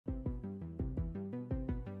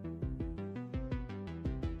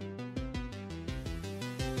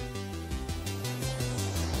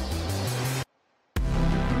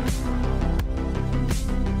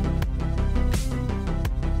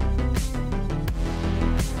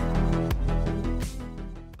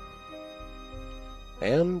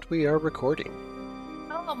And we are recording.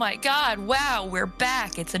 Oh my god, wow, we're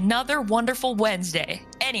back. It's another wonderful Wednesday.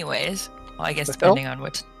 Anyways, well, I guess depending on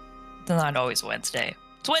what... It's not always Wednesday.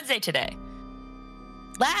 It's Wednesday today.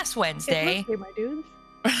 Last Wednesday... It's Wednesday, my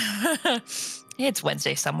dudes. It's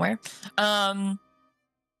Wednesday somewhere. Last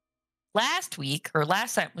week, or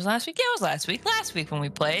last time... Was last week? Yeah, it was last week. Last week when we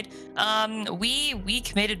played, we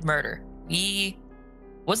committed murder.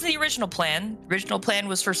 Wasn't the original plan. The original plan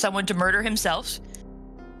was for someone to murder himself.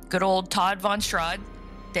 Good old Todd Von Strahd,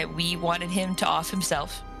 that we wanted him to off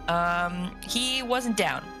himself. He wasn't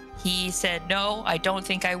down. He said, no, I don't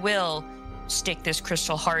think I will stick this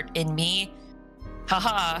crystal heart in me.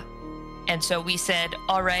 Haha. And so we said,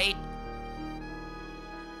 all right,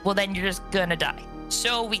 well then you're just gonna die.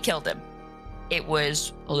 So we killed him. It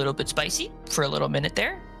was a little bit spicy for a little minute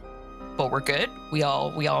there, but we're good. We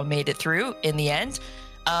all made it through in the end.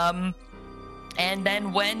 And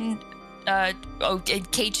then when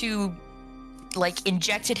K2 like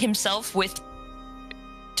injected himself with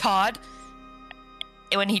Todd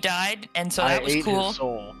when he died, and so that was cool. His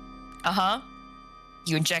soul.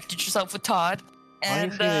 You injected yourself with Todd. Why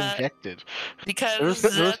is he injected? Because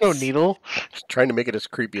there's no needle. Just trying to make it as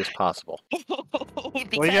creepy as possible. Why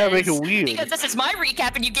you gotta make it weird? Because this is my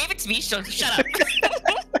recap and you gave it to me, so shut up.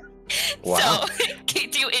 Wow. So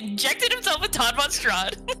K2 injected himself with Todd Von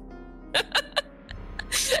Strahd.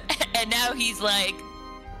 And now he's like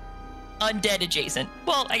undead adjacent.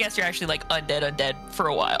 Well, I guess you're actually like undead for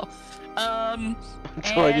a while.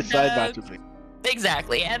 Until I decide not to be.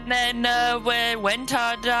 Exactly. And then when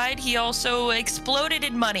Todd died, he also exploded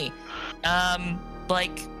in money.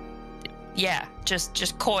 Like, yeah,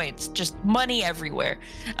 just coins, just money everywhere.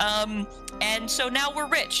 And so now we're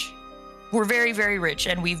rich. We're very, very rich,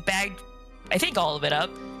 and we've bagged, I think, all of it up,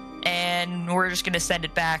 and we're just gonna send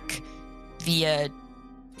it back via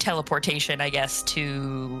teleportation, I guess,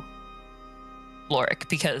 to Lorik,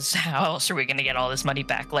 because how else are we gonna get all this money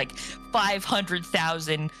back? Like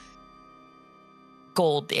 500,000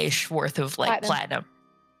 gold-ish worth of like platinum.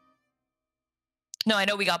 No, I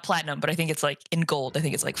know we got platinum, but I think it's like in gold. I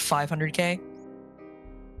think it's like 500k.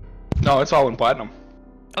 No, it's all in platinum.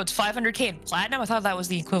 Oh, it's 500k in platinum? I thought that was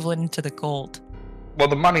the equivalent to the gold. Well,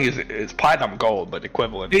 the money is platinum gold, but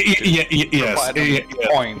equivalent. Yes.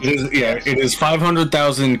 Coins. It is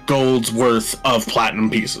 500,000 gold's worth of platinum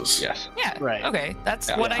pieces. Yes. Yeah. Right. Okay, that's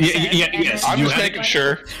what I said. Yes. I'm just making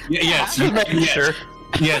sure. Yes. Just making sure.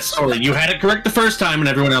 Yes, sorry. You had it correct the first time, and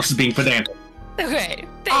everyone else is being pedantic. Okay.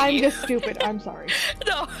 I'm just stupid. I'm sorry.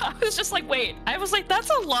 No, I was just like, wait. I was like, that's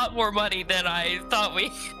a lot more money than I thought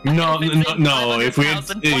we. No. If we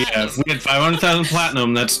had 500,000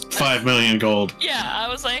 platinum, that's 5 million gold. Yeah, I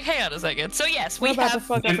was like, hang on a second. So yes, we have.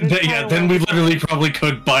 Then we literally probably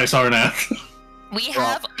could buy Sarnath. We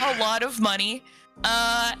have a lot of money.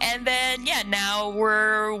 And then now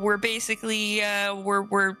we're basically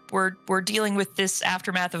we're dealing with this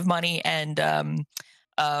aftermath of money, and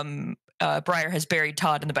Briar has buried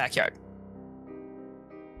Todd in the backyard.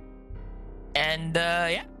 And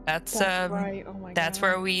that's right. Oh my that's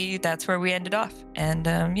God. where we ended off. And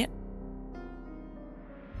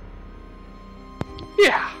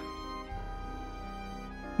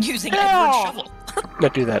using Edward's shovel. I'm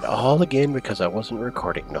gonna do that all again because I wasn't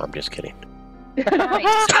recording. No, I'm just kidding.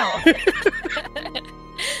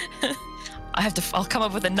 I'll come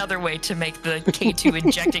up with another way to make the K2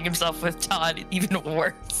 injecting himself with Todd even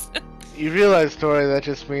worse. You realize, Tori, that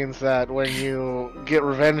just means that when you get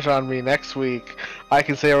revenge on me next week, I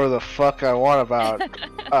can say whatever the fuck I want about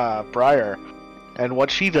Briar and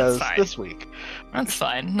what she does this week. That's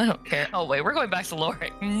fine. I don't care. Oh wait, we're going back to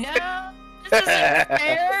Lorik. No, this isn't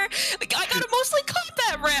fair. Like, I gotta mostly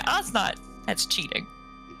combat rant. That's not. That's cheating.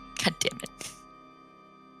 God damn it.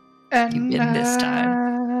 And you win this time.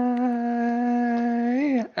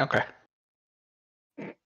 Okay.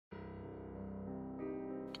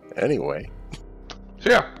 Anyway. So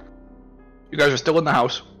yeah, you guys are still in the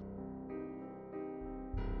house.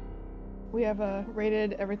 We have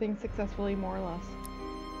raided everything successfully, more or less.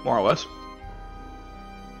 More or less.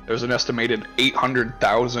 There's an estimated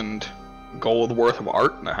 800,000 gold worth of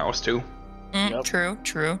art in the house too. Yep. True.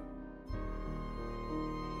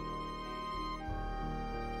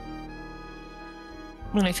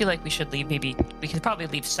 I mean, I feel like we should leave. Maybe we could probably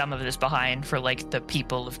leave some of this behind for like the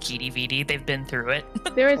people of Kiti Viti. They've been through it.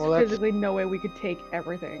 There is physically no way we could take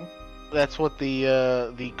everything. That's what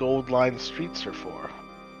the gold line streets are for.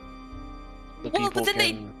 But then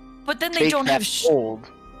they don't have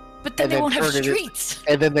gold. But then they won't have streets.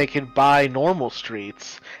 And then they can buy normal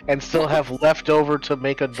streets and still have leftover to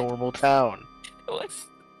make a normal town. What?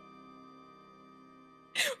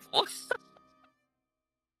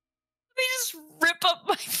 rip up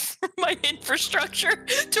my infrastructure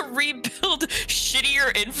to rebuild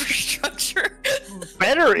shittier infrastructure.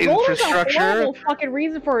 Better infrastructure. That's a horrible fucking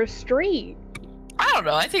reason for a street. I don't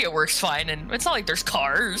know. I think it works fine, and it's not like there's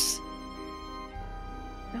cars.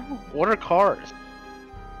 No. What are cars?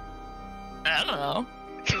 I don't know.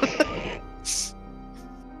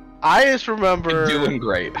 I just remember Doing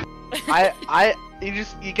great.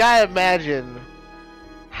 you gotta imagine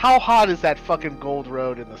how hot is that fucking gold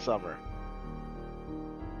road in the summer?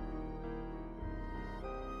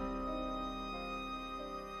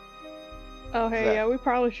 Oh, hey, yeah, we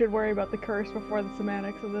probably should worry about the curse before the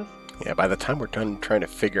semantics of this. Yeah, by the time we're done trying to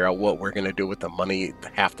figure out what we're going to do with the money,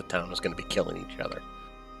 half the town is going to be killing each other.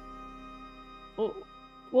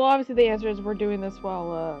 Well, obviously the answer is we're doing this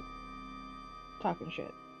while, talking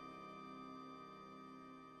shit.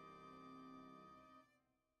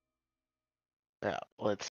 Yeah,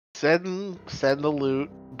 let's send the loot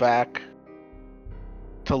back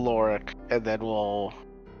to Lorik, and then we'll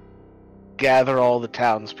gather all the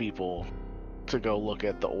townspeople to go look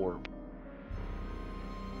at the orb.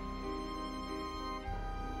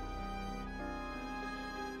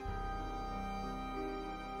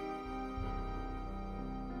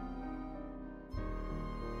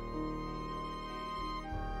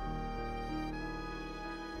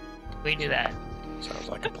 We do that. Sounds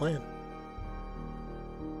like a plan.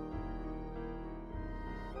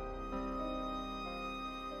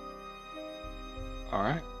 All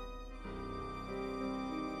right.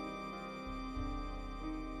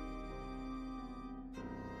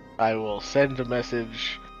 I will send a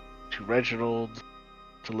message to Reginald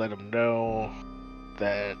to let him know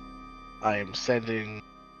that I am sending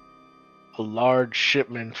a large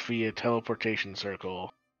shipment via teleportation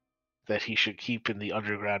circle that he should keep in the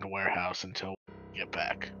underground warehouse until we get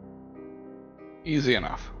back. Easy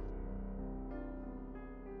enough.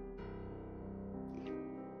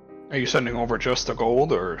 Are you sending over just the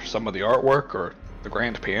gold, or some of the artwork, or the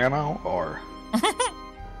grand piano, or?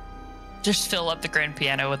 Just fill up the grand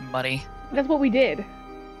piano with money. That's what we did.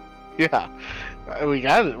 Yeah, we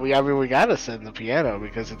got it. We gotta send the piano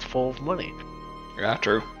because it's full of money. Yeah,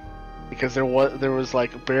 true. Because there was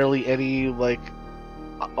like barely any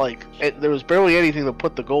there was barely anything to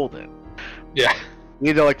put the gold in. Yeah. You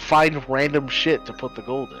need to like find random shit to put the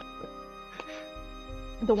gold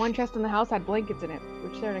in. The one chest in the house had blankets in it,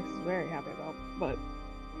 which Serenix is very happy about, but...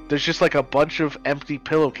 There's just like a bunch of empty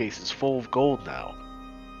pillowcases full of gold now.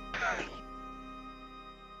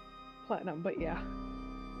 Platinum, but yeah.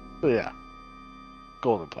 But yeah.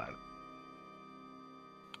 Gold and platinum.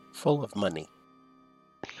 Full of money.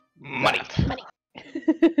 Money. Money.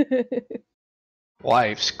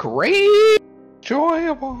 Life's great,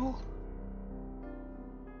 enjoyable.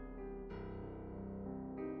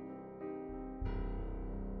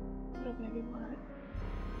 What a baby want.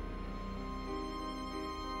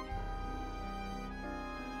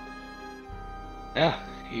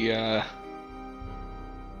 Yeah,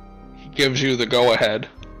 he gives you the go-ahead.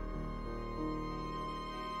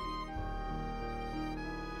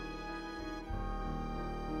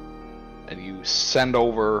 And you send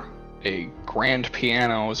over a grand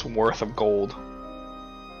piano's worth of gold.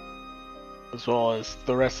 As well as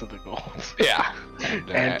the rest of the gold. Yeah.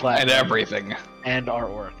 And platinum. And everything. And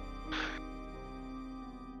artwork.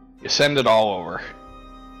 You send it all over.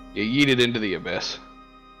 You yeet it into the abyss.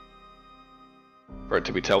 For it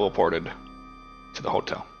to be teleported to the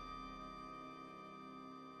hotel.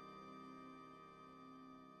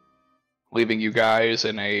 Leaving you guys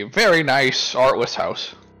in a very nice, artless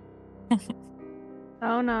house.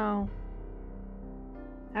 Oh no.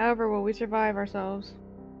 However, will we survive ourselves?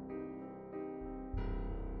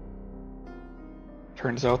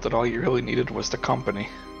 Turns out that all you really needed was the company.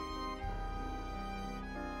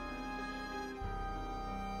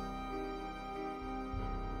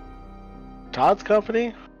 Todd's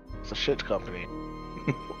company? It's a shit company.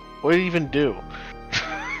 What did he even do?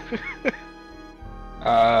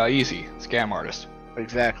 Easy. Scam artist.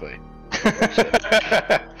 Exactly.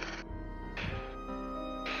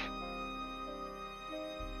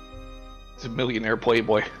 He's a millionaire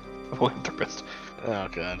playboy. Philanthropist. Oh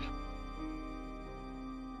god.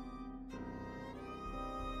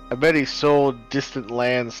 I bet he sold distant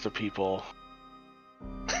lands to people.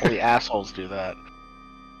 Only assholes do that.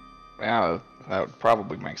 Yeah, that would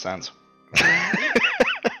probably make sense.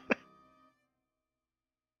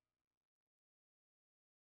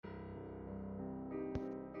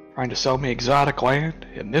 Trying to sell me exotic land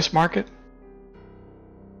in this market?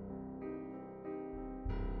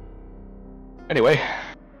 Anyway.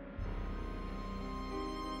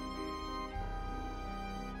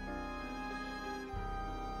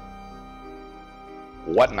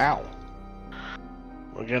 what now?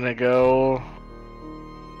 We're gonna go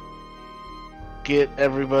get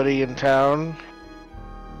everybody in town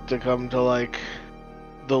to come to like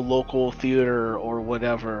the local theater or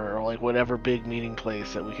whatever, or like whatever big meeting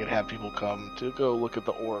place that we could have people come to go look at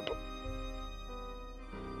the orb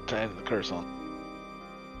to end the curse on.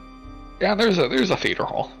 Yeah, there's a theater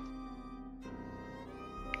hall.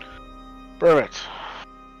 Perfect.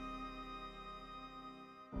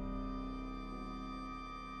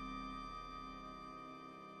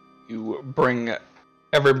 You bring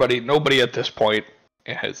everybody. Nobody at this point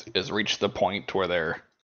has reached the point where they're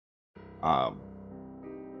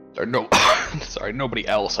or no, sorry, nobody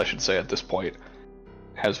else, I should say, at this point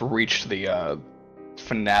has reached the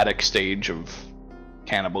fanatic stage of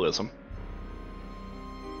cannibalism.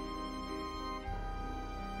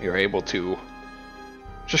 You're able to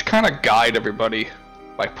just kind of guide everybody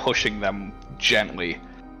by pushing them gently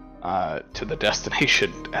to the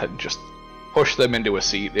destination and just push them into a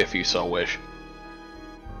seat if you so wish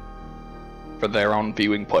for their own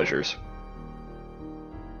viewing pleasures.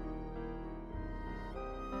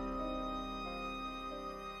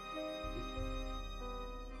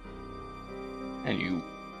 And you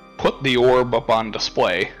put the orb up on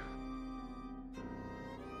display,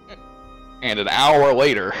 and an hour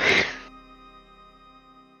later,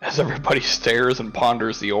 as everybody stares and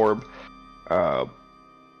ponders the orb,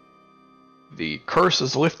 the curse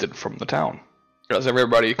is lifted from the town. As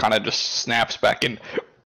everybody kind of just snaps back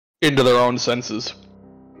into their own senses.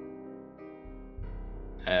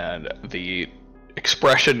 And the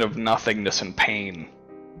expression of nothingness and pain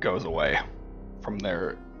goes away from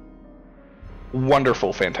their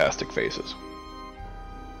wonderful, fantastic faces.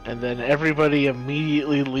 And then everybody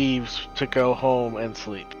immediately leaves to go home and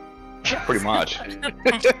sleep. Pretty much.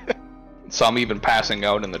 Some even passing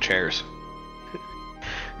out in the chairs.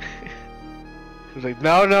 He's like,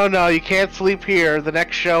 no, you can't sleep here. The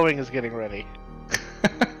next showing is getting ready.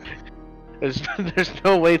 There's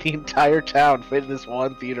no way the entire town fit in this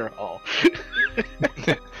one theater hall.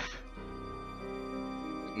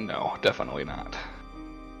 No, definitely not.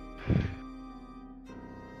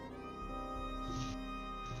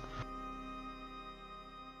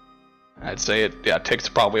 I'd say it takes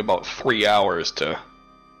probably about 3 hours to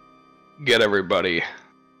get everybody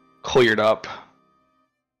cleared up.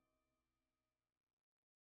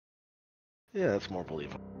 Yeah, that's more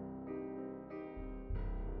believable.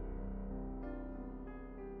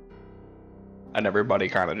 And everybody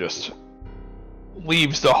kind of just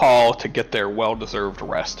leaves the hall to get their well-deserved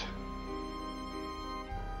rest.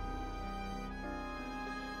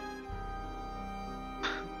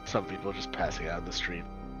 Some people just passing out in the street.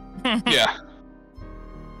 Yeah.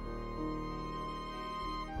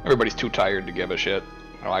 Everybody's too tired to give a shit.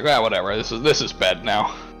 They're like, whatever, this is bed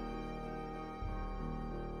now.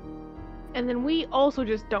 And then we also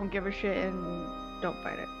just don't give a shit and don't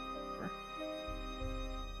fight it.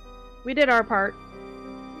 We did our part.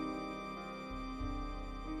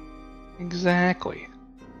 Exactly.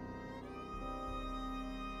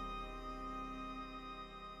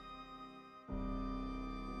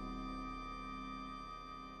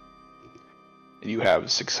 You have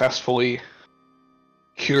successfully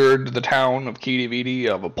cured the town of Kitty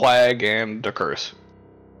of a plague and a curse.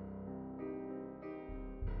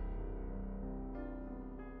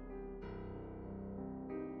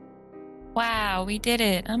 Wow, we did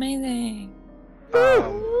it. Amazing.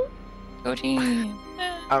 Go team.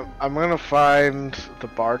 I'm gonna find the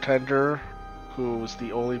bartender, who's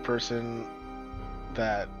the only person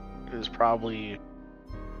that is probably,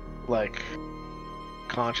 like,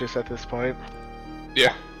 conscious at this point.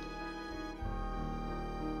 Yeah.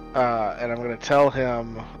 And I'm gonna tell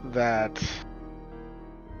him that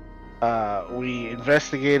we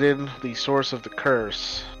investigated the source of the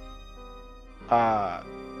curse.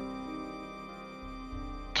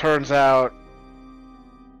 Turns out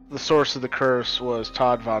the source of the curse was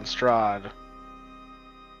Todd Von Strahd.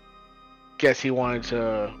 Guess he wanted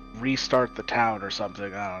to restart the town or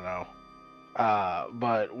something, I don't know.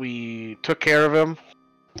 But we took care of him.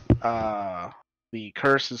 The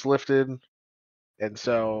curse is lifted. And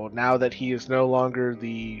so now that he is no longer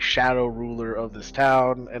the shadow ruler of this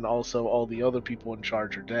town, and also all the other people in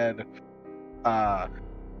charge are dead,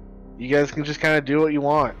 you guys can just kind of do what you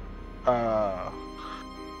want.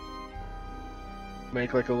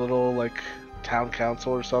 Make like a little like town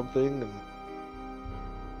council or something, and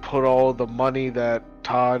put all the money that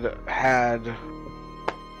Todd had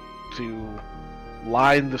to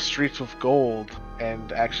line the streets with gold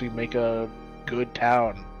and actually make a good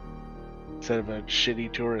town instead of a shitty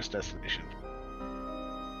tourist destination.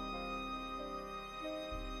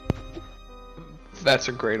 That's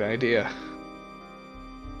a great idea.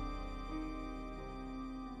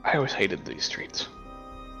 I always hated these streets.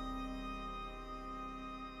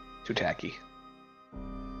 Too tacky.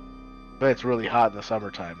 But it's really hot in the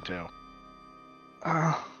summertime too.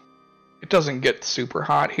 It doesn't get super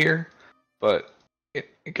hot here, but it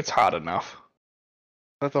gets hot enough.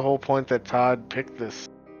 That's the whole point that Todd picked this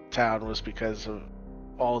town, was because of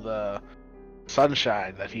all the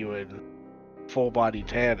sunshine that he would full body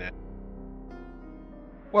tan in.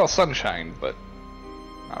 Well, sunshine, but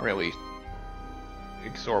not really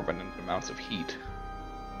exorbitant amounts of heat.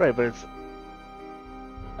 Right, but it's...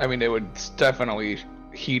 I mean, it would definitely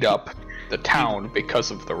heat up the town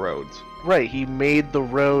because of the roads. Right, he made the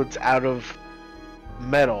roads out of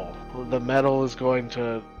metal. The metal is going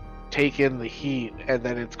to take in the heat, and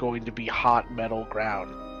then it's going to be hot metal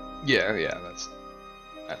ground. Yeah,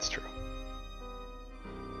 that's true.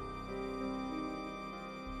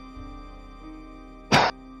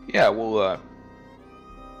 Yeah, we'll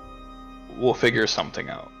figure something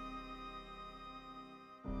out.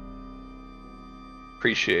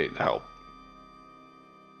 Appreciate the help.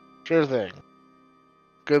 Sure thing.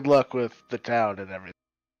 Good luck with the town and everything.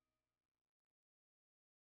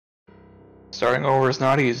 Starting over is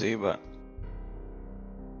not easy, but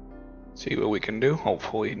see what we can do.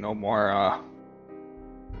 Hopefully no more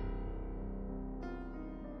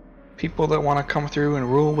people that want to come through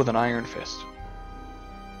and rule with an iron fist.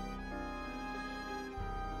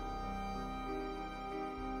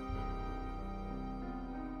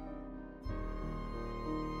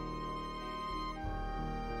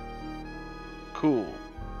 Cool.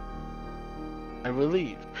 I'm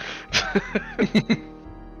relieved.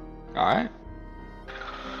 Alright.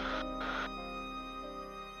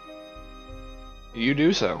 You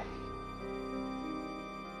do so.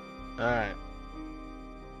 Alright.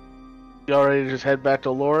 Y'all ready to just head back to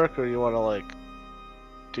Lorik, or you want to, like,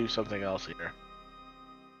 do something else here?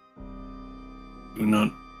 Do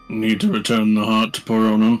not need to return the heart to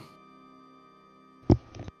Poronan.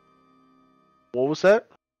 What was that?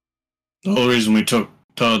 The whole reason we took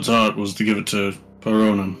Todd's heart was to give it to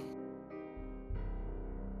Poronan.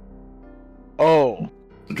 Oh.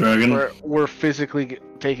 The dragon? We're physically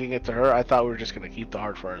taking it to her? I thought we were just going to keep the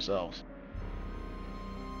heart for ourselves.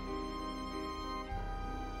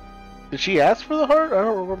 Did she ask for the heart? I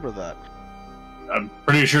don't remember that. I'm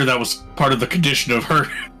pretty sure that was part of the condition of her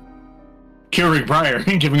curing Briar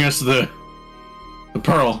and giving us the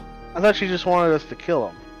pearl. I thought she just wanted us to kill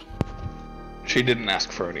him. She didn't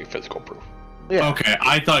ask for any physical proof. Yeah. Okay,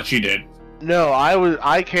 I thought she did. No,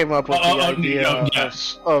 I came up with the idea of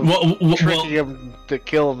tricking him to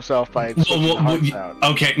kill himself by switching the hearts out.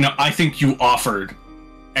 Okay, no, I think you offered.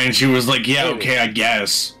 And she was like, yeah, Maybe. okay, I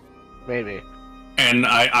guess. Maybe. And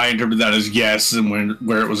I interpreted that as yes, and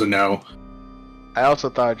where it was a no. I also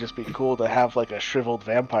thought it'd just be cool to have like a shriveled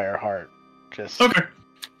vampire heart, just Okay.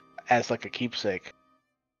 as like a keepsake.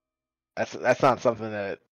 That's not something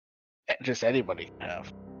that just anybody can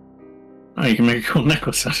have. Oh, you can make a cool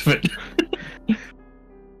necklace out of it. I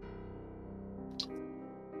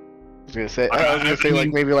was gonna say,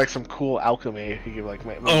 like maybe like some cool alchemy. You could like.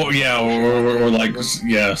 Oh yeah, or like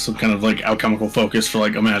yeah, some kind of like alchemical focus for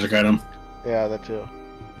like a magic item. Yeah, that too.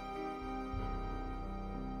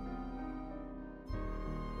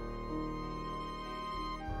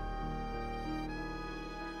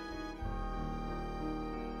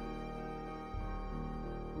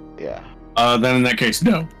 Yeah. Then in that case,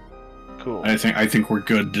 no. Cool. I think we're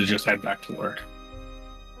good to just head back to work.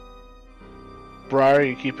 Briar,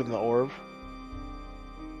 you keeping the orb?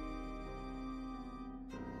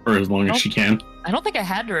 For as long as she can. I don't think I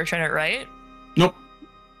had to return it, right? Nope.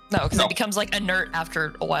 No, because No. it becomes like inert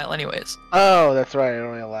after a while anyways. Oh, that's right. It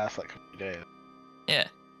only lasts like a few days. Yeah.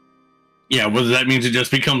 Yeah, whether that means it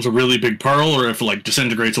just becomes a really big pearl or if it like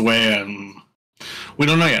disintegrates away, and we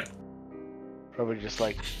don't know yet. Probably just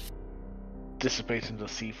like dissipates into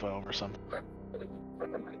sea foam or something.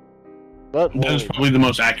 But That's probably the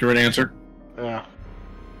most accurate answer. yeah.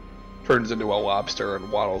 Turns into a lobster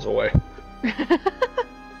and waddles away. It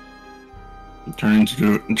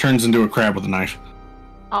turns into a crab with a knife.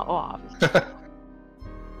 Obviously.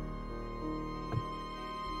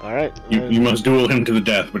 All right. You must duel him to the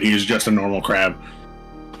death, but he is just a normal crab.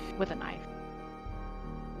 With a knife.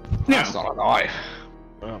 That's not a knife.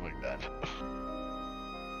 Oh my god.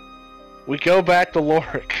 We go back to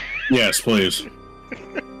Lorik. Yes, please.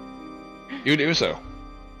 You do so.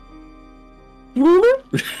 Yeah,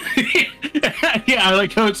 I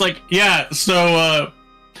like how it's like, yeah, so,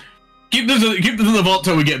 keep this in the vault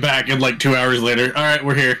till we get back, and like 2 hours later, alright,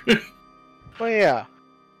 we're here. Well, yeah.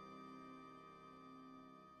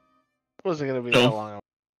 Wasn't gonna be No. that long.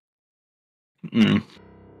 Mm.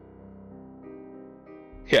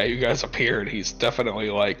 Yeah, you guys appeared. He's definitely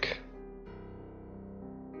like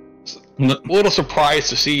No. a little surprised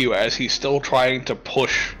to see you as he's still trying to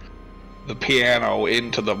push the piano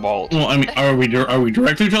into the vault. Well, I mean, are we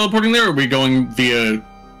directly teleporting there, or are we going via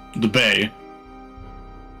the bay?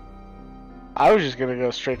 I was just gonna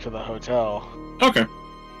go straight to the hotel. Okay.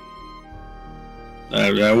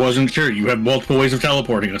 I wasn't sure. You have multiple ways of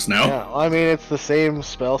teleporting us now. Yeah, I mean it's the same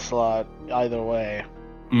spell slot either way,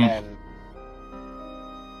 Mm.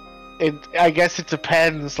 and I guess it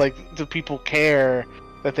depends. Like, do people care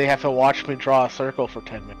that they have to watch me draw a circle for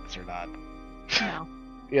 10 minutes or not? No.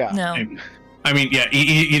 Yeah. No. I mean, yeah.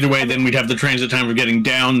 Either way, then we'd have the transit time of getting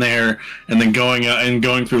down there and then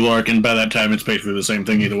going through Lark, and by that time, it's basically the same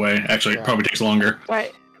thing either way. Actually, it probably takes longer.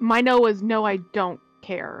 But my no was no, I don't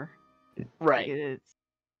care. Right. It's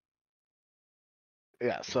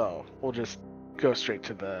Yeah. So we'll just go straight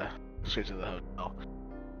to the hotel.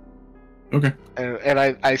 Okay. And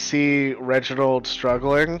I see Reginald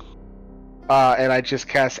struggling, and I just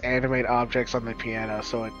cast animate objects on the piano,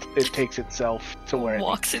 so it takes itself to where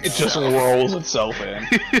Walks It just rolls itself in.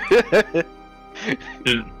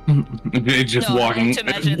 It's just No, I walking, like to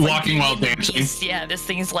imagine it's like walking while Beauty and the dancing. Beast. Yeah, this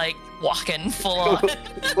thing's like walking full on.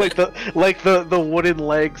 like the wooden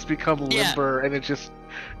legs become Yeah. limber, and it just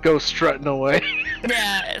goes strutting away.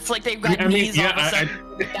 Yeah, it's like they've got I mean, knees all of yeah, a sudden.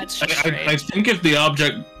 That's just straight. I think if the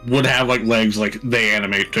object would have like legs, like they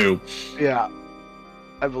animate too. Yeah,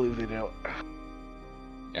 I believe they do.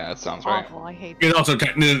 Yeah, that sounds right. awful. I hate It also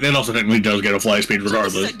technically does get a fly speed This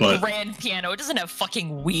regardless, is a but grand piano. It doesn't have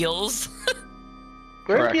fucking wheels.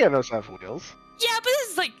 Grand Correct. pianos have wheels. Yeah, but this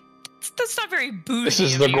is like that's not very bougie. This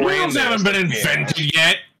is of the you. wheels grandest haven't been piano. invented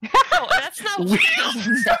yet. No, that's not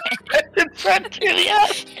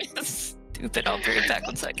Stupid. I'll bring it back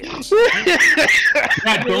 1 second.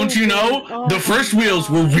 Yeah, don't you know? Oh The my first wheels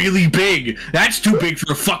were God. really big. That's too big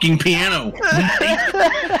for a fucking piano.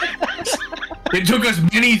 It took us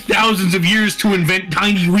many thousands of years to invent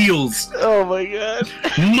tiny wheels. Oh my god.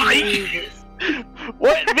 Mike!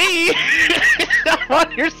 What, me? I'm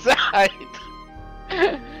on your side.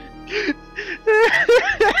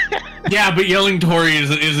 Yeah, but yelling Tori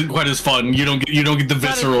isn't quite as fun. You don't get the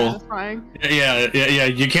visceral. Satisfying. Yeah.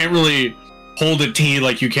 You can't really hold a T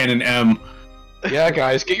like you can an M. Yeah,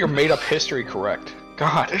 guys, get your made-up history correct.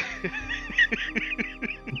 God.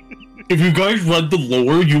 If you guys read the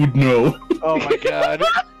lore, you would know. Oh my god.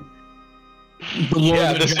 The lore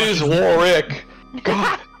Yeah, that this Josh- is Warwick.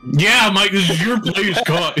 God. Yeah, Mike, this is your place.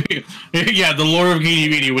 Yeah, the lore of Geeny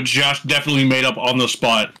Beanie, which Josh definitely made up on the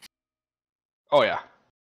spot. Oh yeah.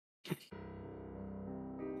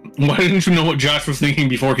 Why didn't you know what Josh was thinking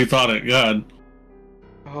before he thought it? God.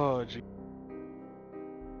 Oh gee.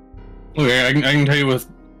 Okay, I can tell you with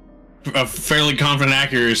a fairly confident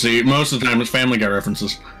accuracy, most of the time it's Family Guy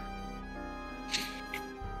references.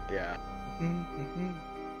 Yeah.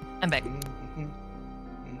 I'm back.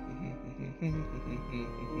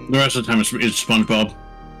 The rest of the time it's SpongeBob.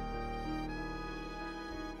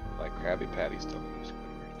 Like Krabby Patty still music.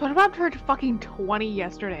 SpongeBob turned fucking 20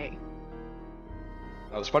 yesterday.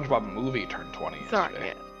 No, the SpongeBob movie turned 20 Sorry.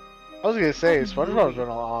 yesterday. I was gonna say SpongeBob's been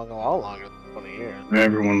along a lot longer than 20 years.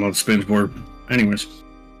 Everyone loves SpongeBob. Anyways.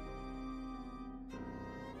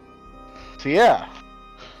 So yeah.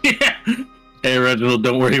 Yeah. Hey, Reginald,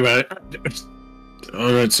 don't worry about it.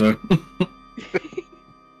 Alright, so.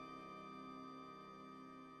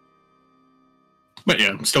 But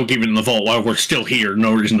yeah, still keep it in the vault while we're still here.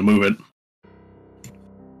 No reason to move it.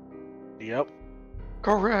 Yep.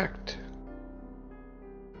 Correct.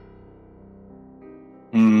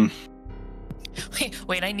 Hmm.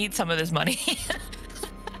 Wait, I need some of this money.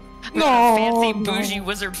 No, fancy no. bougie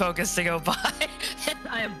wizard focus to go buy.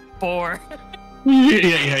 I am bored.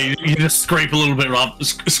 Yeah. You just scrape a little bit off,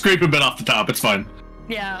 scrape a bit off the top. It's fine.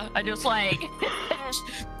 Yeah, I just like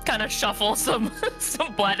kind of shuffle some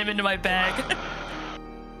platinum into my bag.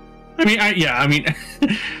 I mean,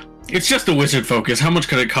 it's just a wizard focus. How much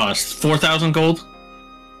could it cost? 4,000 gold?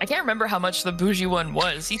 I can't remember how much the bougie one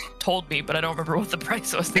was. He told me, but I don't remember what the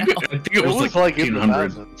price was now. I think It was like in the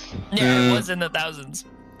 1,500. thousands. Yeah, it was in the thousands.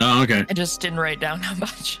 Oh, okay. I just didn't write down how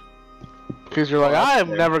much. Because you're like, I am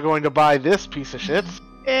never going to buy this piece of shit.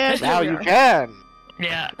 And Now here you we are. can.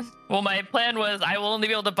 Yeah. Well, my plan was I will only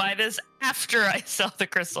be able to buy this after I sell the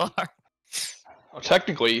crystal heart. Well,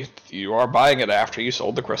 technically, you are buying it after you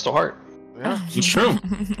sold the Crystal Heart. Yeah. It's true.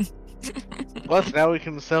 Plus, now we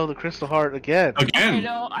can sell the Crystal Heart again. I Again.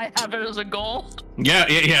 know, I have it as a goal. Yeah.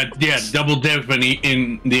 Double dip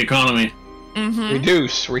in the economy. Mm-hmm.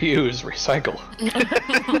 Reduce, reuse, recycle.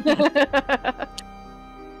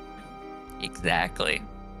 Exactly.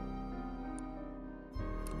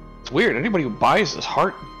 It's weird. Anybody who buys this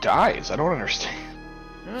heart dies. I don't understand.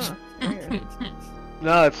 Oh, weird.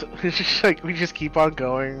 No, it's just like we just keep on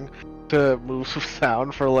going to moves with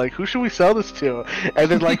sound for like, who should we sell this to? And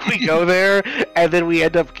then like we go there, and then we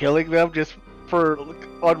end up killing them just for like,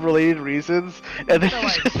 unrelated reasons. And then They're it's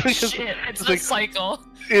like, just because shit, it's a like, cycle.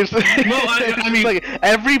 it's, I mean- like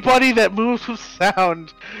everybody that moves with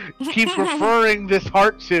sound keeps referring this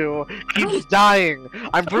heart to keeps dying.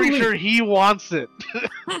 I'm pretty sure he wants it.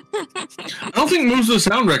 I don't think Moves with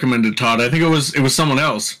Sound recommended Todd. I think it was someone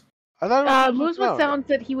else. I thought it was Moves with Sound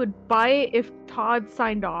said he would buy it if Todd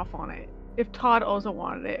signed off on it. If Todd also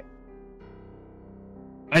wanted it.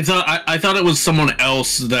 I thought it was someone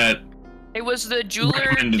else that It was the jeweler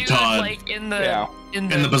Recommended dude, Todd. like in the Yeah. in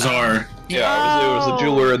the bazaar. Yeah, it was the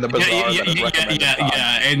jeweler in the bazaar Yeah, that had recommended Todd.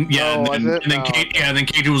 and yeah, Oh, was it? and then Oh, Kate, okay. yeah, then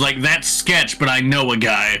Kate was like, "That's sketch, but I know a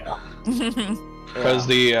guy." Because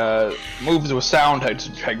the Moves with Sound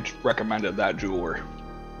had recommended that jeweler.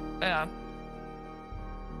 Yeah.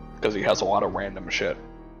 Because he has a lot of random shit.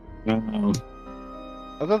 I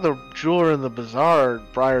thought the jeweler in the bazaar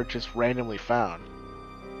Briar just randomly found.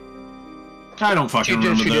 I don't fucking She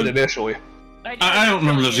did remember that. initially. I don't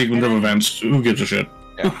remember the sequence of events. Who gives a shit?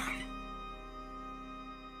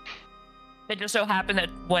 It just so happened that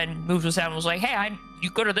when Moves with Sound was like, "Hey,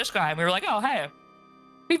 you go to this guy," and we were like, "Oh, hey,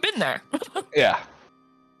 we've been there." Yeah.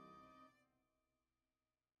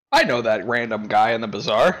 I know that random guy in the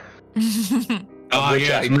bazaar. Ah, which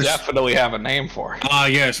yes, I definitely have a name for. Ah,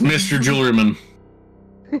 yes, Mr. Jewelryman.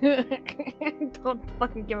 Don't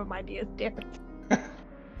fucking give him ideas, damn it.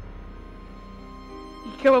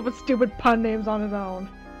 He come up with stupid pun names on his own.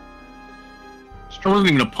 It wasn't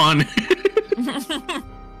even a pun.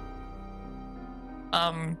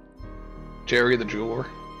 Jerry the jeweler.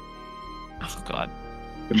 Oh God.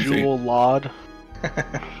 Jewel Laud.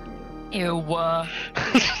 Ew. All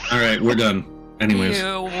right, we're done. Anyways,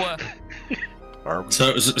 Ew.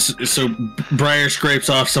 so Briar scrapes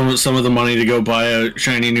off some of the money to go buy a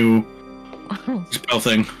shiny new spell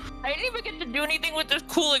thing. I didn't even get to do anything with this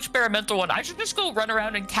cool experimental one. I should just go run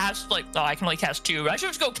around and cast, like, oh, I can only cast 2. I should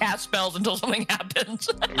just go cast spells until something happens.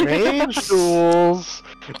 Mage Duels.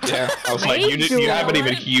 Yeah, I was like, you haven't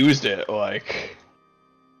even used it, like.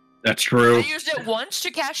 That's I true. used it once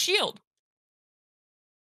to cast shield.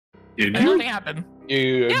 Did And you? nothing happened.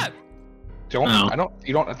 You Yeah. don't. No. I don't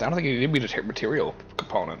think you need me to material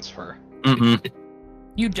components for. Mm-hmm.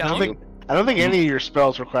 You I don't? don't think any of your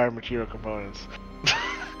spells require material components.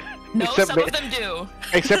 No, except some of them do.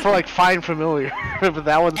 Except for like Find Familiar, but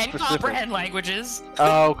that one's And specific. comprehend languages.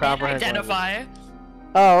 Oh, And comprehend. identify. language.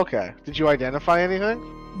 Oh, okay. Did you identify anything?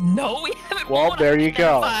 No, we haven't. Well, rolled there on you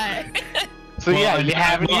go. identify. So yeah, you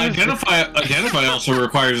haven't used it. Identify also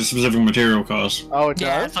requires a specific material cost. Oh, it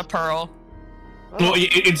Yeah, does. it's a pearl. Well,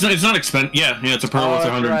 it's not expensive. Yeah, it's a pearl with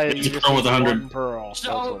that's 100. right, It's you a just pearl with need 100. one pearl. That's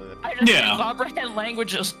what So, it is. I just Yeah. comprehend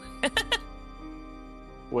languages.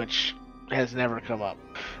 Which has never come up.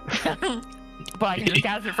 But I can just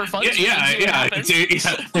cast it for fun. Yeah.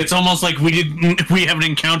 It's almost like we haven't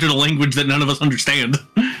encountered a language that none of us understand.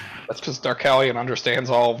 That's because Darkalion understands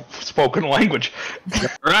all spoken language.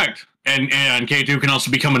 Correct. And K2 can also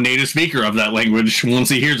become a native speaker of that language once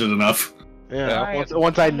he hears it enough. Yeah. Right.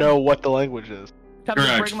 Once I know what the language is. Come to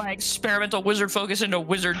Correct. bring my experimental wizard focus into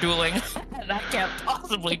wizard dueling. That can't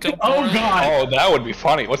possibly go Oh, poorly. God. Oh, that would be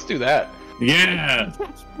funny. Let's do that. Yeah.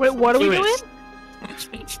 Wait, what are we Do doing? it.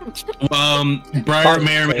 Briar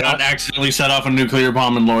may or may not accidentally set off a nuclear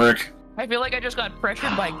bomb in Lorik. I feel like I just got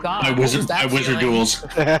pressured by God. By What was wizard that wizard feeling? duels.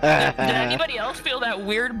 Did anybody else feel that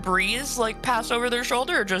weird breeze like pass over their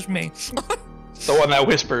shoulder, or just me? The one that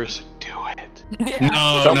whispers, "Do it." Yeah.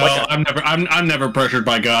 No, Felt no, like I'm never pressured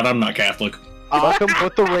by God. I'm not Catholic. Fuck him,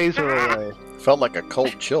 put the razor away. Felt like a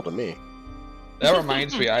cold chill to me. That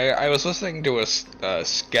reminds me, I was listening to a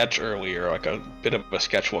sketch earlier, like a bit of a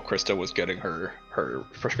sketch while Krista was getting her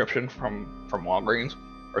prescription from Walgreens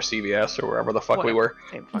or CVS or wherever the fuck we were.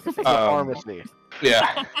 Same fucking thing. The pharmacy.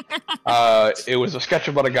 Yeah. It was a sketch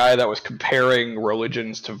about a guy that was comparing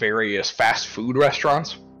religions to various fast food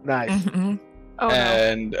restaurants. Nice. Mhm. Oh no.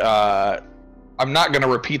 And I'm not going to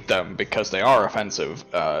repeat them because they are offensive.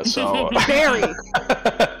 So Very.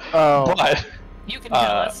 Oh, But You can tell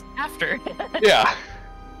us after. yeah.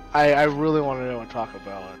 I really want to know what Taco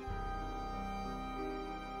Bell is.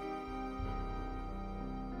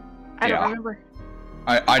 I don't Yeah. remember.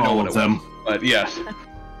 I know All what of it them. was. But yes.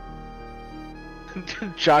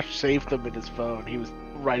 Josh saved them in his phone. He was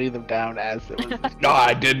writing them down as it was. No,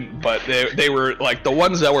 I didn't, but they were like the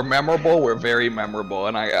ones that were memorable were very memorable,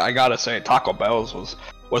 and I gotta say Taco Bell's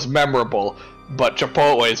was memorable, but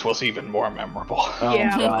Chipotle's was even more memorable. Oh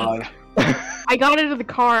Yeah. god. I got into the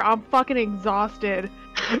car. I'm fucking exhausted.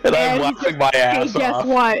 And I'm he's laughing my Hey, ass guess off.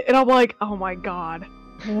 what? And I'm like, oh my god,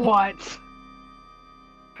 what?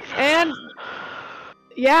 And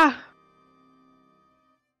yeah,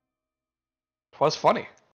 Twas funny.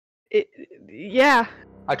 yeah.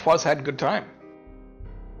 I twas had a good time.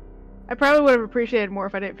 I probably would have appreciated more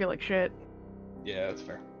if I didn't feel like shit. Yeah, that's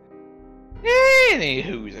fair. Any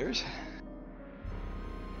hoosers.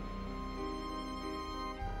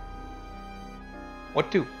 What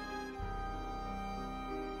do?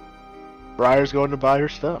 Briar's going to buy her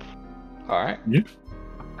stuff. Alright. Yeah.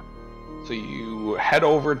 So you head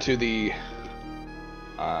over to the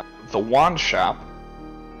wand shop.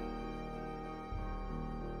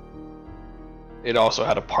 It also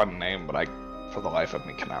had a pun name, but I, for the life of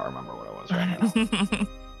me, cannot remember what it was right now.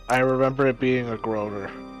 I remember it being a groaner.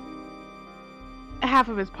 Half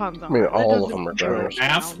of his puns. I mean, all of them are gross.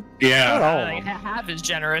 Half? Yeah. Like, half is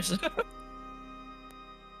generous.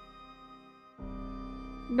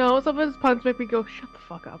 No, some of his puns make me go, shut the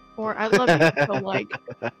fuck up. Or I love you, so like.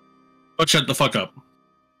 Oh, shut the fuck up.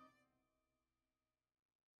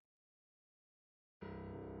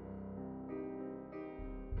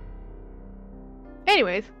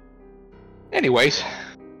 Anyways, Anyways.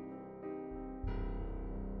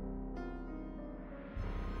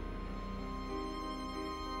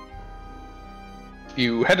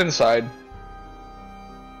 You head inside.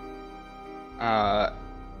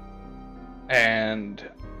 And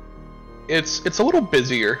it's a little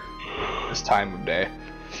busier this time of day.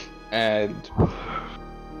 And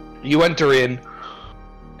you enter in,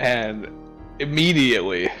 and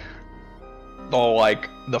immediately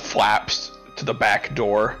the flaps to the back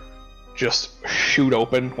door just shoot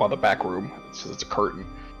open, while the back room, it's a curtain.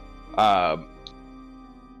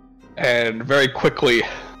 And very quickly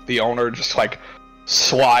the owner just like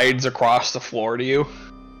slides across the floor to you.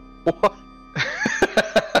 What?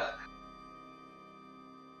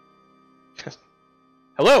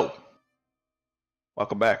 Hello.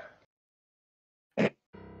 Welcome back.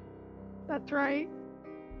 that's right.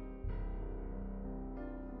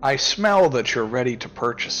 I smell that you're ready to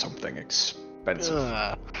purchase something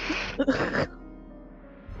expensive.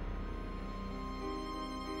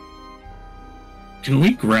 Can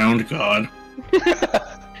we ground God?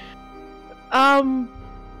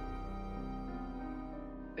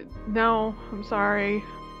 No, I'm sorry.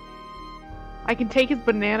 I can take his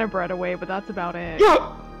banana bread away, but that's about it.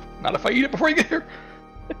 Not if I eat it before you get here.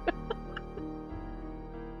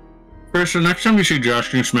 Chris, the next time you see Josh,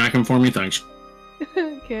 can you smack him for me? Thanks.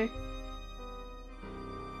 Okay.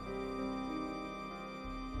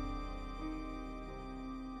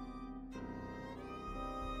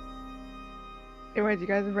 Anyways, you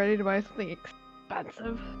guys are ready to buy something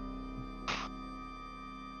expensive?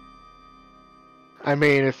 I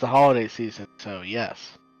mean, it's the holiday season, so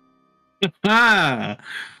yes. Ah.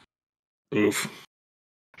 Oof.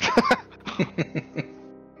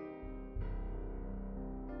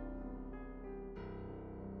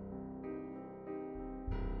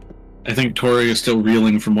 I think Tori is still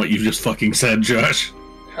reeling from what you just fucking said, Josh.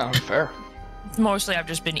 Yeah, fair. Mostly I've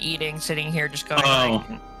just been eating, sitting here just going Oh.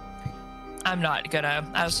 like, I'm not gonna.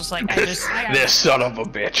 I was just like, I got This son of a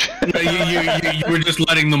bitch. You were just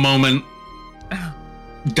letting the moment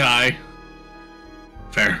die.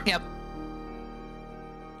 Fair. Yep.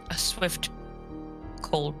 A swift,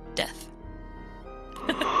 cold death.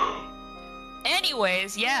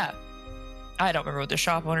 Anyways, yeah. I don't remember what the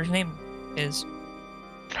shop owner's name is.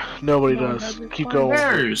 Nobody No, does. that'd be Keep fun. going.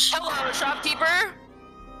 Bears. Hello, shopkeeper. I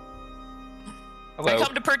Hello.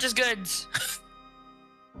 come to purchase goods.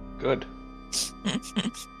 Good.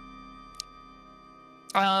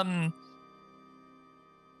 I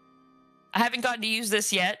haven't gotten to use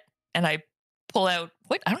this yet, and I pull out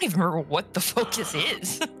what? I don't even remember what the focus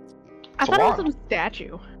is. I It's a thought it was wand. some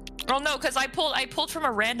statue. Oh no, because I pulled from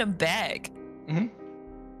a random bag. Mm-hmm.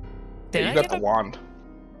 Did Yeah, I you got get the it? wand.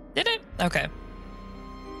 Did it? Okay.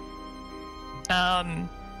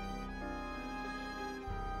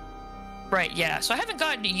 Right, yeah. So I haven't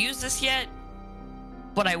gotten to use this yet,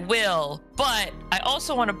 but I will. But I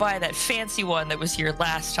also want to buy that fancy one that was here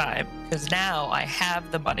last time, because now I have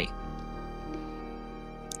the money.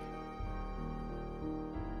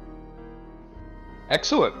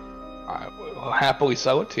 Excellent. I will happily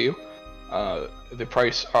sell it to you. The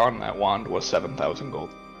price on that wand was 7,000 gold.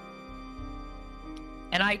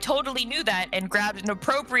 And I totally knew that and grabbed an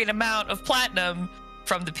appropriate amount of platinum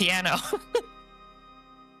from the piano.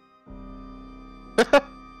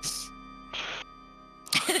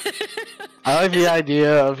 I like the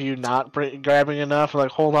idea of you not grabbing enough.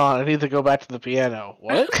 Like, hold on, I need to go back to the piano.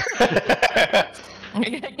 What?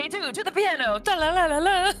 K2 to the piano. Da la la la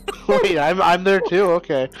la. Wait, I'm there too.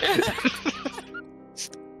 Okay.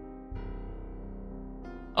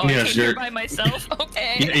 Oh, Yes, I came here you're- by myself.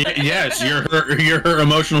 Okay. Yes, you're her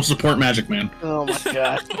emotional support magic man. Oh my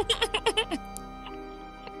god.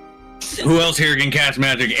 Who else here can cast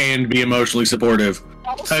magic and be emotionally supportive?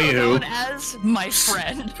 Also Hey, who? known as my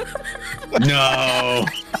friend. No.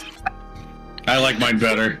 I like mine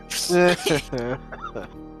better.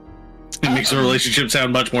 It makes the relationship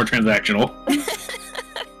sound much more transactional.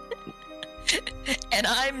 And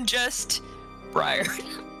I'm just Briar.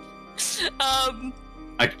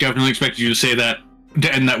 I definitely expected you to say that,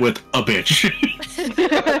 to end that with a bitch.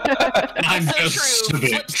 I'm So just true. a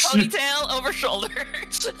Flip bitch. ponytail over shoulder.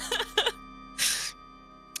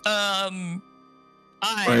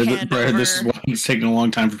 Briar, this is why it's taking a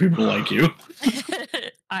long time for people to like you.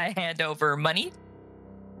 I hand over money.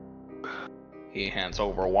 He hands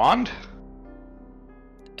over a wand.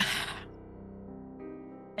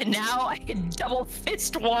 And now I can double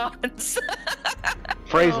fist wands.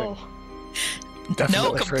 Phrasing. No,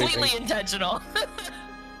 Definitely completely phrasing. intentional.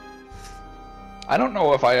 I don't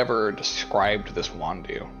know if I ever described this wand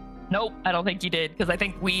to you. Nope, I don't think you did, because I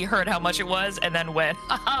think we heard how much it was and then went,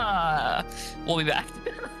 haha, we'll be back.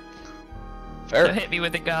 Fair. So hit me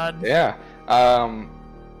with it, God. Yeah.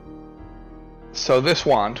 So this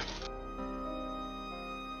wand,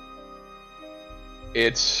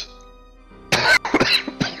 it's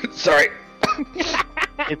sorry.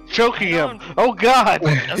 It's choking him. Oh god.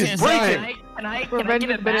 I was He's gonna say, breathing. can I Revenge give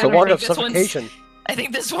of it the back? It's a Banner. wand of This one's- suffocation. I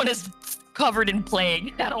think this one is covered in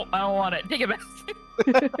plague. I don't want it. Take it back.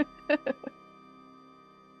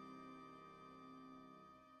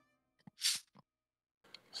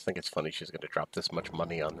 I think it's funny she's going to drop this much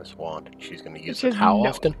money on this wand. She's going to use She it has how no-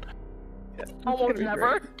 often? Almost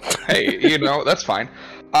never. Hey, you know, that's fine.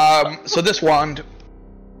 So this wand,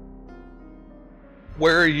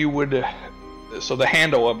 where you would, so the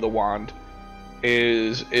handle of the wand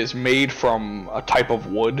is made from a type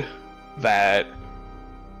of wood that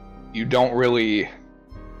you don't really,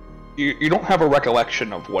 you don't have a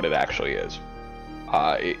recollection of what it actually is.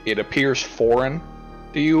 It appears foreign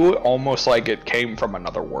to you, almost like it came from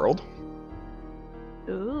another world.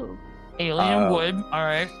 Ooh. Alien wood. All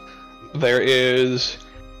right. There is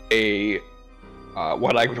a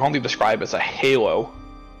what I would only describe as a halo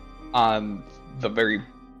on the very,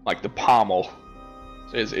 like, the pommel.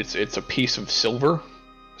 It's a piece of silver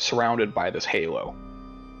surrounded by this halo.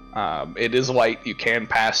 It is light. You can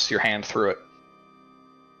pass your hand through it,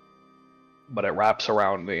 but it wraps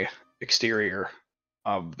around the exterior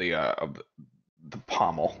of the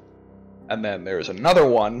pommel. And then there's another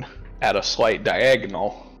one at a slight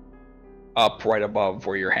diagonal up right above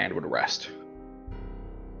where your hand would rest.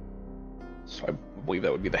 So I believe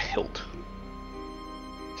that would be the hilt,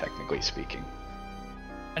 technically speaking.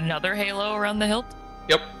 Another halo around the hilt.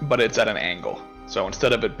 Yep, but it's at an angle. So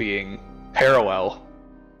instead of it being parallel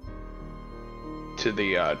to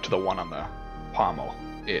the one on the pommel,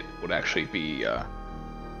 it would actually be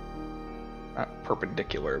not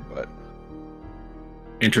perpendicular, but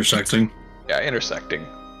Intersecting. yeah, intersecting.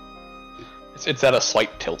 It's at a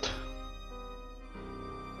slight tilt.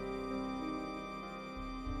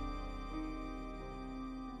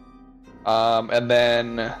 And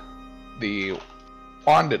then the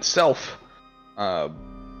wand itself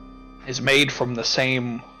is made from the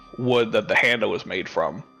same wood that the handle is made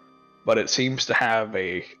from, but it seems to have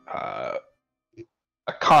a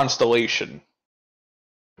constellation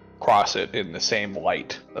cross it in the same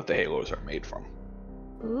light that the halos are made from.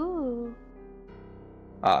 Ooh.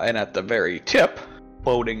 And at the very tip,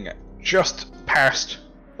 floating just past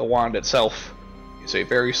the wand itself, is a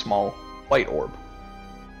very small light orb.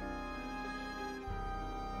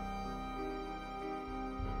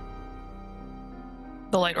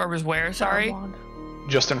 The light orb is where? Sorry. Wand.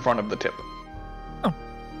 Just in front of the tip.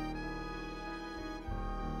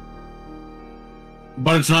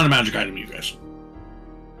 But it's not a magic item, you guys.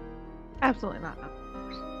 Absolutely not.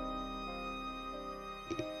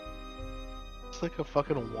 It's like a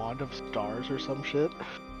fucking wand of stars or some shit.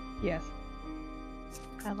 Yes.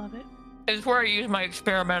 I love it. It's where I use my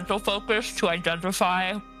experimental focus to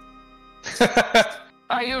identify.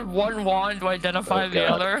 I use one wand to identify the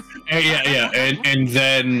God. other. Yeah, and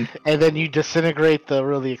then And then you disintegrate the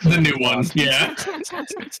really the expensive new one, wand. yeah.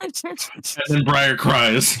 And then Briar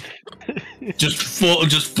cries. Just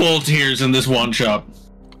full tears in this one shop.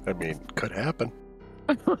 I mean, could happen.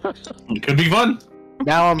 It could be fun.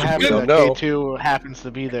 Now I'm happy don't that know. K2 happens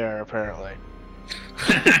to be there, apparently.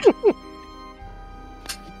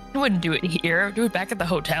 I wouldn't do it here. Do it back at the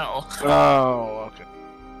hotel. Oh, okay.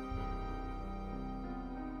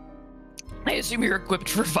 I assume you're equipped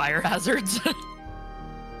for fire hazards.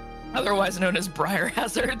 Otherwise known as Briar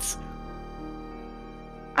hazards.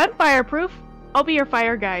 I'm fireproof. I'll be your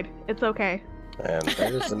fire guide. It's okay. And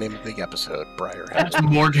that is the name of the episode, Briar. That's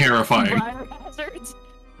more terrifying. Briar hazards?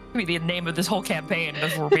 Could be the name of this whole campaign,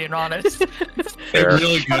 if we're being honest. It Fair.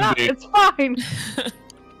 really Shut could up, be. it's fine.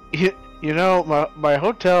 You know, my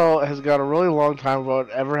hotel has got a really long time without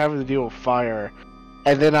ever having to deal with fire,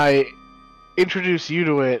 and then I introduce you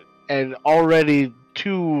to it, and already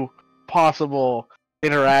 2 possible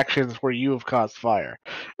interactions where you have caused fire.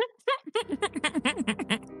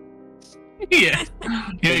 Yeah.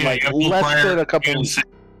 Yeah, Like, yeah. Both less Briar than a couple-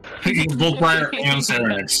 and both Briar and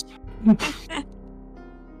Serenex.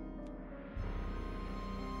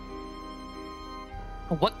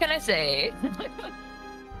 What can I say?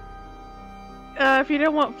 If you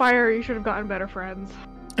didn't want fire, you should have gotten better friends.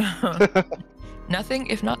 Nothing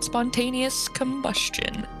if not spontaneous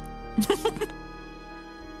combustion.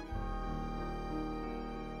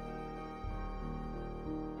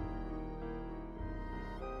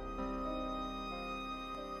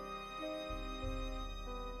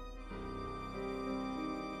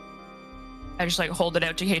 I just like hold it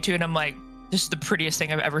out to K2 and I'm like, this is the prettiest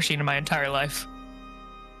thing I've ever seen in my entire life.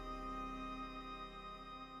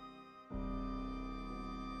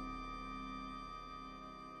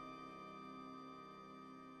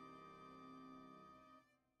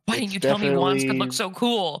 Why didn't you tell me wands could look so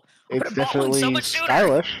cool? I It's would've bought one definitely so much sooner.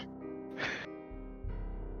 stylish.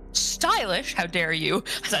 Stylish? How dare you?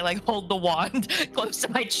 As I like hold the wand close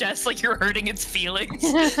to my chest like you're hurting its feelings.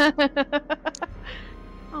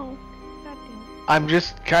 Oh, goddamn. I'm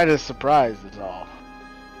just kind of surprised, is all.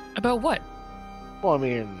 About what? Well, I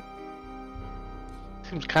mean,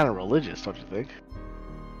 seems kind of religious, don't you think?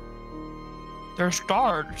 They're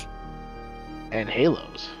stars. And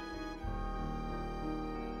halos,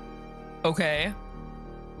 Okay.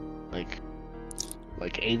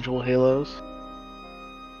 like angel halos,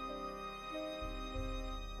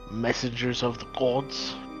 messengers of the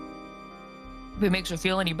gods. If it makes you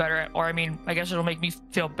feel any better, or I mean, I guess it'll make me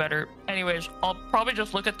feel better. Anyways, I'll probably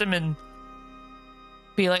just look at them and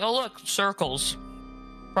be like, oh look, circles.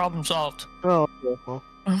 Problem solved. Oh, well,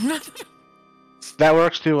 that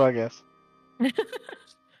works too, I guess.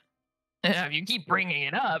 Yeah, if you keep bringing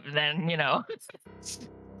it up, then, you know,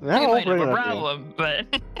 No, you I'll might have bring a it up to you. problem, but...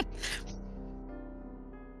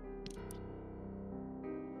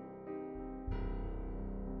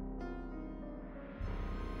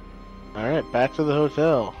 All right, back to the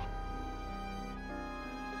hotel.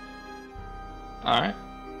 All right.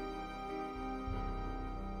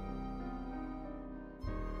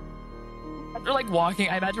 After like walking,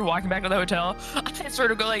 I imagine walking back to the hotel, I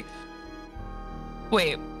sort of go like,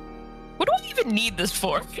 wait, what do I even need this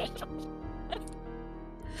for?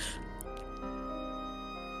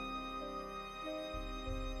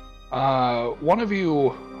 One of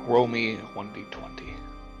you roll me 1d20.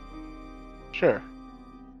 Sure.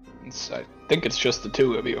 I think it's just the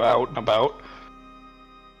 2 of you out and about.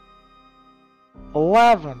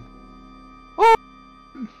 11.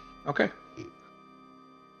 Okay.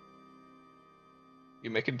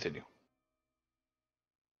 You may continue.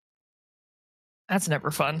 That's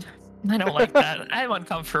never fun. I don't like that. I'm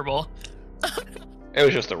uncomfortable. It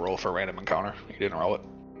was just a roll for random encounter. You didn't roll it.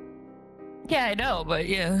 Yeah, I know, but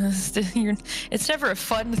yeah, it's never a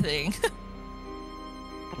fun thing.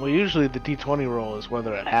 Well, usually the D20 roll is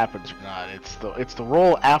whether it happens or not. It's the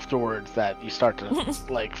roll afterwards that you start to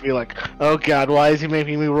like feel like, oh god, why is he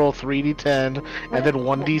making me roll 3d10 and then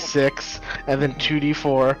 1d6 and then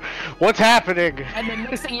 2d4? What's happening? And then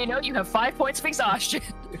next thing you know, you have 5 points of exhaustion.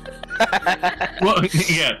 Well,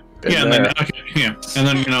 yeah. Yeah, and then, okay, yeah. And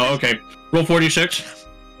then, okay. Roll 46.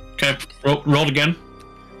 Okay, rolled again.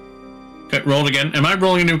 Okay, rolled again. Am I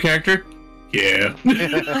rolling a new character? Yeah.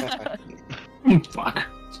 Fuck.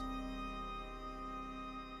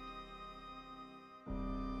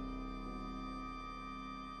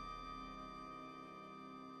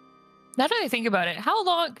 Now that I think about it, how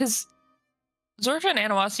long? Because Zorja and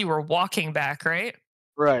Animosity were walking back, right?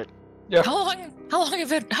 Right. Yeah. How long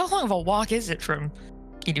of a walk is it from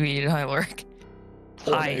Kidoe to High Lorik?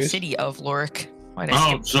 4 High days. City of Lorik. Why did I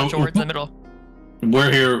skip so- such a word in the middle?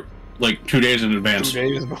 We're here like 2 days in advance. 2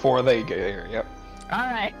 days before they get here. Yep. All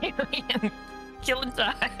right, killing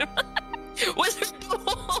time. Wizard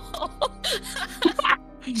Duel.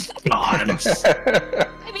 God.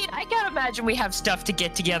 I mean, I can't imagine we have stuff to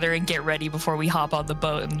get together and get ready before we hop on the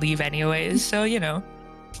boat and leave anyways. So,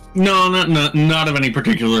 No, not of any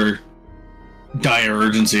particular dire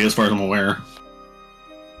urgency, as far as I'm aware.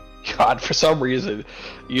 God, for some reason,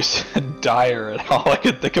 you said dire, and all I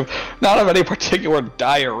could think of, not of any particular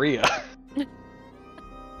diarrhea.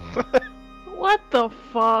 What the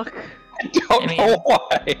fuck? I don't know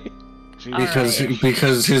why.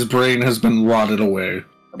 Because his brain has been rotted away.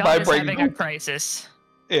 My God is brain. having a crisis.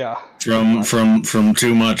 Yeah. From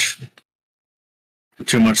too much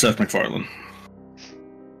Seth MacFarlane.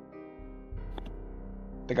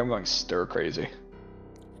 I think I'm going stir crazy.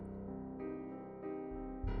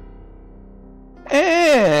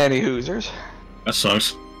 Any hoosers. That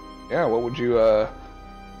sucks. Yeah, what would you,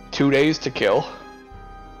 2 days to kill?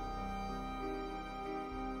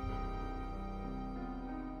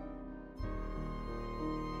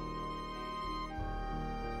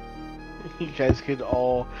 You guys could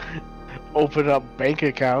all open up bank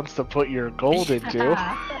accounts to put your gold into.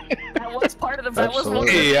 That was part of the. That was one of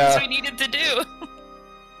the Absolutely. things we needed to do.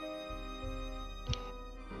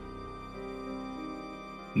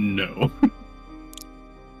 No.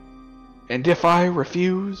 And if I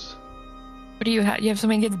refuse? What do you have? You have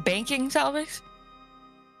something against banking, Salvix?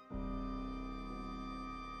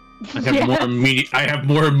 I have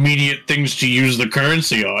more immediate things to use the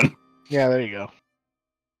currency on. Yeah, there you go.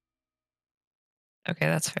 Okay,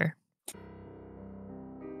 that's fair.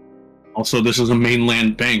 Also, this is a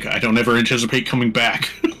mainland bank. I don't ever anticipate coming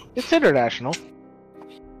back. It's international.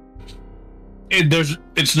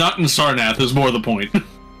 It's not in Sarnath, is more the point.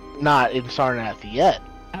 Not in Sarnath yet.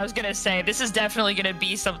 I was gonna say this is definitely gonna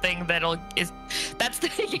be something that's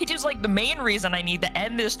just like the main reason I need to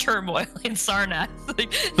end this turmoil in Sarnath.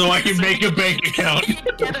 So I can make a bank account.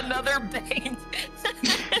 Get another bank.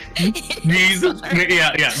 Jesus.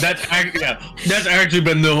 Yeah. That's actually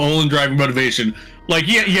been the whole driving motivation. Like,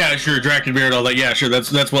 yeah, sure, Drakenbeard and all that. Yeah, sure,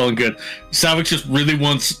 that's well and good. Salvix just really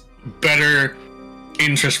wants better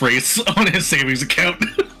interest rates on his savings account.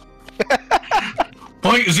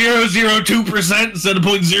 0.002% instead of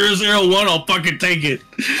 0.001, I'll fucking take it.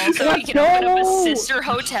 Also, we can open up a sister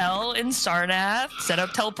hotel in Sarnath, set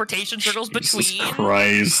up teleportation circles between. Jesus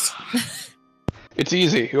Christ. It's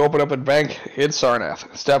easy. You open up a bank in Sarnath.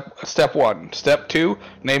 Step 1. Step 2,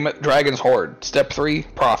 name it Dragon's Horde. Step 3,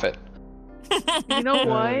 profit. You know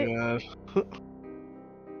what?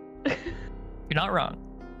 You're not wrong.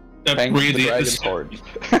 Step Bank 3, the Dragon's Horde.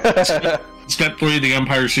 Step 3, the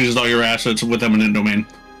Empire seizes all your assets with eminent domain.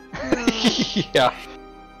 Yeah.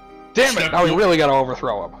 Damn it! Now we really gotta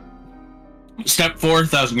overthrow him. Step 4,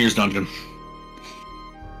 1,000 Years Dungeon.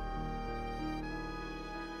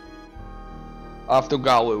 Off to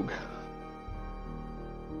Galug.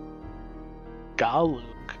 Galug.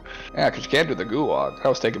 Yeah, because you can't do the Gulag. That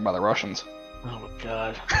was taken by the Russians. Oh my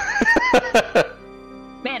god.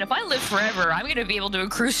 Man, if I live forever, I'm gonna be able to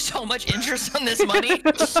accrue so much interest on this money.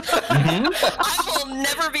 I will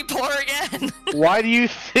never be poor again. Why do you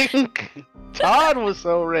think Todd was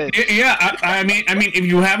so rich? Yeah, I mean, if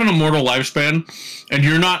you have an immortal lifespan and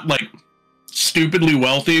you're not like stupidly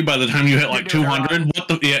wealthy by the time you hit like 200,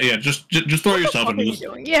 just throw yourself into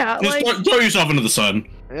the Yeah, like throw yourself into the sun.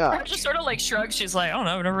 Yeah. I just sort of like shrugged. She's like, I don't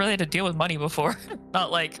know, I've never really had to deal with money before.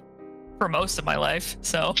 Not like for most of my life.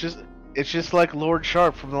 So It's just like Lord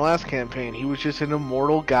Sharp from the last campaign. He was just an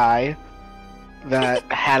immortal guy that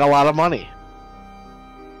had a lot of money.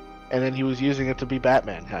 And then he was using it to be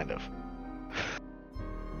Batman, kind of.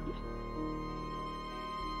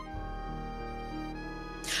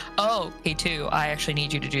 Oh, K2, I actually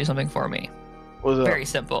need you to do something for me. What was that? Very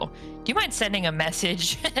simple. Do you mind sending a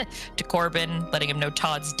message to Corbin, letting him know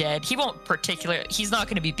Todd's dead? He won't he's not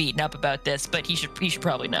going to be beaten up about this, but he should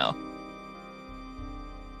probably know.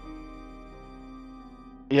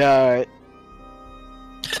 Yeah.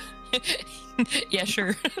 Yeah,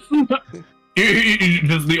 sure.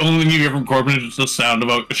 The only thing you hear from Corbin is just the sound of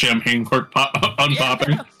a champagne cork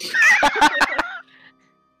unpopping.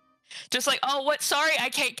 Just like, oh, what? Sorry, I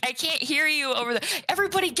can't hear you over there.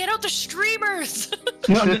 Everybody, get out the streamers.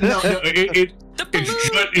 No.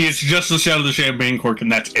 It's just the sound of the champagne cork, and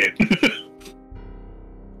that's it.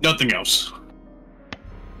 Nothing else.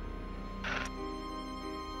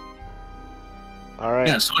 All right.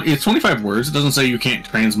 Yeah, so it's 25 words. It doesn't say you can't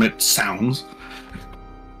transmit sounds.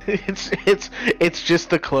 It's just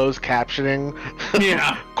the closed captioning.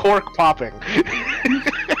 Yeah. Cork popping.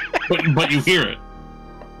 But you hear it.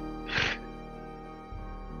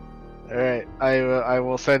 All right. I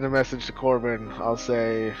will send a message to Corbin. I'll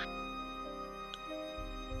say,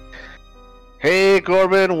 "Hey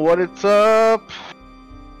Corbin, what it's up?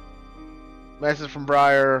 Message from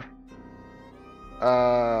Briar.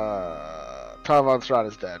 Tom von Strahd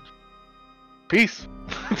is dead. Peace.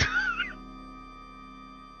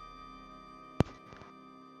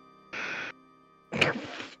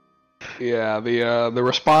 Yeah, the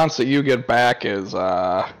response that you get back is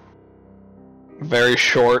very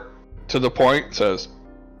short, to the point. It says,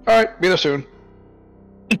 "All right, be there soon."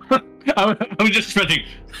 I'm just expecting.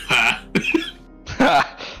 Ha.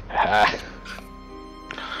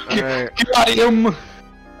 Alright. Got him.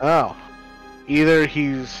 Oh. Either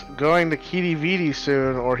he's going to Kitty Vidi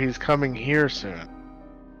soon, or he's coming here soon.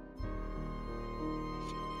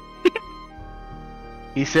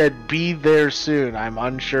 He said, be there soon. I'm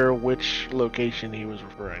unsure which location he was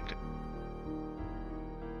referring to.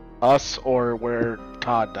 Us or where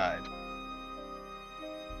Todd died.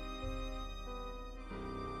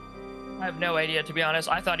 I have no idea, to be honest.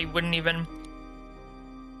 I thought he wouldn't even.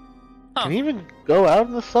 Huh. Can he even go out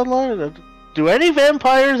in the sunlight? Do any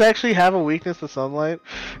vampires actually have a weakness to sunlight?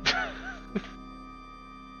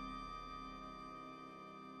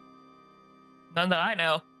 None that I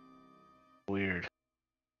know. Weird.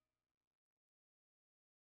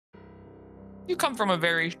 You come from a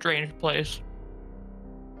very strange place.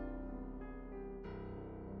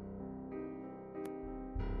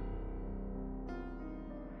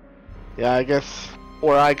 Yeah, I guess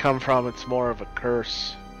where I come from, it's more of a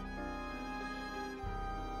curse.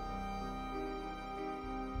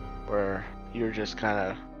 Where you're just kind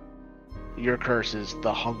of... Your curse is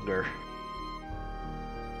the hunger.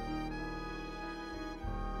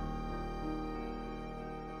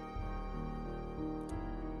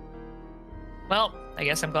 Well, I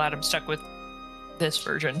guess I'm glad I'm stuck with this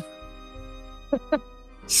version.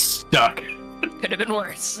 Stuck. Could have been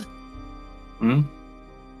worse. Hmm?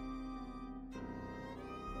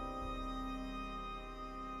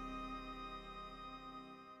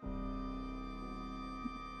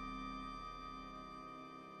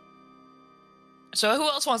 So who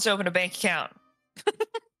else wants to open a bank account?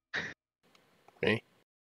 Me?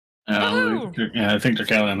 Woohoo! Yeah, I think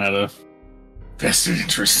Terkalion had a vested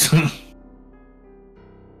interest.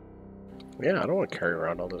 Yeah, I don't want to carry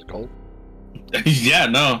around all this gold. Yeah,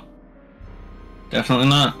 no. Definitely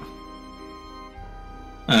not.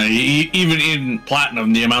 Even in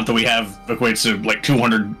platinum, the amount that we have equates to like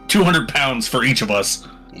 200 pounds for each of us.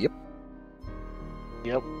 Yep.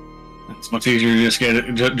 Yep. It's much easier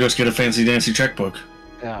to just get a fancy dancy checkbook.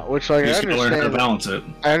 Yeah, which like You I just gotta learn how to understand. balance it.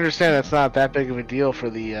 I understand that's not that big of a deal for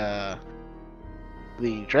the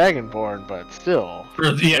Dragonborn, but still.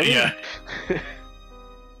 Yeah.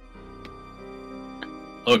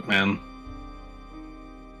 Look, man.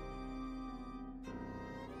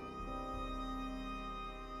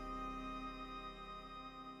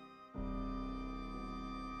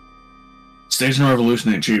 Station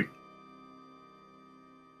Revolution ain't cheap.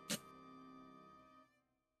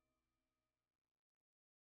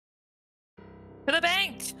 To the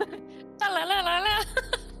bank! La la la la la!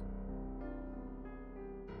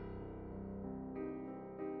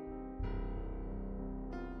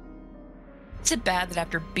 Is it bad that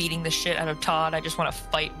after beating the shit out of Todd, I just want to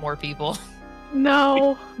fight more people?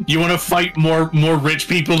 No. You want to fight more rich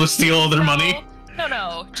people to steal all their money?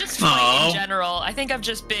 No, just fight Aw. in general. I think I've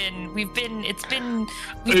just been, we've been A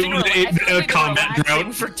relaxing combat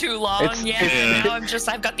drought. for too long. Yeah. Now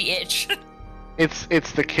I've got the itch.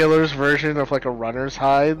 It's the killer's version of like a runner's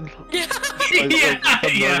hide. Yeah. Like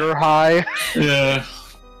a murder high. Yeah.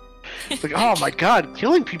 It's like, oh my god,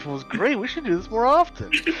 killing people is great. We should do this more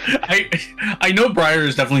often. I know Briar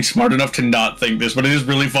is definitely smart enough to not think this, but it is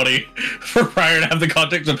really funny for Briar to have the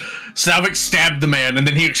context of Salvix stabbed the man and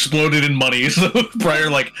then he exploded in money. So Briar,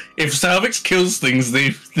 like, if Salvix kills things,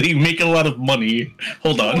 they make a lot of money.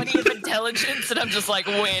 Hold on. 20 of intelligence, and I'm just like,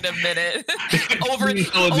 wait a minute. Intelligence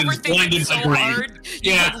Overthinking blinded so by greed. hard,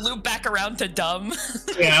 you Yeah. like loop back around to dumb.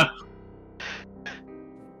 Yeah.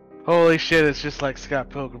 Holy shit, it's just like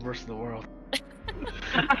Scott Pilgrim vs. the World.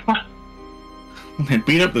 Man,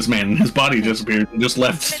 beat up this man and his body disappeared and just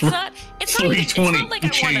left It's not even, it's 320 not like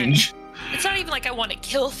and I want to. change. It's not even like I want to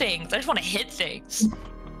kill things. I just want to hit things.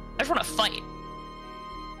 I just want to fight.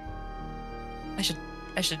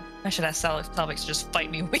 I should ask Salvix to just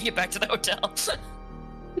fight me when we get back to the hotel.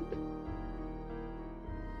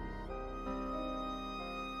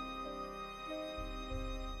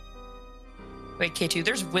 Wait, K2,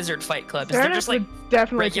 there's Wizard Fight Club. Is there just like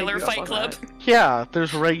definitely regular take you up Fight on Club? that. Yeah,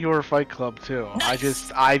 there's regular Fight Club too.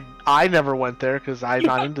 Nice. I never went there because I'm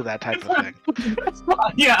not into that type of thing.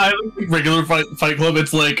 Yeah, I don't think regular fight club.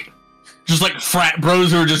 It's like just like frat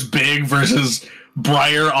bros who are just big versus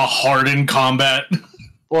Briar, a hardened combat.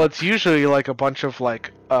 Well, it's usually like a bunch of like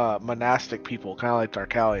monastic people, kind of like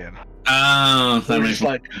Darkalion. Oh, that They're makes just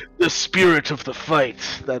like the spirit of the fight,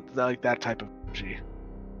 that type of. Gee.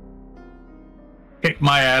 Kick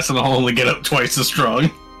my ass and I'll only get up twice as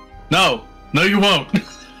strong. No, you won't.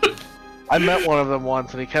 I met one of them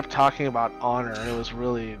once, and he kept talking about honor, and it was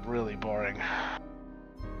really, really boring.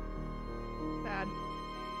 Sad.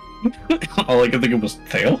 All I could think of was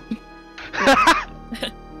tail.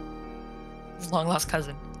 His long lost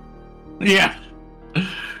cousin. Yeah.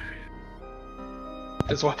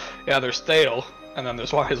 There's Thale, and then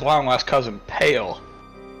there's his long lost cousin, Pale.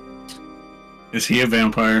 Is he a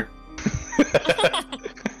vampire?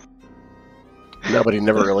 No, but he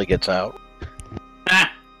never really gets out.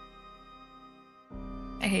 Ah,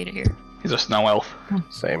 I hate it here. He's a snow elf.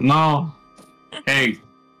 Same. no. Hey,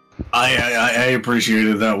 I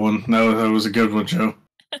appreciated that one. That was a good one, Joe.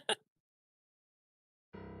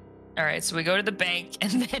 All right, so we go to the bank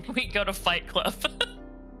and then we go to Fight Club.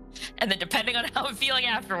 And then depending on how I'm feeling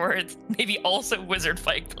afterwards, maybe also Wizard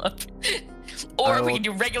Fight Club. Or we can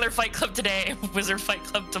do regular Fight Club today and Wizard Fight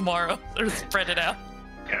Club tomorrow. Or spread it out.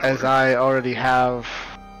 As I already have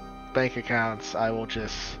bank accounts, I will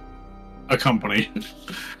just accompany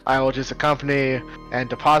and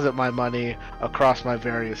deposit my money across my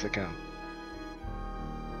various accounts.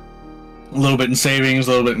 A little bit in savings,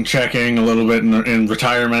 a little bit in checking, a little bit in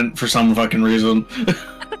retirement for some fucking reason.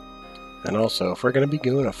 And also, if we're going to be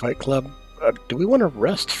doing a fight club, do we want to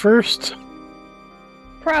rest first?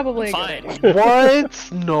 Probably a good Fine. idea. What?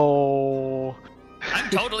 No. I'm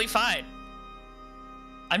totally fine.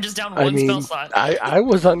 I'm just down one spell slot. I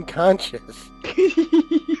was unconscious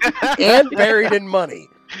and buried in money.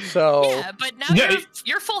 So Yeah, but now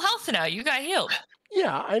you're full health now. You got healed.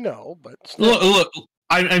 yeah, I know, but still. Look,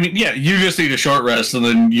 I mean, yeah, you just need a short rest, and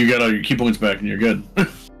then you get all your key points back, and you're good.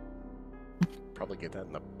 Probably get that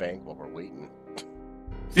in the bank while we're waiting.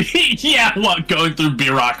 Yeah, what, going through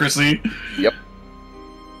bureaucracy? Yep.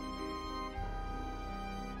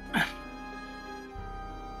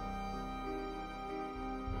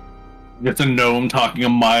 It's a gnome talking a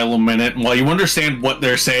mile a minute, and while you understand what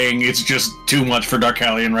they're saying, it's just too much for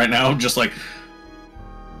Darkalion right now. Just like,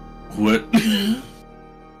 what? I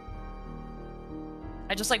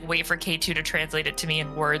just like wait for K2 to translate it to me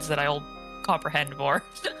in words that I'll comprehend more.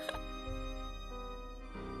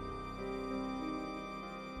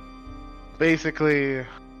 Basically,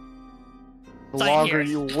 the Sign longer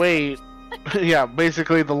here. you wait, yeah,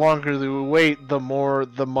 basically the longer you wait, the more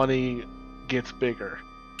the money gets bigger.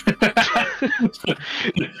 The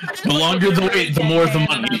longer the wait, the more the And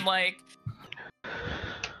money. I'm like,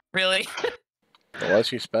 really? The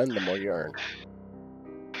less you spend, the more you earn.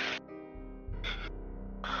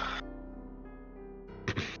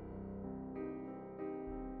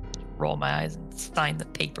 Roll my eyes and sign the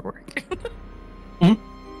paperwork.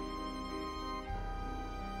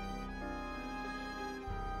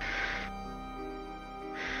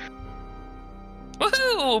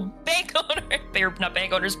 Woohoo! Bank owner! They're not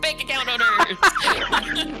bank owners, bank account owners!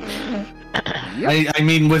 I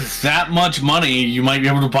mean, with that much money, you might be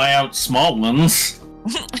able to buy out small ones.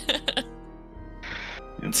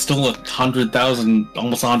 It's still 100,000,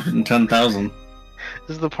 almost 110,000. This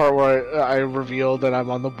is the part where I reveal that I'm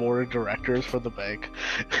on the board of directors for the bank.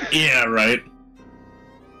 Yeah, right.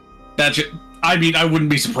 I mean, I wouldn't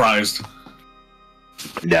be surprised.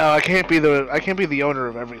 No, I can't be the owner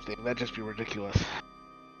of everything. That'd just be ridiculous.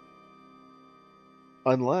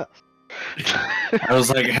 Unless. I was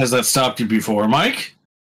like, has that stopped you before, Mike?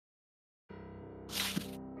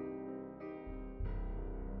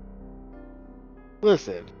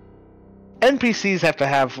 Listen, NPCs have to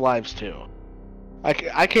have lives too.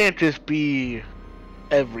 I can't just be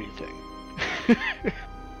everything.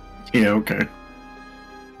 Yeah, okay.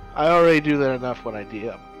 I already do that enough when I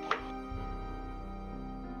DM.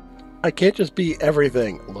 I can't just be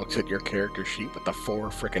everything. Looks at your character sheet with the 4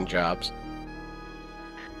 frickin' jobs.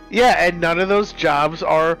 Yeah, and none of those jobs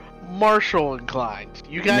are martial inclined.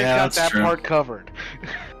 You guys Yeah, got that's that true. part covered.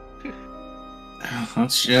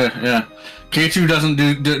 That's yeah. K2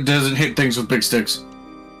 doesn't hit things with big sticks.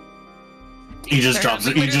 He just drops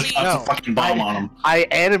it. He just drops No, a fucking bomb on him. I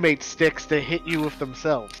animate sticks to hit you with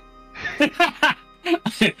themselves.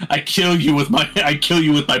 I kill you with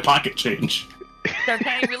my pocket change.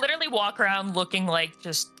 Okay, we literally walk around looking like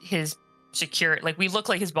just his security. Like, we look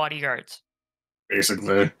like his bodyguards.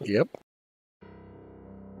 Basically. Yep.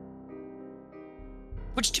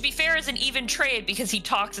 Which, to be fair, is an even trade because he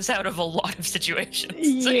talks us out of a lot of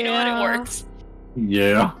situations. So you know what, it Yeah. works.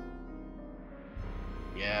 Yeah.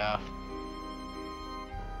 Yeah.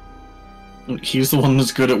 He's the one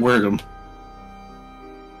that's good at wording.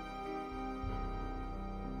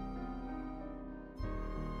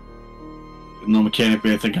 No,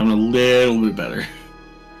 mechanically, I think I'm a little bit better.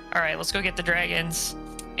 All right, let's go get the dragons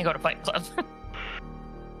and go to Fight Club.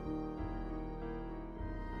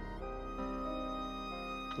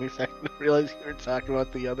 At least I didn't realize you were talking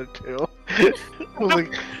about the other two. I was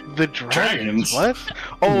like, the dragons? What?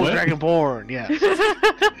 Oh, What? Dragonborn, yes.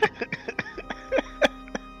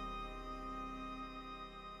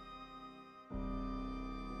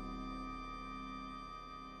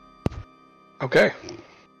 Okay.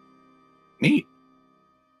 Neat.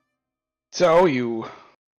 So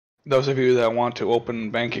those of you that want to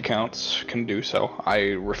open bank accounts can do so.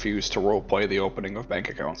 I refuse to roleplay the opening of bank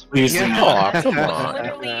accounts. Please do not. Oh, come on.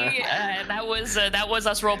 Literally, that was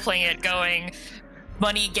us role playing it, going,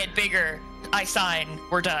 money get bigger. I sign.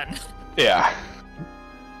 We're done. Yeah.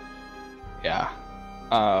 Yeah.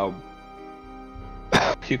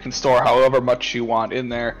 You can store however much you want in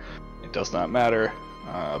there. It does not matter.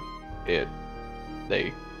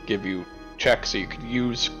 They give you checks that you can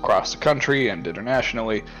use across the country and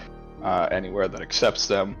internationally, anywhere that accepts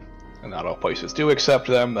them. And not all places do accept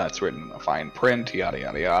them. That's written in a fine print, yada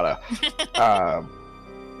yada yada.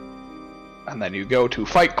 And then you go to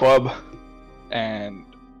Fight Club, and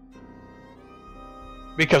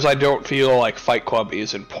because I don't feel like Fight Club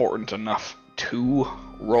is important enough to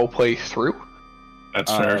roleplay through,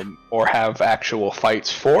 That's fair. or have actual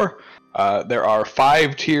fights for, there are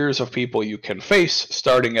 5 tiers of people you can face,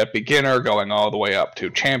 starting at beginner, going all the way up to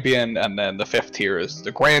champion, and then the 5th tier is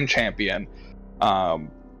the grand champion,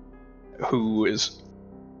 who is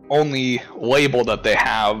only label that they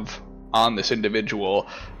have on this individual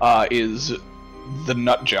is the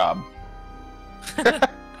nut job.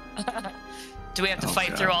 Do we have to fight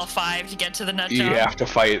God. through all 5 to get to the nut You job? have to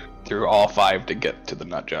fight through all 5 to get to the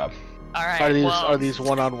nut job. All right. Are these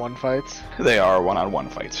one-on-one fights? They are one-on-one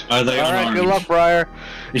fights. Are they All right, unarmed? good luck, Briar.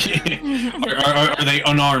 Are they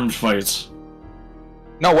unarmed fights?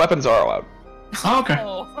 No, weapons are allowed. Oh, okay.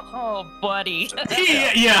 Oh, buddy.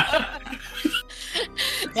 Yeah.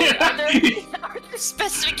 Well, are there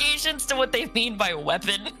specifications to what they mean by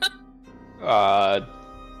weapon?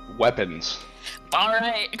 Weapons. All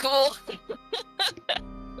right, cool.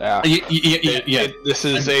 Yeah. Yeah. This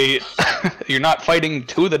is you're not fighting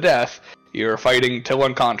to the death. You're fighting till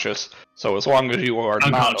unconscious. So as long as you are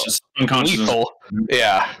Unconscious. not lethal,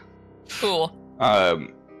 yeah. Cool.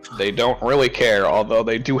 They don't really care. Although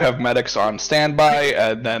they do have medics on standby,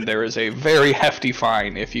 and then there is a very hefty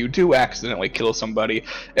fine if you do accidentally kill somebody,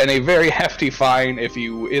 and a very hefty fine if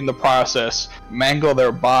you, in the process, mangle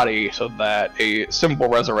their body so that a simple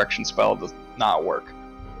resurrection spell does not work.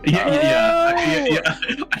 Yeah.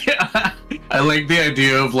 I like the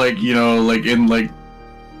idea of, like, you know, like in like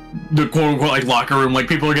the quote unquote like locker room, like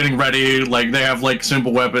people are getting ready, like they have like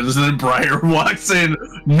simple weapons, and then Briar walks in,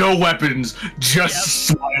 no weapons, just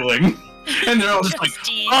smiling, and they're all just like,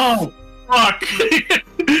 Steve. oh fuck,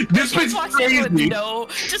 this bitch Walks in with crazy.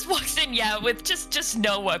 just walks in, with just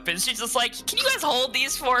no weapons. She's just like, can you guys hold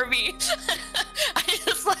these for me? I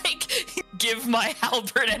just like give my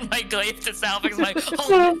halberd and my glaive to Salvix, like,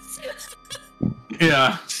 hold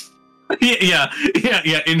this. Yeah,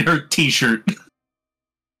 in her t-shirt.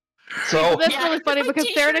 So That's Yeah, really funny my because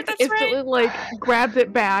t-shirt, Serenix that's instantly like grabs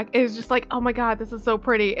it back and is just like, "Oh my god, this is so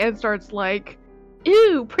pretty," and starts like,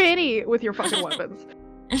 "Ew, pretty," with your fucking weapons.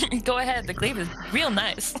 Go ahead, the glaive is real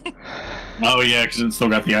nice. Oh yeah, because it's still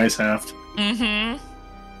got the ice haft. Mm-hmm.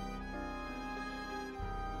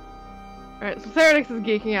 All right, so Serenix is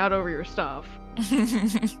geeking out over your stuff.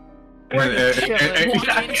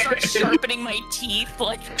 Start sharpening my teeth,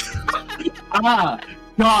 like. Ah,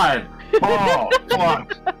 God. Oh,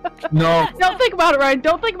 fuck. No. Don't think about it, Ryan.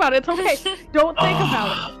 Don't think about it. It's okay. Don't think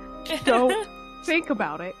about it. Don't think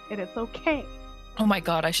about it, and it's okay. Oh my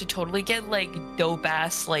god, I should totally get like dope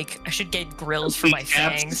ass, like I should get grills for my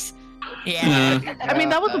Caps. fangs. Yeah. I mean,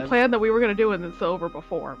 that was the plan that we were gonna do in the Silver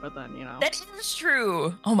before, but then, you know. That is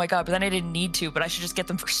true. Oh my god, but then I didn't need to, but I should just get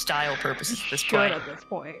them for style purposes at this Should point. at this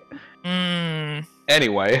point.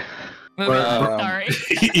 anyway, Moving on, Um, sorry.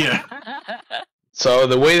 Yeah. so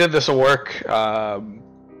the way that this will work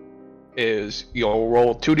is you'll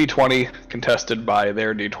roll 2d20 contested by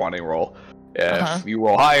their d20 roll. If you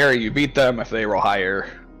roll higher, you beat them. If they roll higher,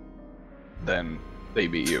 then they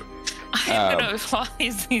beat you. I'm gonna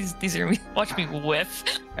these are watch me whiff.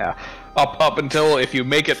 Yeah, up until if you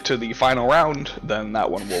make it to the final round, then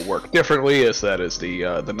that one will work differently, as that is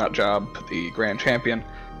the nut job, the grand champion.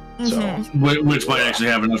 So Mhm. Which might actually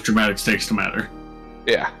have enough dramatic stakes to matter.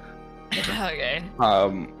 yeah. Okay.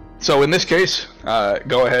 So in this case,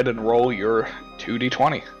 go ahead and roll your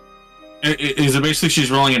 2d20. Is it basically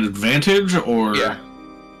she's rolling at advantage, or? Yeah.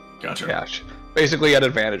 Gotcha. Yeah, basically at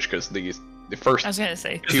advantage because the the first I was gonna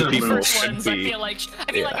say two the people first should ones. be. I feel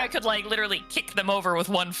like I could like literally kick them over with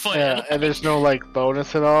one foot. Yeah, and there's no like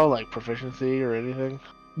bonus at all, like proficiency or anything.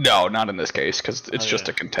 No, not in this case, because it's just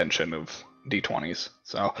Okay. a contention of d20s.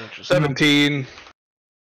 So Interesting. 17,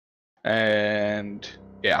 and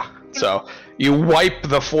yeah. So you wipe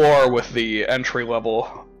the floor with the entry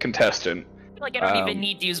level contestant. I feel like I don't even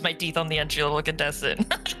need to use my teeth on the entry level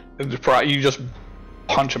contestant. You just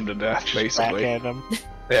punch him to death, basically. Backhand him.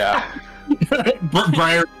 Yeah.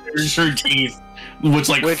 Briar tears her teeth, which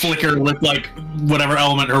flicker with like whatever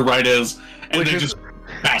element her right is, and Which then is- just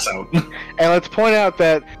pass out. And let's point out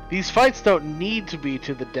that these fights don't need to be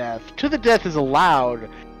to the death. To the death is allowed.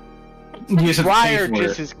 You just have to pay Briar for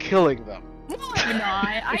just it. is killing them. No, I'm not.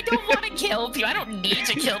 I don't want to kill people. I don't need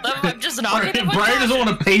to kill them. I'm just not gonna. Briar doesn't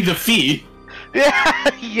want to pay the fee.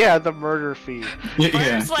 Yeah, the murder fee.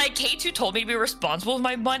 Yeah. It's like K2 told me to be responsible with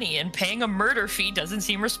my money, and paying a murder fee doesn't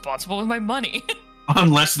seem responsible with my money.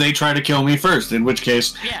 Unless they try to kill me first, in which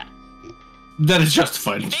case Yeah. that is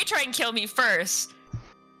justified. If they try and kill me first,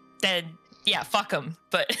 then yeah, fuck them.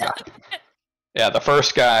 But Yeah, the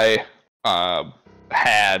first guy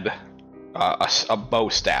had a bow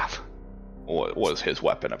staff was his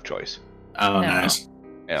weapon of choice. Oh, No. nice.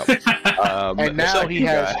 Yeah. And the now second he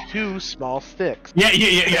has guy- 2 small sticks.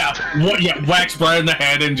 Yeah. Whacks Briar in the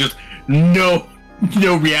head and just no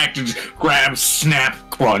reactions. Grab, snap,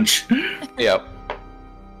 crunch. Yep.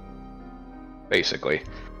 Basically.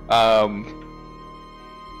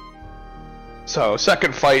 So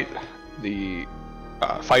second fight, the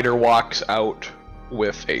fighter walks out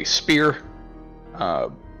with a spear.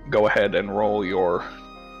 Go ahead and roll your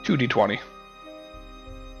 2d20.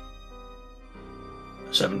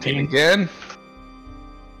 17. Again.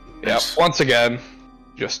 Yes. Yep. Once again,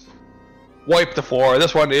 just wipe the floor.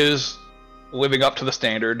 This one is living up to the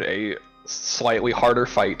standard, a slightly harder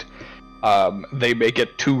fight. They make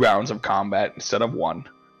it 2 rounds of combat instead of 1.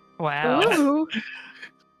 wow. Ooh.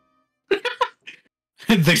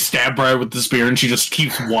 They stab Briar with the spear and she just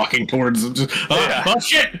keeps walking towards them. Just, Yeah. Oh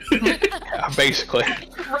shit! Yeah, basically.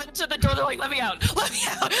 Run to the door. They're like, "Let me out! Let me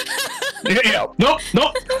out!" Yeah. Nope,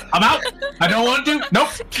 I'm out. I don't want to. Nope.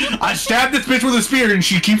 I stabbed this bitch with a spear and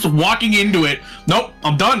she keeps walking into it. Nope,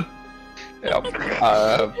 I'm done. Yep.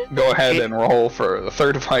 Go ahead and roll for the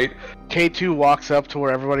third fight. K2 walks up to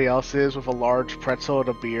where everybody else is with a large pretzel and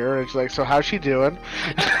a beer, and she's like, "So how's she doing?"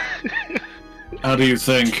 How do you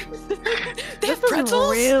think? They have This is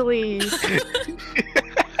pretzels. really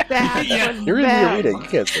bad. Yeah, for You're in them. the arena. You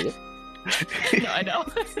can't see it. No, I know.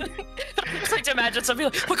 It's like to imagine somebody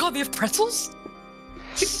like, "Oh my god, they have pretzels."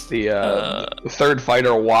 The third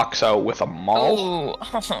fighter walks out with a maul,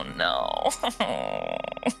 Oh no.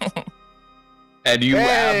 and you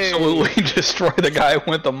Hey! absolutely destroy the guy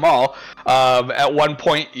with the maul. At one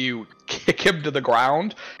point, you kick him to the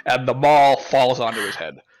ground, and the maul falls onto his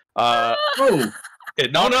head. Oh,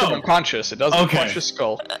 It knocks no. him unconscious. It doesn't Okay. punch his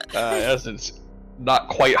skull, as it's not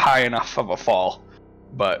quite high enough of a fall.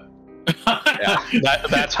 But yeah,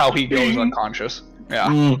 that's how he goes unconscious. Yeah.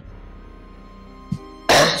 Mm.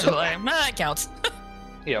 So that counts.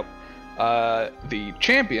 Yep. The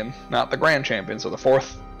champion, not the grand champion, so the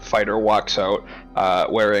fourth fighter walks out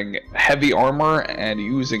wearing heavy armor and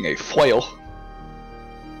using a flail.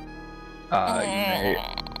 You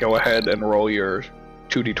may go ahead and roll your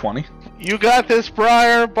 2d20. You got this,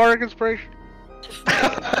 Briar. Bardic inspiration.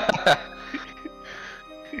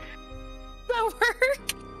 That work?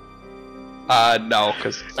 No,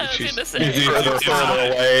 because I was she's gonna say. further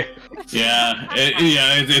away. Yeah,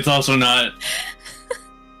 it's also not.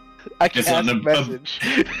 I can It's ask not a a- message.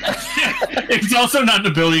 It's also not an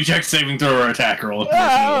ability check, saving throw, or attack roll.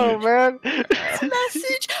 Oh man.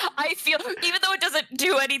 Message. I feel, even though it doesn't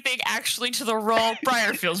do anything actually to the roll,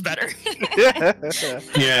 Briar feels better.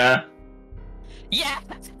 Yeah. Yeah.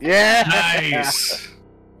 Yeah. Nice.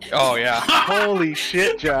 Oh yeah. Holy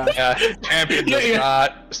shit, Josh. Yeah, champion does Yeah.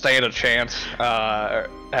 not stand a chance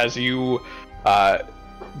as you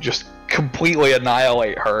just completely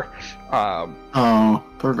annihilate her. Oh,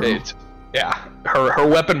 poor girl. It's her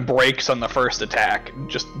weapon breaks on the first attack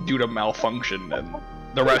just due to malfunction, and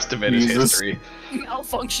the rest of it is Jesus. history.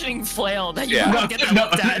 Malfunctioning flail that you Yeah. don't get that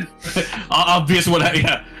looked at. Obvious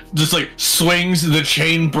just like swings, the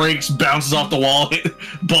chain breaks, bounces off the wall,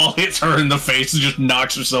 ball hits her in the face and just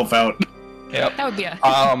knocks herself out. Yep. That would be a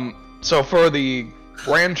So for the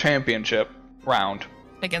grand championship round,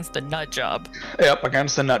 against the nut job. yep,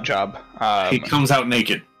 against the nut job. He comes out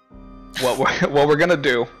naked. What we're gonna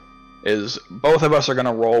do is both of us are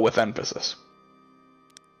gonna roll with emphasis.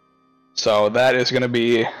 So that is gonna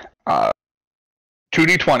be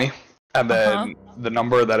 2d20, and then the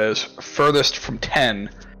number that is furthest from 10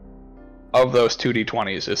 of those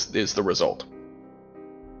 2d20s is the result.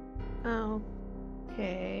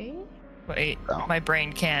 Okay. Wait, Oh. my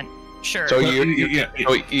brain can't. Sure. So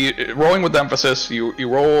rolling with emphasis, you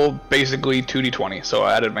roll basically 2d20, so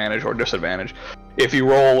at advantage or disadvantage. If you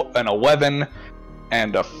roll an 11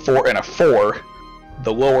 and a 4 and a 4,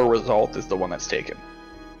 the lower result is the one that's taken.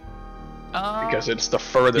 Because it's the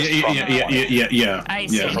furthest from 20. Yeah. I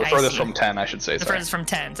see. Or furthest from 10, I should say. The sorry. furthest from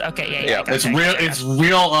 10s. Okay, yeah. It's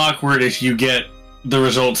real awkward if you get the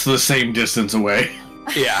results the same distance away.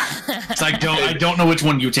 Yeah. So I don't know which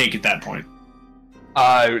one you take at that point.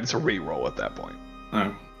 It's a re-roll at that point.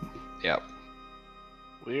 Oh. Yep.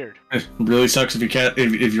 Weird. It really sucks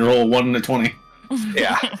if you roll a 1 and a 20.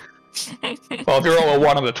 Yeah. Well, if you roll a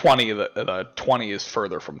 1 and a 20, the 20 is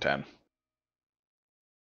further from 10.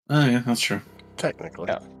 Oh yeah, that's true. Technically.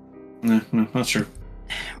 Yeah. No, that's true.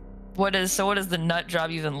 What does the nut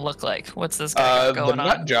job even look like? What's this guy got going The on?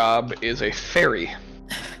 nut job is a fairy.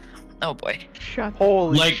 Oh boy. Shut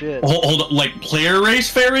Holy Like shit. hold on, like player race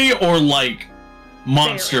fairy or like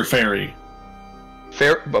monster fairy?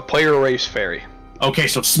 But player race fairy. Okay,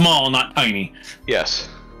 so small, not tiny. Yes.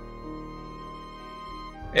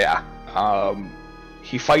 Yeah.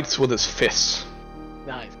 He fights with his fists.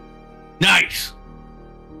 Nice. Nice.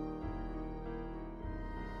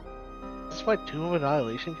 Is this my Tomb of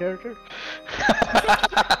Annihilation character?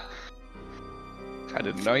 I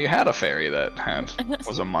didn't know you had a fairy that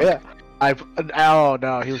was a monk. Yeah. Oh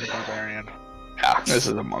no, he was a barbarian. Yeah, this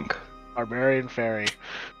is a monk. Barbarian fairy.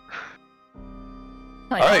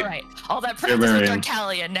 Like, All right. all right. All that practice with Barbarian.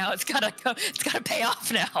 Darkalion, now it's gotta go. It's gotta pay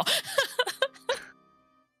off now.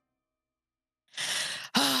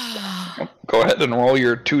 Go ahead and roll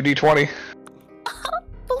your 2d20.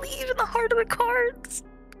 Believe in the heart of the cards.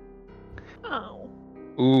 Oh.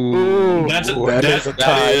 Ooh, That is a tie.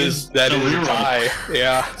 That is a reroll. tie.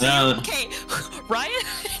 Yeah. Okay, Ryan,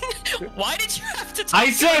 why did you have to?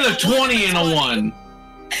 I said a 20 and a 1.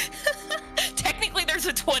 Technically, there's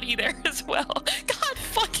a 20 there as well. God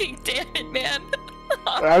fucking damn it, man.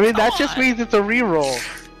 I mean, that Come just on. means it's a reroll.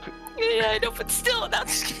 Yeah, I know, but still,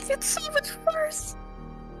 that's it's so much worse.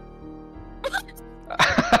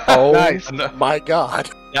 Oh Nice. my god.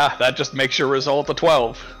 Yeah, that just makes your result a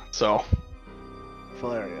 12. So.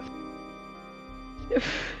 Hilarious.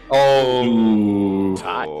 Oh. Ooh.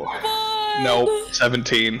 Tie. No,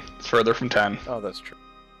 17. It's further from 10. Oh, that's true.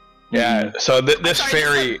 Yeah. So this Sorry,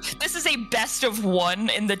 fairy. This is a best of one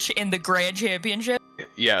in the grand championship.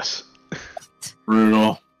 Yes.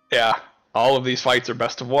 Brutal. Yeah. All of these fights are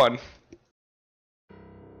best of one.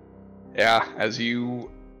 Yeah. As you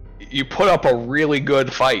put up a really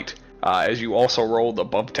good fight, as you also rolled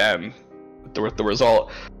above 10 with the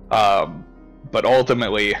result. But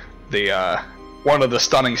ultimately, the one of the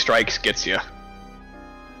stunning strikes gets you.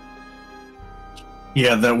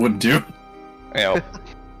 Yeah, that would do. You know,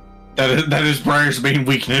 That is Briar's main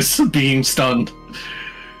weakness, being stunned.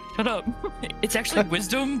 Shut up. It's actually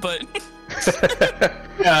wisdom, but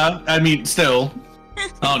Yeah, I mean, still.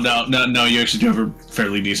 Oh, no, you actually do have a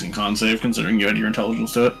fairly decent con save, considering you had your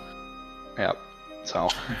intelligence to it. Yep. So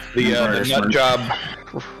the Briar's nut smart. job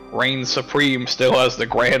reigns supreme still as the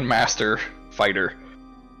Grandmaster fighter.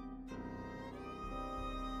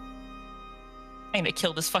 I'm gonna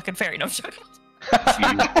kill this fucking fairy. No, I'm joking.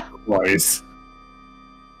 Twice.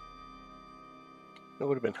 It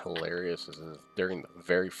would have been hilarious is during the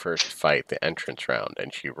very first fight, the entrance round,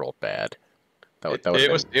 and she rolled bad. That would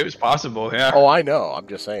It was possible, yeah. Oh, I know. I'm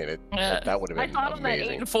just saying it. Yeah. That would have I been thought on that 8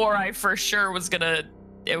 amazing. and 4, I for sure was gonna.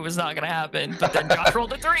 It was not gonna happen, but then Josh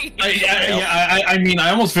rolled a 3. I mean, I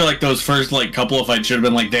almost feel like those first couple of fights should have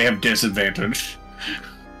been like they have disadvantage.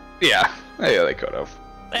 Yeah, they could have.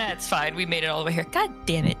 That's fine. We made it all the way here. God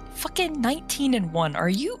damn it! Fucking 19 and 1. Are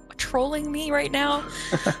you trolling me right now?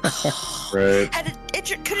 Right. And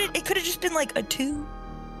it could have just been like a 2.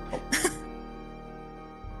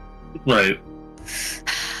 Right.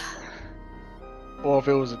 Well, if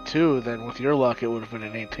it was a 2, then with your luck, it would have been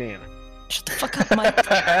an 18. Shut the fuck up, Mike.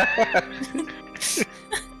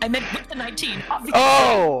 I meant with the 19. Obviously.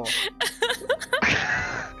 Oh!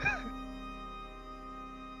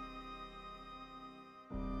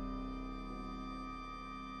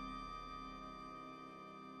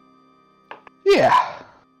 Yeah.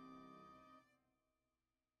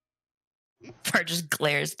 Bar just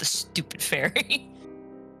glares at the stupid fairy.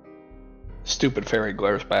 Stupid fairy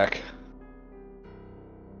glares back.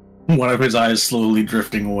 One of his eyes slowly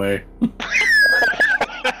drifting away.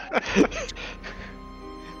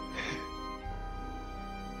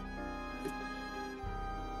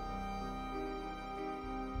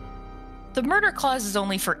 The the murder clause is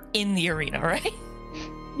only for in the arena, right?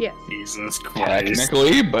 Yes. Jesus Christ.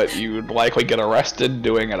 Technically, but you'd likely get arrested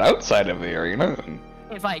doing it outside of the arena.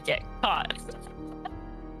 If I get caught.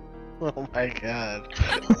 Oh my god.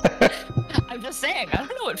 I'm just saying, I don't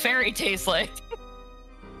know what fairy tastes like.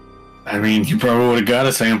 I mean, you probably would have got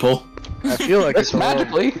a sample. I feel like It's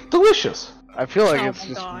magically delicious. I feel like Oh it's my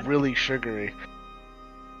just God. really sugary.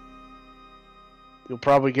 You'll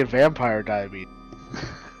probably get vampire diabetes.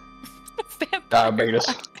 Diabetes.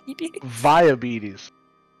 Viabetes.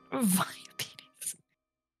 Diabetes.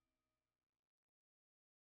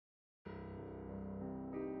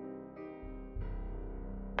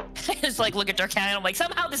 I just like look at Darkhan and I'm like,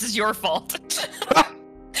 somehow this is your fault.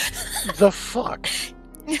 The fuck?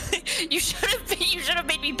 You should have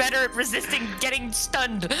made me better at resisting getting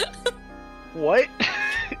stunned. What?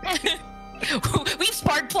 We've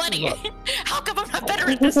sparred plenty. How come I'm not better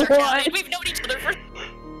at this, Darkhan? We've known each other for.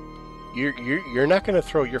 You're not gonna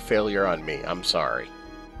throw your failure on me. I'm sorry.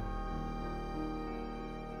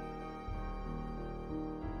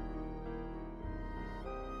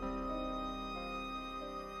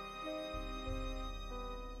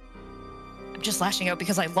 I'm just lashing out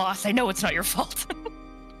because I lost. I know it's not your fault.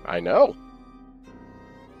 I know.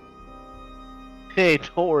 Hey,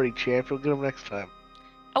 don't worry, champ. You'll get him next time.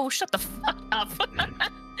 Oh, shut the fuck up.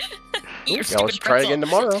 Eat your Yeah, stupid let's try pretzel. again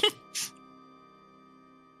tomorrow.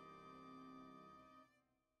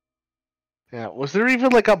 Yeah, was there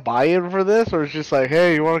even like a buy-in for this, or it's just like,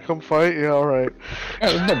 hey, you want to come fight? Yeah, all right.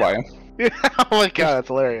 Yeah, there's no buy-in. Oh my god, that's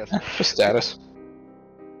hilarious. Just status.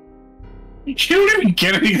 You don't even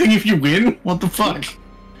get anything if you win? What the fuck?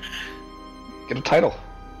 Get a title.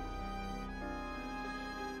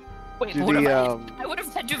 Wait, Do what the, I would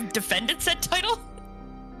have had to have defended said title?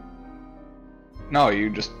 No, you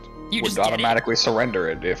just You would just get it? automatically surrender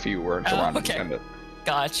it if you weren't Oh, around to okay. defend it.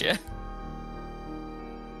 Gotcha.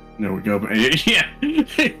 There we go. Yeah.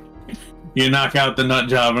 You knock out the nut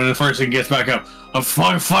job, and the person gets back up. I'll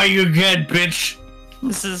fight you again, bitch.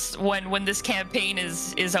 This is when this campaign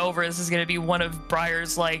is over. This is gonna be one of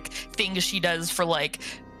Briar's like things she does for like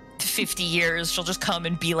 50 years. She'll just come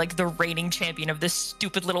and be like the reigning champion of this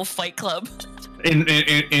stupid little fight club.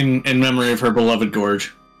 In memory of her beloved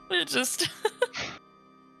gorge. It just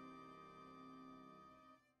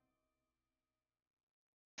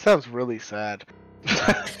Sounds really sad.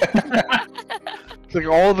 It's like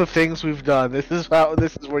all the things we've done. This is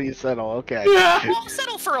where you settle. Okay. I'll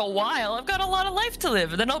settle for a while. I've got a lot of life to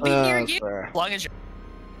live, and then I'll be near That's you fair. as long as you're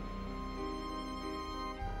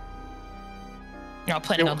not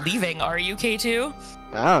planning on leaving, are you, K2?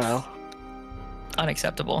 I don't know.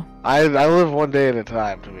 Unacceptable. I live one day at a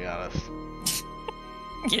time, to be honest.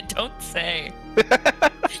 You don't say.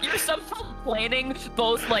 You're somehow planning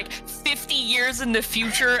both like 50 years in the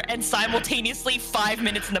future and simultaneously 5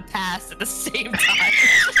 minutes in the past at the same time.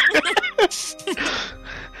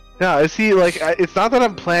 No, see, like, it's not that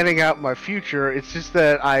I'm planning out my future. It's just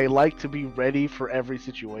that I like to be ready for every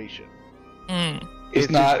situation. Mm. He's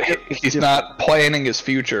It's not. just- He's not planning his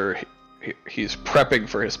future. He's prepping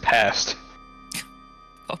for his past.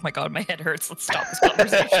 Oh my god, my head hurts. Let's stop this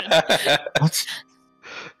conversation. What?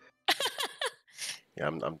 Yeah,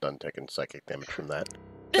 I'm done taking psychic damage from that.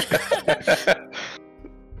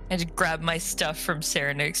 I just grabbed my stuff from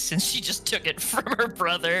Serenix since she just took it from her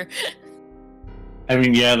brother. I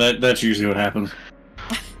mean, yeah, that's usually what happens.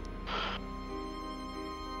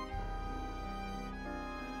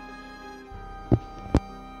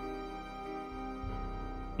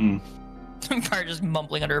 Briar just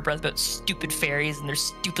mumbling under her breath about stupid fairies and their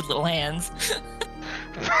stupid little hands.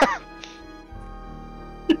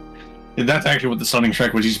 That's actually what the stunning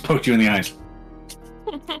strike was. He just poked you in the eyes.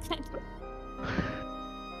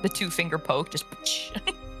 The 2-finger poke, just.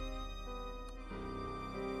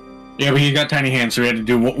 Yeah, but he got tiny hands, so he had to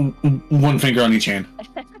do one finger on each hand.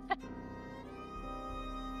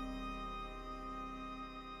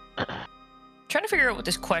 Trying to figure out what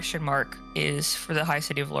this question mark is for the High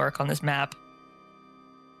City of Lorik on this map.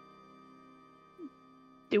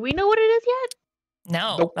 Do we know what it is yet?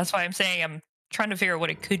 No, Nope. that's why I'm saying I'm trying to figure out what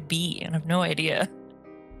it could be, and I have no idea.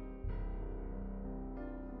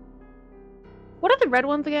 What are the red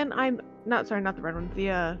ones again? Not the red ones.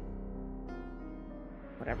 The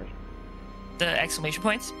whatever. The exclamation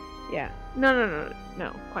points? Yeah. No.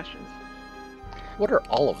 Questions. What are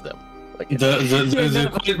all of them? Like,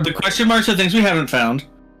 The question marks are things we haven't found.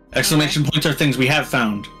 Exclamation points are things we have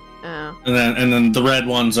found. Oh. And then the red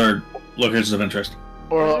ones are locations of interest.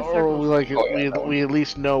 Or we like Oh, yeah, that one. we at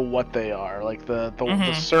least know what they are. Like the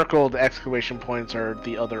Mhm. circled exclamation points are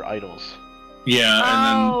the other idols. Yeah,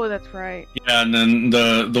 and Oh, that's right. then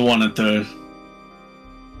the one at the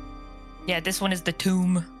Yeah, this one is the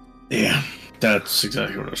tomb. yeah. That's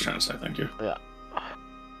exactly what I was trying to say. Thank you. Yeah,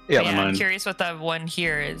 Yeah, never I'm mind. curious what that one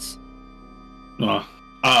here is Oh,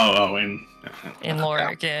 in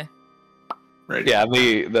Lorik. Yeah. right. yeah.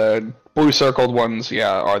 The blue circled ones,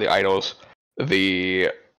 are the idols.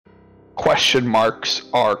 The question marks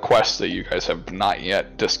are quests that you guys have not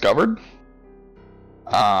yet discovered,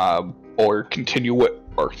 or continue with,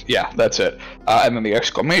 or that's it. And then the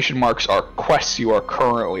exclamation marks are quests you are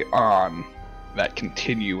currently on that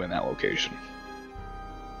continue in that location.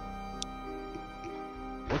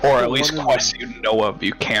 What's Or the at least one in quests you know of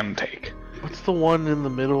you can take. What's the one in the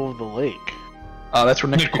middle of the lake? That's where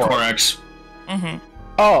Nick Korax. Mm-hmm.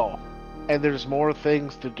 Oh, and there's more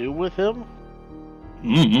things to do with him?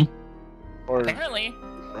 Mm-hmm. Or Apparently.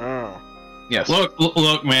 oh. Yes.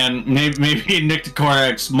 Look, man. Maybe Nick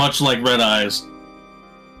Korax, much like Red Eyes,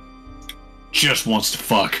 just wants to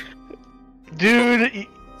fuck. Dude,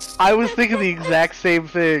 I was thinking the exact same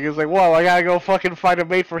thing. It's like, whoa, I gotta go fucking find a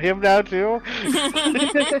mate for him now too? You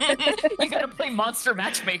gotta play Monster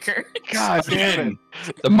Matchmaker. God damn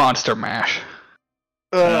The Monster Mash.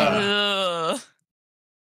 it. Ugh.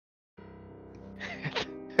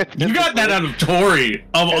 You got that out of Tori,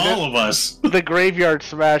 of all of us. The graveyard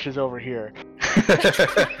smash is over here.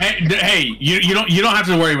 Hey, you don't have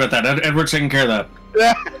to worry about that. Edward's taking care of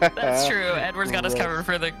that. That's true. Edward's got us covered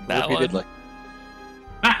for that one.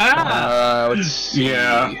 Let's see.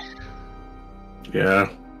 Yeah.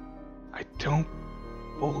 I don't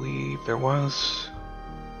believe there was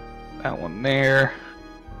that one there.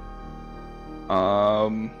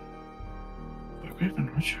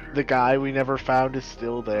 The guy we never found is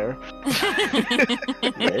still there.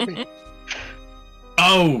 Maybe.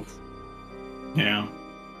 Oh. Yeah.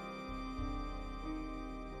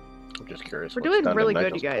 I'm just curious. We're what's doing done really in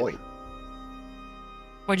good, Nigel's you guys. point.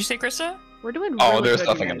 What'd you say, Krista? We're doing Oh, really there's good,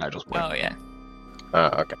 nothing you in guys. Nigel's point. Oh, yeah.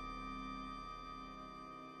 Okay.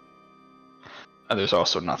 And there's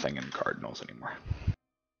also nothing in Cardinals anymore.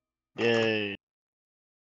 Yay.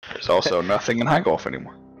 There's also nothing in High Golf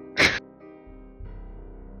anymore.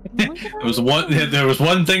 There was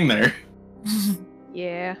one thing there.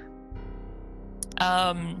 Yeah.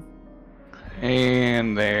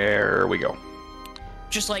 And there we go.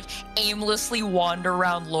 Just like aimlessly wander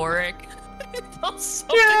around Lorik until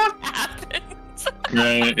something happens.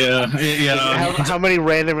 Right, yeah. How many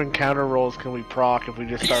random encounter rolls can we proc if we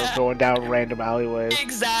just start going down random alleyways?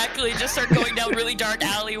 Exactly. Just start going down really dark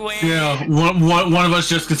alleyways. Yeah, one of us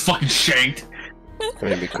just gets fucking shanked. I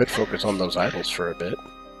mean, we could focus on those idols for a bit.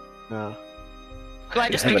 No. Well, I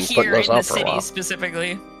just Haven't mean put here those in the out for a city while.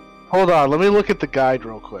 specifically. Hold on, let me look at the guide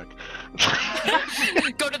real quick.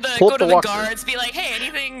 Go to the Pull up the walkthrough. guards. Be like, hey,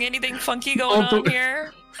 anything funky going on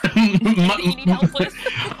here? Mike, You need help with?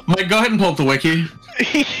 go ahead and pull up the wiki.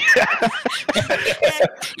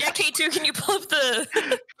 Yeah, K2, can you pull up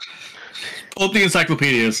the? Pull up the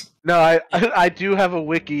encyclopedias. No, I do have a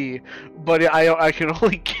wiki, but I can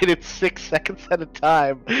only get it 6 seconds at a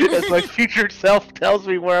time, as my future self tells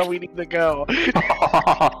me where we need to go.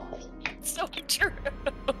 So true.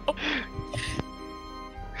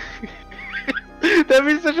 That'd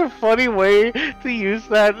be such a funny way to use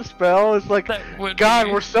that spell. It's like, That would God,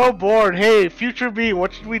 be- we're so bored. Hey, future me,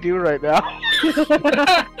 what should we do right now?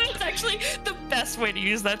 It's actually the best way to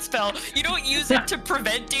use that spell. You don't use it to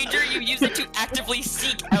prevent danger, you use it to actively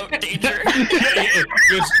seek out danger.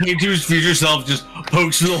 K2's future self just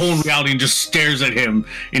pokes through the hole in reality and just stares at him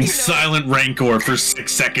in silent rancor for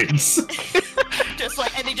 6 seconds. Just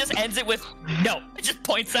like, and he just ends it with no. It just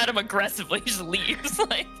points at him aggressively, just leaves.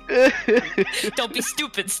 Like, don't be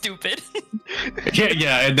stupid.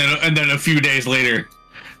 Yeah, and then a few days later,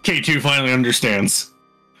 K2 finally understands.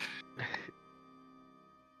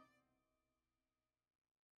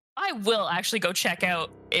 I will actually go check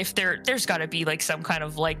out if there's got to be like some kind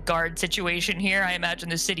of like guard situation here. I imagine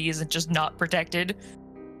the city isn't just not protected.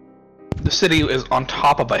 The city is on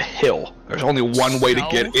top of a hill. There's only one way to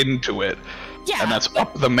So? get into it, Yeah. and that's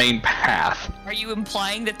up the main path. Are you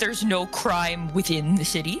implying that there's no crime within the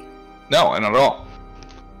city? No, not at all.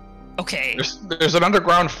 Okay. There's an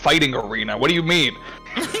underground fighting arena. What do you mean?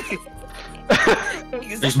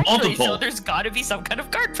 Exactly. multiple. So there's got to be some kind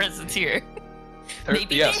of guard presence here.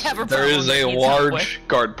 Maybe yes, they have a there problem is that a needs help with. large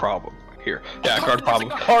guard problem here. Yeah, guard there's a problem.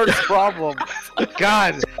 Hard problem.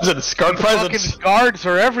 God, It's guard presence. fucking guards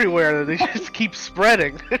are everywhere. They just keep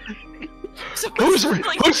spreading. So Who's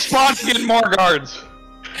like, spawning in more guards?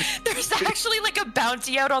 There's actually like a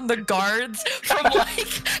bounty out on the guards from like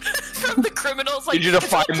from the criminal criminals. Like, Need you to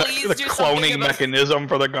find please the do something cloning about- mechanism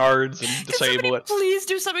for the guards and Can disable somebody it. please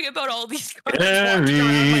do something about all these guards walking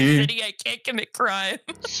around my city. I can't commit crime.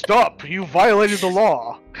 Stop! You violated the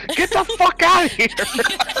law. Get the fuck out of here!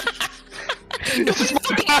 This is my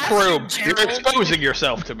fucking ask you, bathroom. You're Gerald. exposing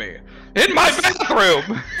yourself to me. In my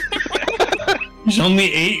bathroom. There's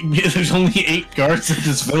only 8 guards in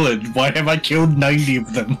this village. Why have I killed 90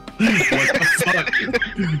 of them? What the fuck?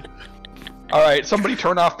 All right, somebody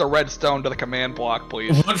turn off the redstone to the command block,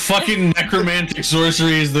 please. What fucking necromantic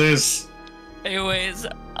sorcery is this? Anyways,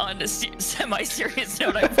 on a semi-serious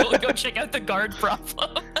note, I will go check out the guard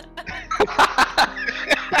brothel.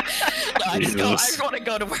 I just want to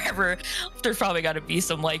go to wherever. There's probably got to be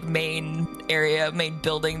some like main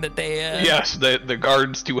building that they. Yes, the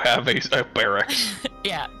guards do have a barracks.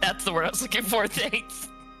 Yeah, that's the word I was looking for. Thanks.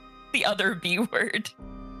 The other B word.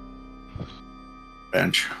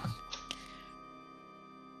 Bench.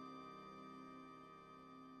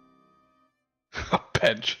 A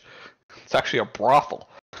bench. It's actually a brothel.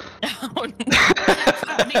 Oh,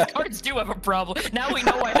 no. These guards do have a problem. Now we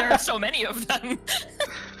know why there are so many of them.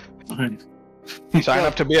 Sign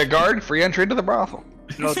up to be a guard, free entry into the brothel.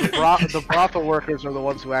 No, the brothel workers are the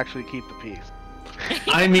ones who actually keep the peace.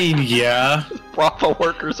 I mean, yeah. Brothel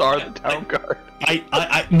workers are the town guard.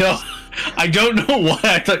 No, I don't know why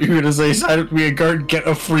I thought you were gonna say sign up to be a guard, get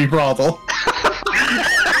a free brothel.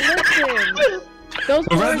 Listen, those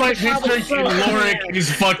Red light boys are probably district in so Lorik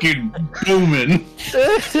is fucking booming.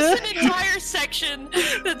 It's an entire section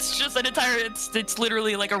that's just an entire. It's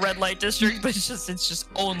literally like a red light district, but it's just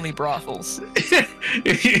only brothels.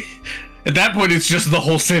 At that point, it's just the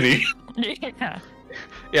whole city. Yeah.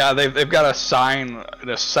 Yeah, they've got a sign in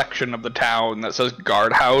a section of the town that says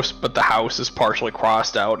guard house, but the house is partially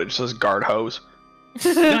crossed out. It just says guard hose.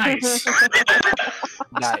 Nice.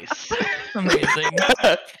 Nice. Amazing.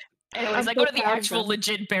 Anyways, I go to the actual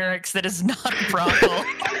legit barracks that is not a brothel.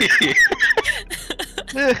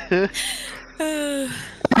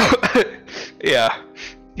 Yeah,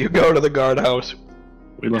 you go to the guard house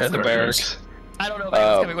We love and the barracks. I don't know if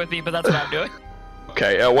anyone's coming with me, but that's what I'm doing.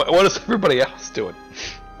 Okay, what is everybody else doing?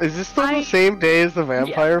 Is this still the same day as the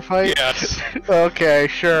vampire fight? Yes. Okay,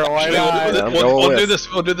 sure. Why not? We'll do this.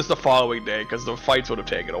 We'll do this the following day because the fights would have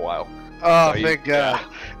taken a while. Oh, So thank God.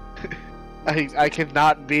 I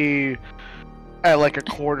cannot be at like a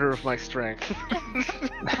quarter of my strength.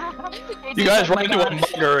 You guys run into a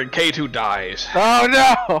mugger and K2 dies. Oh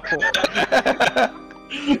no!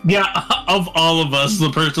 Yeah, of all of us, the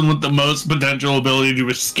person with the most potential ability to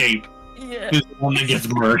escape Yeah. is the one that gets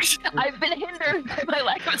murked. I've been hindered by my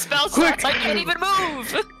lack of spell Quick! slots. I can't even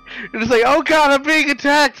move. It's like, oh God, I'm being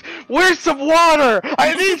attacked. Where's some water?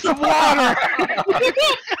 I need some water.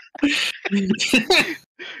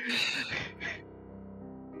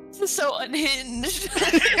 This is so unhinged.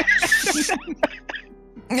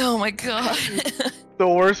 Oh my God. The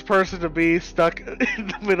worst person to be stuck in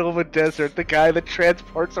the middle of a desert. The guy that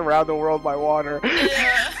transports around the world by water.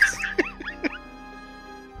 Yeah.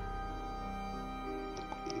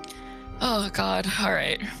 Oh God. All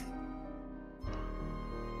right.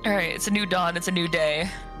 All right. It's a new dawn. It's a new day.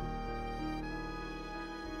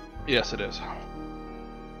 Yes, it is.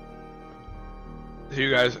 So you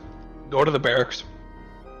guys go to the barracks.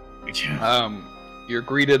 You're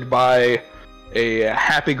greeted by a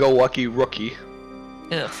happy-go-lucky rookie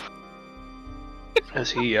Ugh. as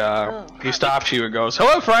he stops you and goes,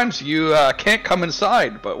 "Hello, friends. You can't come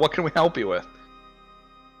inside, but what can we help you with?"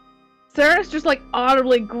 Sarah's just like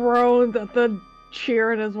audibly groaned at the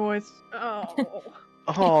cheer in his voice. Oh.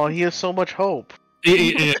 Oh, he has so much hope.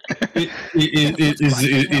 Is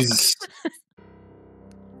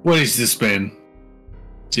what is this, Ben?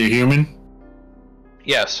 Is he a human?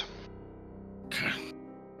 Yes.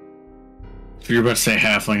 If you're about to say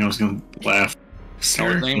halfling, I was gonna laugh.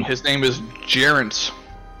 No, his name is Gerance.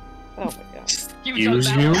 Oh my God. You Excuse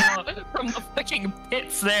dug that you? one out from the fucking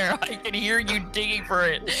pits there. I can hear you digging for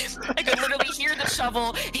it. I could literally hear the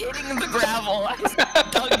shovel hitting the gravel as you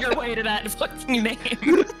dug your way to that fucking name.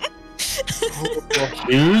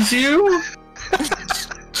 Excuse you?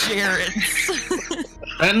 Jared.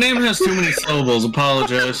 That name has too many syllables.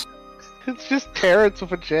 Apologize. It's just Terrence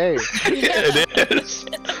with a J. It is.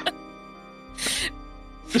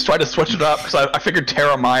 Just tried to switch it up because I figured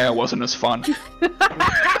Terramaya wasn't as fun.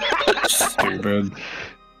 Stupid.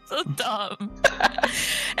 So dumb.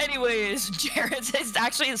 Anyways, Jared's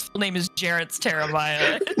his full name is Jared's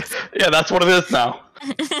Terramaya. Yeah, that's what it is now.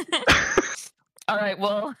 All right,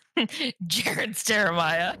 well, Jared's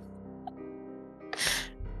Terramaya.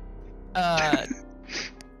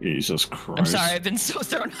 Jesus Christ. I'm sorry, I've been so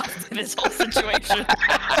thrown off by this whole situation.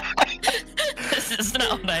 This is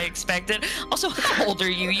not what I expected. Also, how old are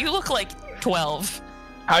you? You look like 12.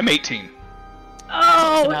 I'm 18. That's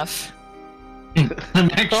Oh, enough. I'm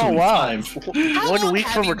actually wow. 5. How 1 long week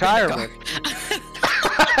have from you been a retirement.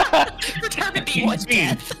 guard? Retirement being what,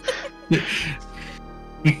 death?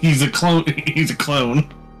 He's a clone. He's a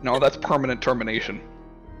clone. No, that's permanent termination.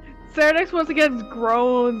 Saradex once again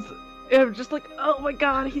groans. I'm just like, oh my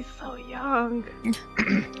god, he's so young.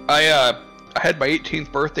 I had my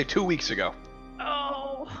 18th birthday 2 weeks ago.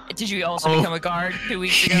 Oh. Did you also become a guard 2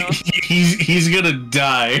 weeks ago? He's gonna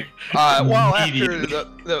die. Well, after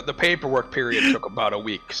Immediately. the paperwork period took about a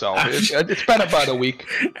week, so it's been about a week.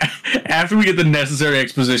 After we get the necessary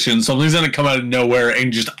exposition, something's gonna come out of nowhere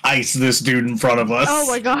and just ice this dude in front of us. Oh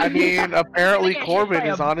my god. I mean, apparently Get hit Corbin by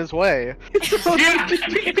is a- on his way.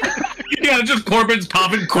 Yeah, just Corbin's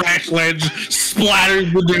popping crash ledge,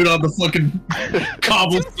 splattering the dude on the fucking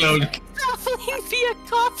cobblestone. Traveling via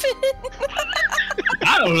coffin.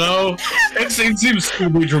 I don't know. It seems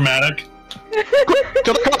super dramatic.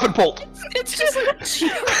 To the coffin bolt. It's just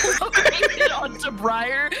located onto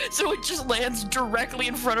Briar, so it just lands directly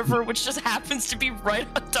in front of her, which just happens to be right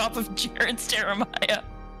on top of Jaren's Jeremiah.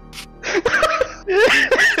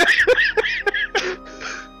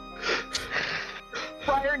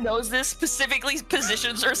 Briar knows this, specifically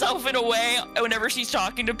positions herself in a way whenever she's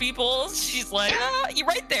talking to people. She's like, you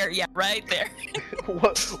right there. Yeah, right there.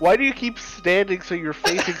 Why do you keep standing so you're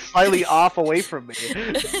facing slightly off away from me?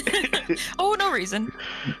 Oh, no reason.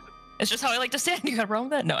 It's just how I like to stand. You got wrong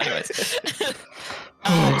with that? No, anyways.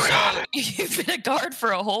 So you've been a guard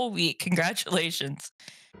for a whole week. Congratulations.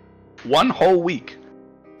 1 whole week.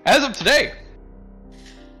 As of today.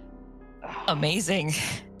 Amazing.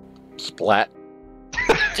 Splat.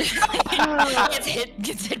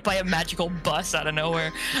 gets hit by a magical bus out of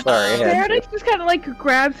nowhere. Sorry, I had to. Saradex just kind of like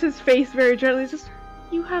grabs his face very gently. He's just,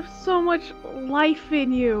 you have so much life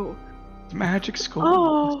in you. Magic school.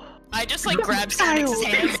 Oh. I just like grab Saradix's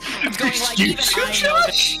hands. I'm going like,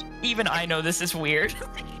 even I know this is weird.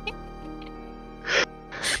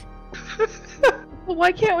 Well,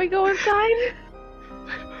 why can't we go inside?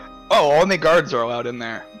 Oh, only guards are allowed in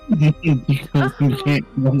there. Because you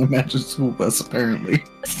can't go on the magic school bus, apparently.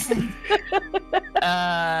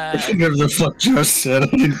 Whatever the fuck Josh said, I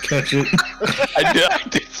didn't catch it. I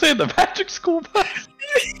did say the magic school bus.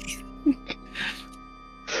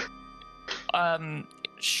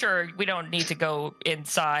 Sure, we don't need to go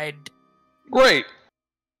inside. Great.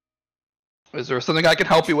 Is there something I can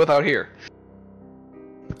help you with out here?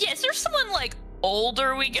 Yeah, is there someone like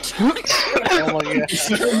older we can talk to? Oh my god. Is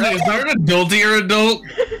there an adultier adult?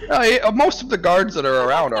 Most of the guards that are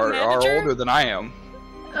around The are manager? older than I am.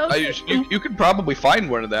 Okay. You could probably find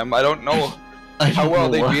one of them. I don't know how well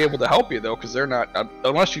they'd be able to help you though, because they're not.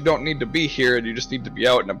 Unless you don't need to be here and you just need to be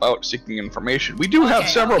out and about seeking information. We do have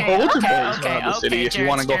several bulletin boards around the city if you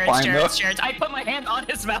want to go find those. I put my hand on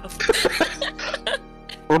his mouth.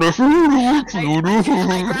 I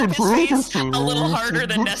grab his face a little harder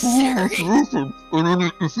than necessary.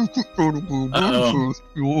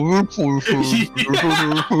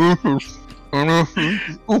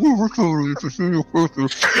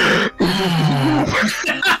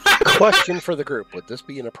 Question for the group: would this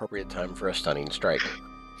be an appropriate time for a stunning strike?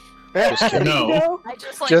 Just kidding. No. I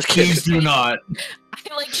just like Just Please do not.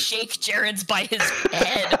 I like shake Jaren's by his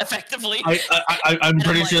head effectively. I'm And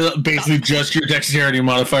pretty I'm sure like, that basically just your dexterity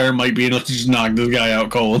modifier might be enough to just knock this guy out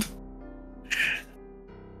cold.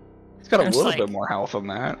 He's got a It's little like- bit more health than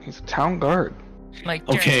that. He's a town guard. Like,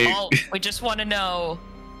 Okay. we just want to know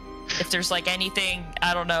if there's like anything,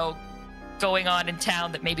 I don't know, going on in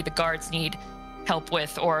town that maybe the guards need help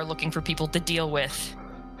with or are looking for people to deal with.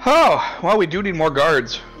 Oh, well, we do need more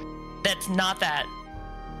guards. That's not that.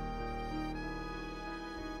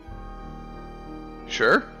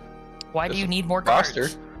 Sure. Why do Just you need more guards?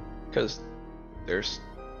 Roster, because there's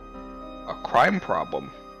a crime problem.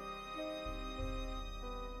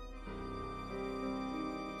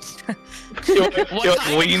 What kind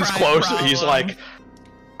of leans crime closer. He's problem? like,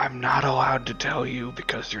 I'm not allowed to tell you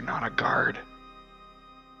because you're not a guard.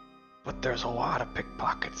 But there's a lot of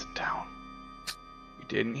pickpockets in town. You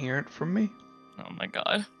didn't hear it from me? Oh my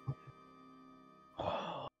god.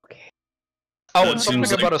 Oh, okay. Oh, That and seems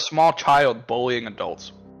something about a small child bullying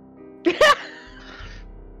adults. Does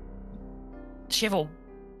she have a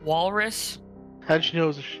walrus? How'd you know it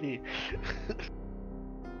was a she?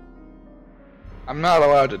 I'm not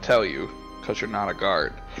allowed to tell you because you're not a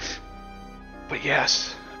guard. But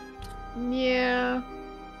yes, Yeah.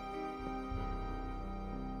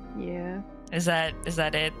 Yeah. Is that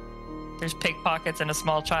it? There's pickpockets and a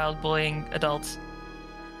small child bullying adults.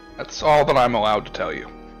 that's all that I'm allowed to tell you.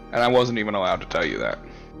 And I wasn't even allowed to tell you that.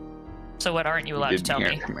 So what aren't you allowed to Didn't tell hear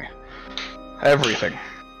me? it from me. Everything.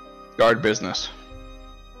 Guard business.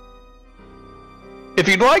 If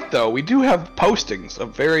you'd like, though, we do have postings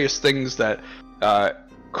of various things that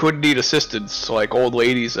could need assistance, like old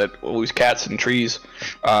ladies that lose cats in trees,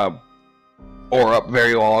 or up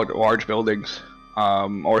very large buildings,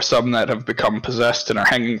 or some that have become possessed and are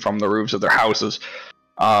hanging from the roofs of their houses.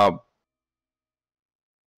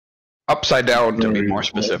 Upside down, to be more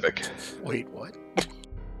specific. Wait, what?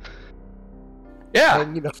 Yeah.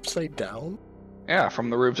 Hanging upside down? Yeah, from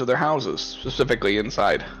the roofs of their houses, specifically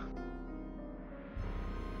inside.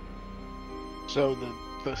 So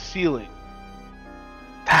the ceiling.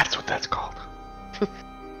 That's what that's called. Oh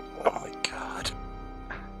my god.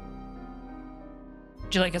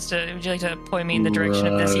 Would you like to point me in the direction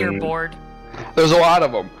of this here Right. board? There's a lot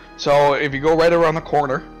of them. So if you go right around the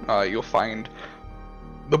corner, you'll find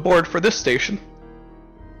the board for this station.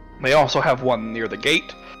 They also have one near the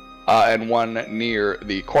gate, and one near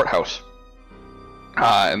the courthouse.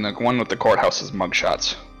 And the one with the courthouse is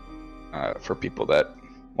mugshots. For people that,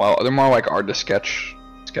 well, they're more like artist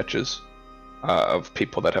sketches of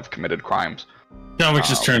people that have committed crimes. John Wick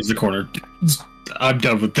just turns the corner. I'm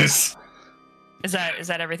done with this. Is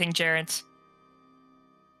that everything, Jarrett?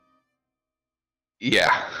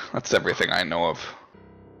 Yeah, that's everything I know of.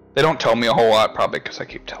 They don't tell me a whole lot, probably because I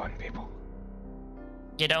keep telling people.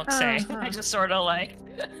 You don't say. Uh-huh. I just sort of like.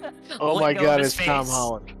 Oh let my go of god, his it's Tom face.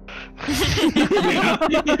 Holland.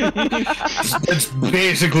 That's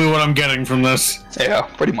basically what I'm getting from this. Yeah,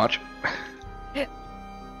 pretty much.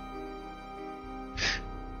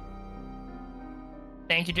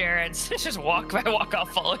 Thank you, Jarrett. Just walk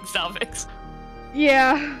off following Salvix.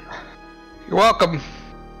 Yeah. You're welcome.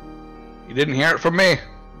 You didn't hear it from me.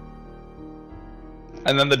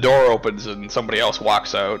 And then the door opens and somebody else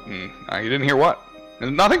walks out, and you didn't hear what?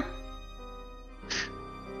 Nothing?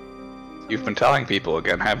 You've been telling people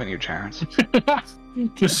again, haven't you, Charles?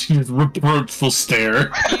 Just reproachful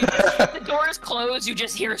stare. The door is closed. You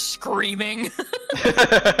just hear screaming.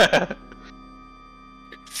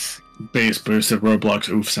 Bass burst of Roblox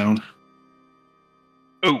oof sound.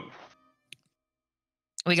 Ooh.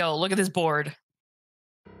 We go. Look at this board.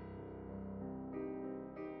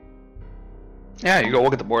 Yeah, you go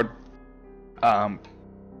look at the board.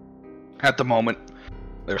 At the moment,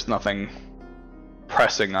 there's nothing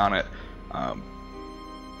pressing on it.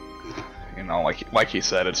 You know, like he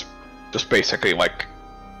said, it's just basically like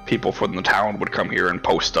people from the town would come here and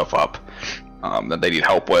post stuff up that they need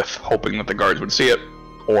help with, hoping that the guards would see it,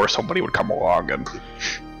 or somebody would come along and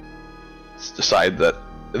decide that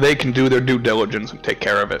they can do their due diligence and take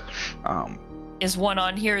care of it. Is one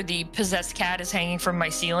on here? The possessed cat is hanging from my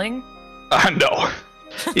ceiling. No,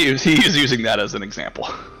 he is using that as an example.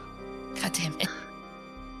 God damn it.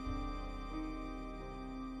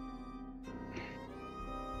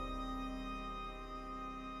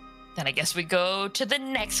 Then I guess we go to the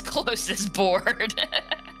next closest board.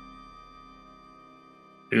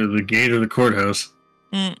 Either the gate or the courthouse.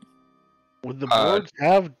 Would the boards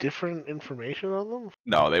have different information on them?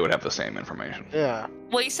 No, they would have the same information. Yeah.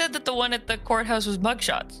 Well, you said that the one at the courthouse was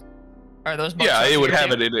mugshots. Are those mugshots? Yeah, it would here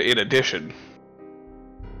have too? it in addition.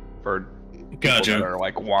 For people Gotcha. that are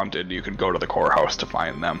like wanted, you could go to the courthouse to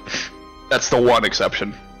find them. That's the one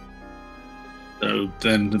exception. So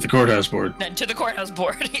then the courthouse board. Then to the courthouse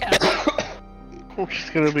board, yeah. We're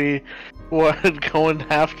just gonna be, what, going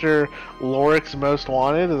after Lorik's most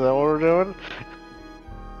wanted? Is that what we're doing?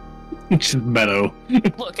 Just meadow.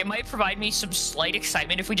 Look, it might provide me some slight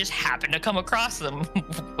excitement if we just happen to come across them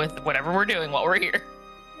with whatever we're doing while we're here.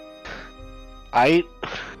 Uh,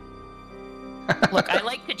 Look, I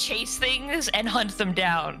like to chase things and hunt them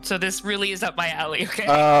down, so this really is up my alley, okay?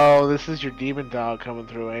 Oh, this is your demon dog coming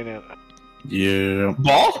through, ain't it? Yeah.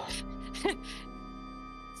 Ball?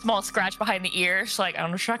 Small scratch behind the ear, she's like, I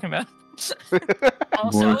don't know what you're talking about.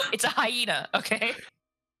 Also, Work. it's a hyena, okay?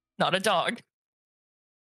 Not a dog.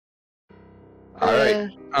 Alright.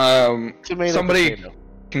 Tomato, Somebody potato.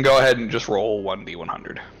 can go ahead and just roll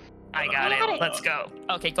 1d100. I got it. Let's go.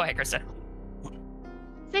 Okay, go ahead, Krista.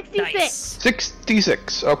 66. Nice.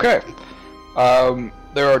 66, okay.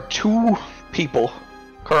 There are two people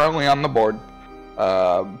currently on the board.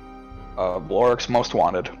 Lorik's most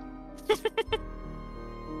wanted.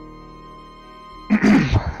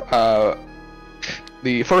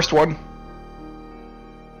 The first one,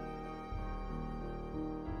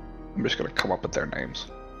 I'm just gonna come up with their names.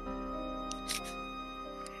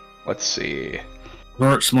 Let's see.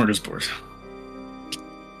 Rourke smorgasbord.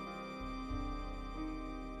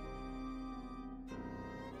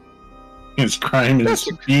 His crime is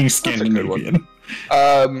being a good one. Scandinavian.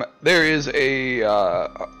 There is a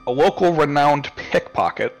local renowned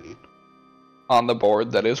pickpocket on the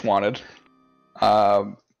board that is wanted.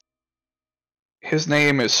 His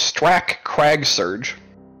name is Strack Cragsurge.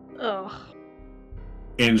 Ugh.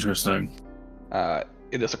 Interesting.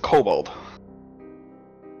 It is a kobold.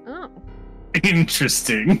 Oh.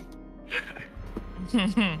 Interesting.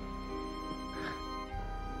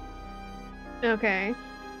 Okay.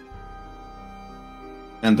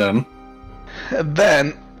 And then? And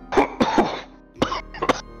then...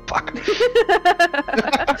 Fuck.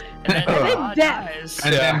 And then then Rod death. dies.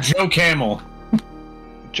 And Yeah. then Joe Camel.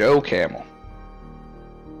 Joe Camel.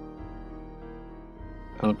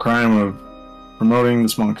 For the crime of promoting the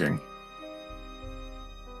smoking.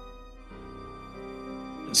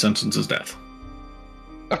 The sentence is death.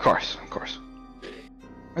 Of course.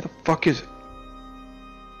 Where the fuck is it?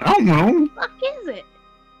 I don't know. What is it?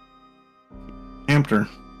 Hamster.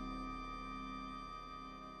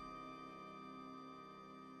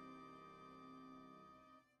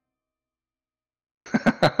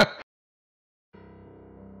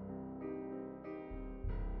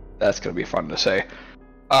 That's gonna be fun to say.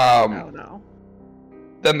 Oh no.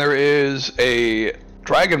 Then there is a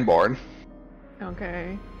Dragonborn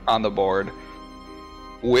Okay. on the board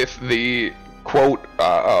with the quote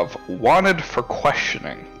of "wanted for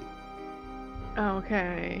questioning,"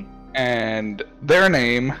 Okay. and their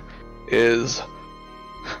name is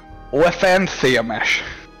Lefanthiamesh.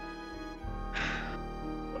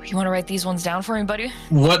 You want to write these ones down for me, buddy?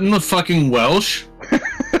 What in the fucking Welsh?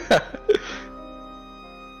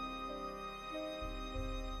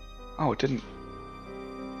 Oh, it didn't.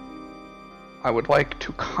 I would like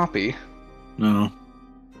to copy No.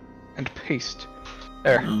 and paste.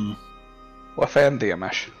 There, No.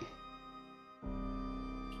 Lefanthiamesh.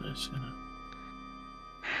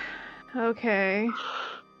 Okay.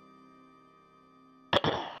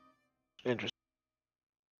 Interesting.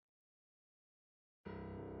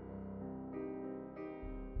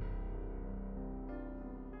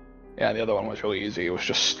 Yeah, the other one was really easy. It was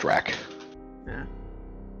just Strack. Yeah.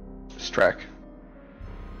 Strack.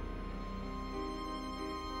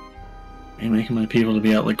 You're making my people to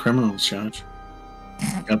be out like criminals, Judge.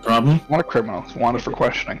 Got a problem? Not a criminal. It's wanted for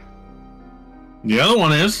questioning. The other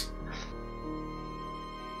one is,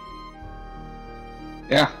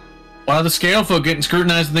 Yeah, why are the scale folk getting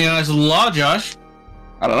scrutinized in the eyes of the law, Josh?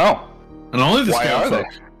 I don't know. And only the Why scale are they?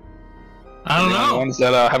 folk. I don't They're the know. ones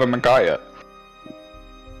that haven't been caught yet.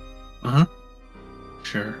 Uh-huh.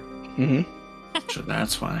 Sure. Mm-hmm. Sure,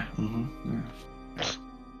 that's why. Mm-hmm. Yeah.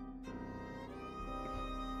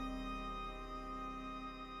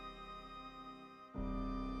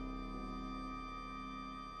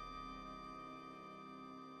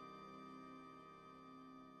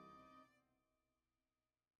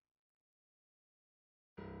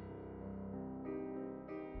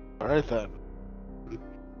 All right then.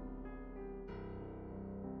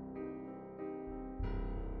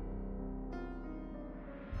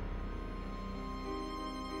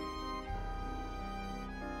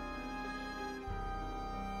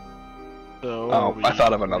 So Oh, I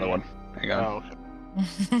thought of another one. Hang on. Oh,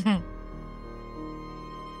 okay.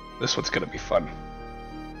 This one's gonna be fun.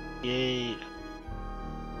 Yay.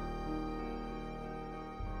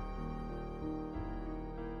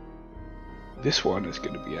 This one is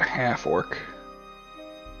gonna be a half orc.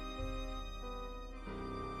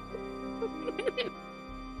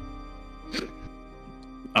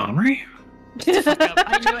 Omri? I knew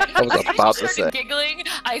it. I was As soon as about you to started say. giggling,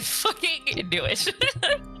 I fucking knew it.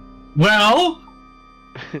 Well,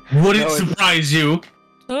 would it No, it's- surprise you?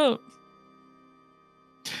 Oh.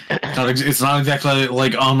 It's not exactly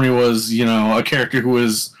like Omri was, you know, a character who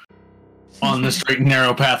was on the straight and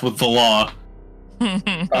narrow path with the law. So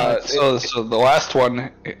the last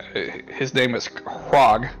one, his name is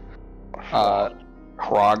Hrog.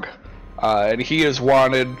 Hrog. And he is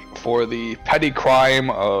wanted for the petty crime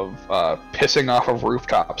of pissing off of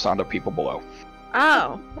rooftops onto people below.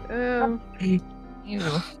 Oh.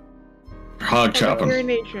 Ew. Hog chopping.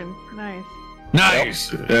 Urination. Nice.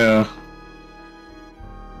 Nice. Yeah.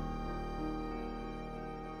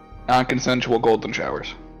 Non-consensual golden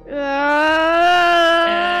showers. Ah!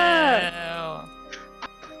 Ew.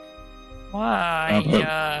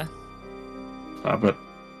 Why? Stop it.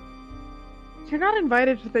 You're not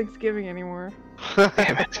invited to Thanksgiving anymore.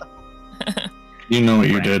 Damn it. You know what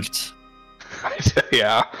you did.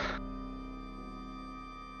 Yeah.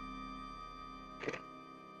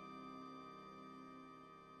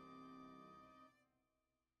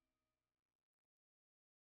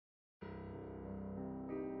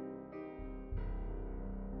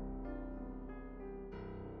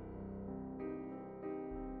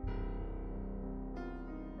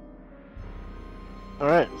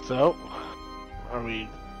 Alright, so are we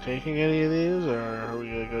taking any of these, or are we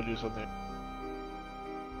gonna go do something?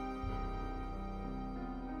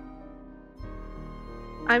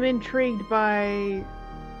 I'm intrigued by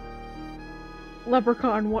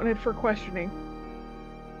Leprechaun wanted for questioning.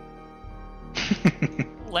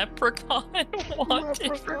 Leprechaun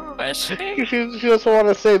wanted for questioning. She doesn't want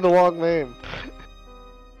to say the long name.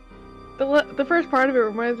 The first part of it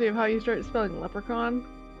reminds me of how you started spelling leprechaun,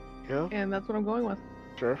 Yeah, and that's what I'm going with.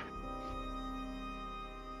 sure.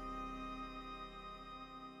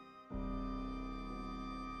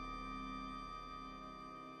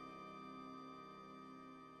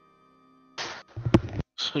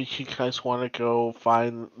 So you guys want to go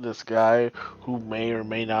find this guy who may or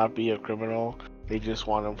may not be a criminal? They just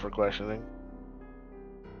want him for questioning.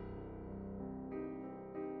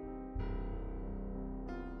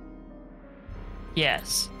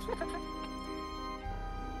 Yes.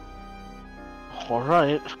 All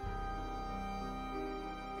right.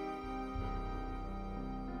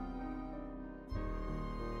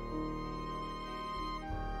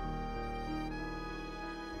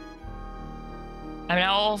 I'm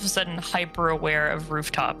now all of a sudden hyper aware of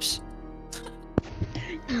rooftops.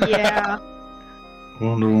 Yeah.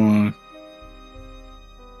 Wonder why.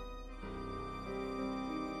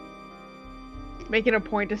 Making a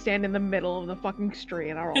point to stand in the middle of the fucking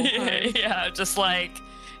street at all times. Yeah, just like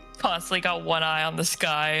constantly got one eye on the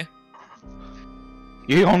sky.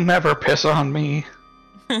 You'll never piss on me.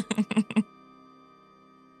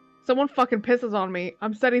 Someone fucking pisses on me,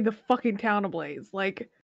 I'm setting the fucking town ablaze. Like,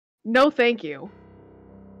 no thank you.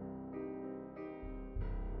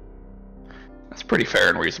 That's a pretty fair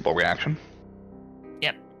and reasonable reaction.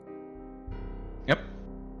 Yep. Yep.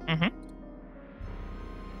 Mm-hmm.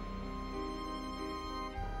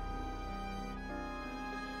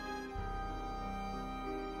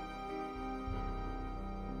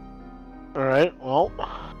 All right. Well,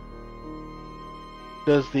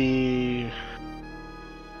 does the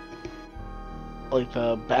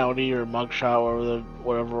the bounty or mugshot,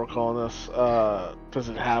 whatever we're calling this, does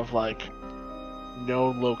it have like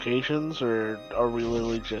known locations, or are we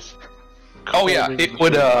literally just? Oh yeah, combing it the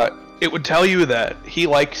would street? it would tell you that he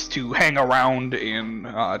likes to hang around in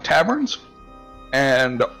taverns,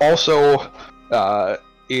 and also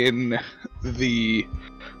in the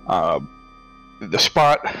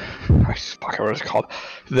spot. I forget what it's called.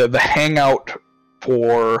 The hangout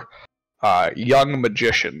for young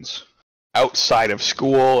magicians outside of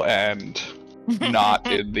school and not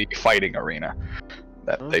in the fighting arena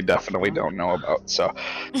that they definitely don't know about. So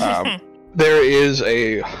there is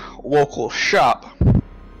a local shop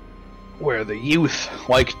where the youth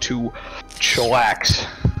like to chillax.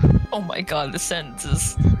 Oh my god, the sentence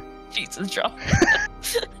is Jesus drop.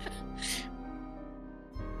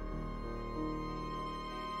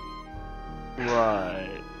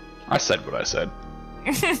 Right. I said what I said.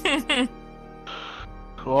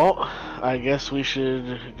 Well, I guess we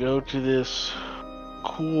should go to this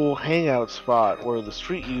cool hangout spot where the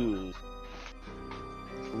street youth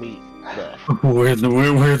meet. Where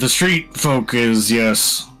the street folk is,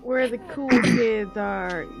 yes. Where the cool kids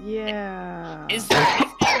are, yeah. Is there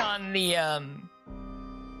anything on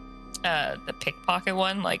the pickpocket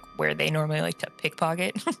one, like where they normally like to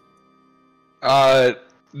pickpocket?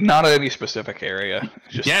 Not any specific area.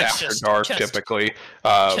 Just Yes. after dark, Just- typically.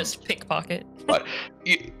 Just pickpocket. But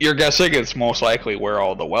you're guessing it's most likely where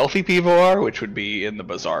all the wealthy people are, which would be in the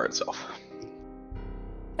bazaar itself.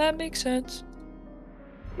 That makes sense.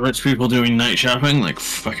 Rich people doing night shopping like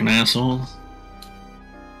fucking assholes.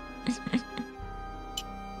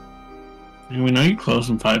 And we know you close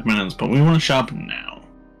in 5 minutes, but we want to shop now.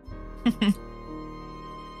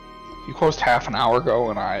 You closed half an hour ago,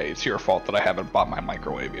 and it's your fault that I haven't bought my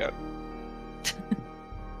microwave yet.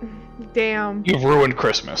 Damn. You've ruined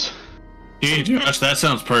Christmas. Hey Josh, that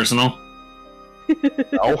sounds personal.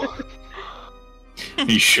 No. Are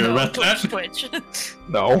you sure No, about that? Twitch.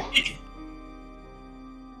 No.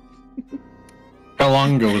 How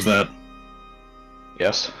long ago was that?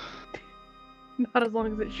 Yes. Not as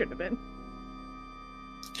long as it should have been.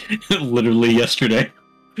 Literally yesterday.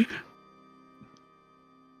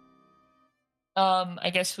 I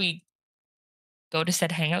guess we go to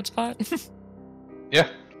said hangout spot. Yeah.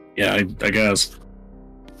 Yeah, I guess.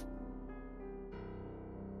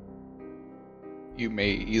 You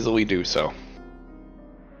may easily do so.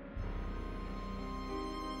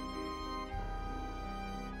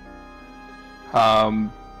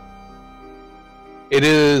 It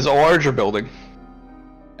is a larger building.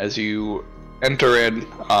 As you enter in,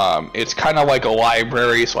 it's kind of like a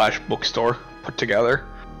library / bookstore put together.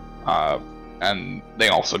 and they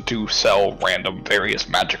also do sell random various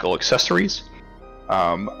magical accessories,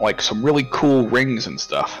 like some really cool rings and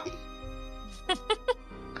stuff.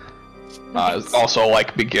 Also,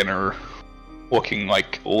 like beginner looking,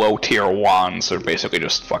 like low tier wands. They're basically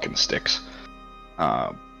just fucking sticks.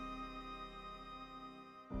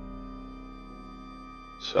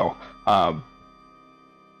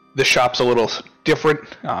 The shop's a little different.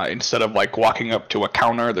 Instead of like walking up to a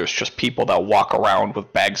counter, there's just people that walk around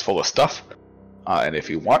with bags full of stuff. And if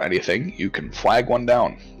you want anything, you can flag one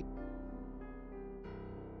down.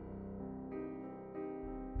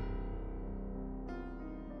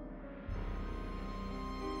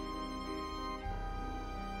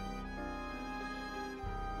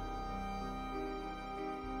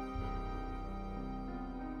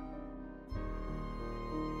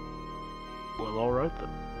 Well, alright then.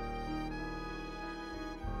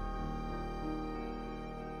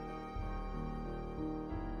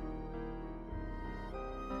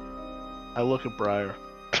 I look at Briar.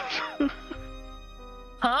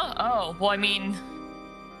 Huh? Oh, well, I mean...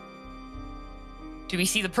 Do we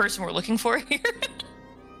see the person we're looking for here?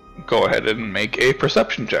 Go ahead and make a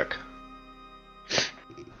perception check.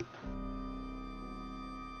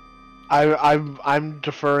 I'm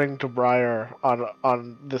deferring to Briar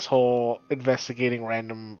on this whole investigating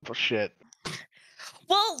random shit.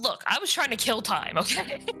 Well, look, I was trying to kill time,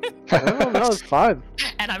 okay? No, it's fine.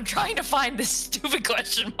 And I'm trying to find this stupid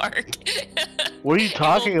question mark. What are you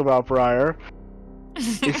talking about, Briar?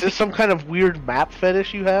 Is this some kind of weird map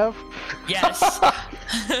fetish you have? Yes.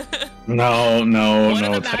 No. One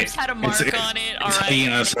of the maps had a mark on it, alright.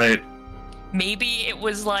 Hyenas, right? Maybe it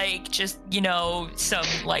was like just, some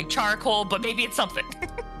like charcoal, but maybe it's something.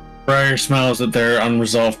 Briar smiles that there are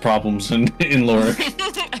unresolved problems in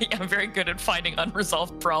Lorik. I'm very good at finding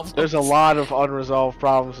unresolved problems. There's a lot of unresolved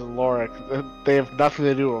problems in Lorik. They have nothing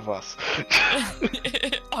to do with us.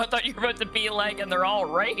 Oh, I thought you were about to be like, and they're all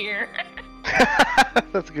right here.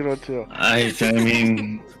 That's a good one too. I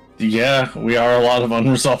mean, yeah, we are a lot of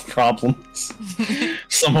unresolved problems.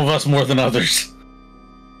 Some of us more than others.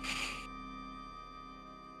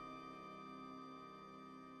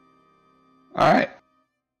 Alright.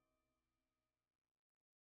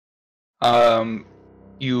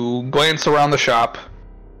 You glance around the shop,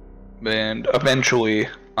 and eventually,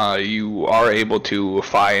 you are able to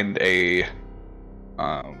find a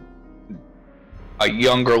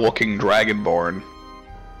younger-looking dragonborn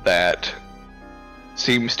that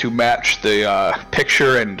seems to match the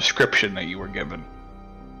picture and description that you were given.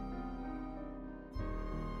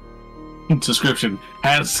 Description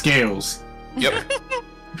has scales. Yep.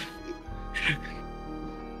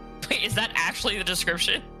 Wait, is that actually the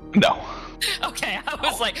description? No. Okay, I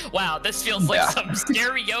was like, wow, this feels like some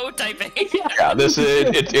stereotyping. Yeah, it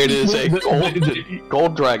is a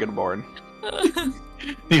gold dragonborn.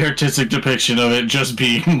 The artistic depiction of it just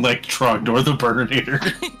being like Trogdor the Burninator.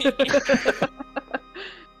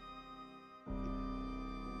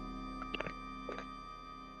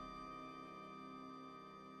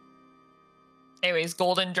 Anyways,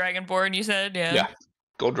 golden dragonborn, you said? Yeah. Yeah,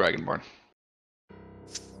 gold dragonborn.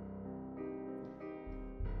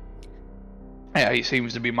 Yeah, he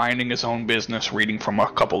seems to be minding his own business, reading from a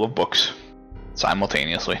couple of books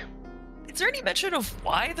simultaneously. Is there any mention of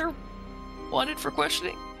why they're wanted for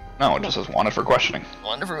questioning? No, it just says wanted for questioning.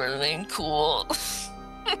 Wanted for questioning, cool.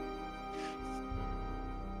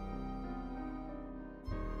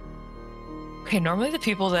 Okay, normally the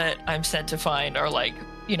people that I'm sent to find are like,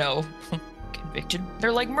 convicted.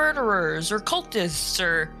 They're like murderers or cultists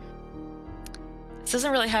or... This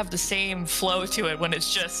doesn't really have the same flow to it when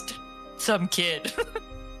it's just some kid.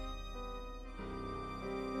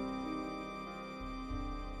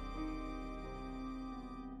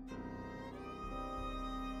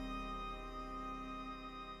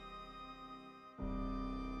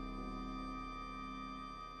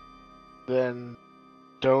 Then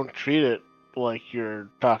don't treat it like you're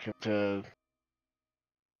talking to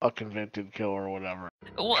a convicted killer or whatever.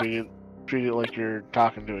 What? Treat it like you're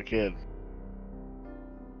talking to a kid.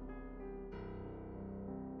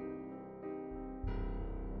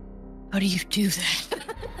 How do you do that?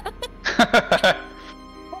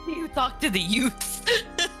 How do you talk to the youth?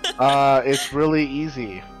 It's really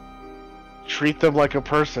easy. Treat them like a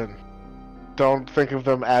person. Don't think of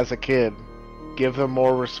them as a kid. Give them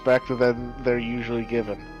more respect than they're usually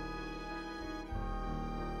given.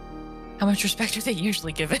 How much respect are they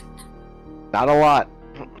usually given? Not a lot.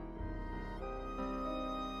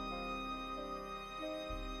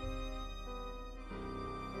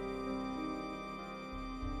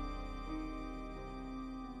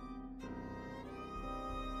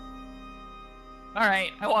 All right.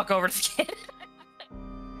 right. I walk over to the kid.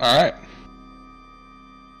 All right.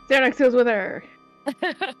 Xanax goes with her.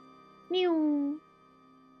 Meow.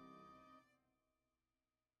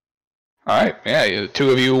 All right. Yeah, the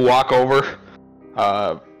two of you walk over.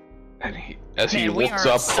 And as he Man, we looks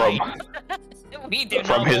are up from we do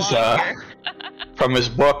from not his belong here. from his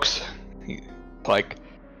books, he like,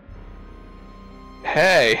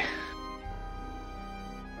 hey.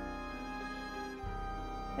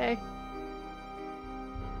 Hey.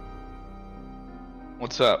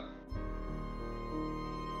 What's up?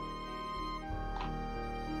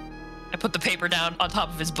 I put the paper down on top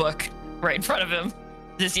of his book, right in front of him.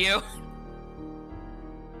 Is this you?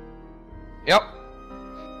 Yep.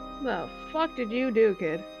 The fuck did you do,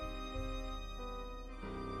 kid?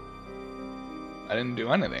 I didn't do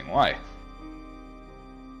anything. Why?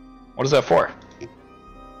 What is that for?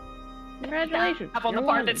 Congratulations. Up on the you're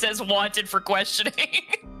part wanted. that says wanted for questioning.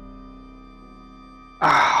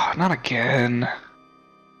 Ah, not again.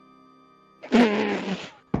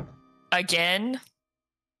 Again?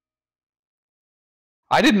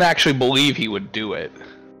 I didn't actually believe he would do it.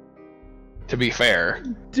 To be fair.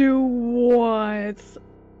 Do what?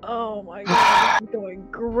 Oh my god, this is going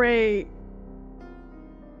great.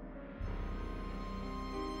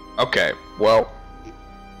 Okay, well,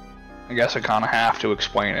 I guess I kind of have to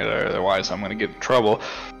explain it, or otherwise I'm gonna get in trouble.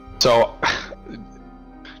 So,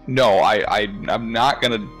 no, I'm not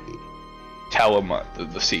gonna tell him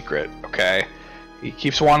the secret. Okay, he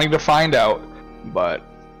keeps wanting to find out, but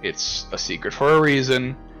it's a secret for a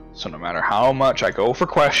reason. So no matter how much I go for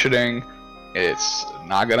questioning, it's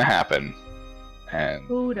not gonna happen. And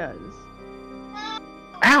Who does?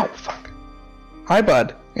 ow, fuck. Hi,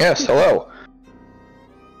 bud. Yes, hello.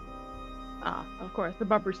 Ah, of course, the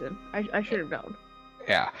Bumperson. I should have known.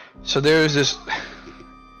 Yeah. So there's this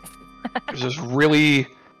really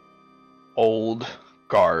old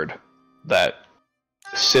guard that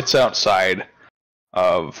sits outside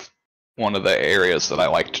of one of the areas that I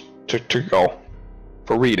like to go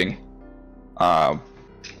for reading,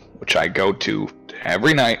 which I go to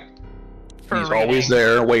every night. For He's reading. always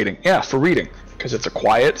there waiting. Yeah, for reading, because it's a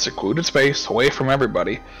quiet, secluded space away from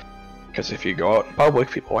everybody. Because if you go out in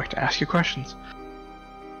public, people like to ask you questions.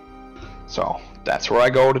 So that's where I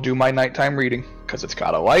go to do my nighttime reading, because it's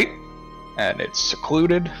got a light, and it's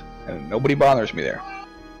secluded, and nobody bothers me there.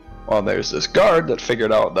 Well, there's this guard that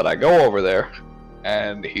figured out that I go over there,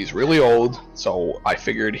 and he's really old, so I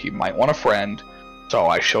figured he might want a friend. So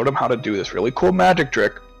I showed him how to do this really cool magic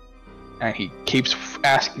trick, and he keeps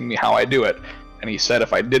asking me how I do it. And he said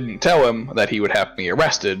if I didn't tell him, that he would have me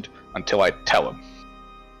arrested until I tell him.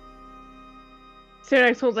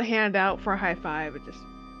 Xanax holds a hand out for a high five and just.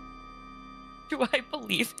 Do I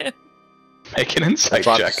believe him? Make an I was insight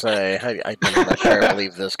about check. to say, I'm not sure I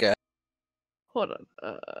believe this guy. Hold on.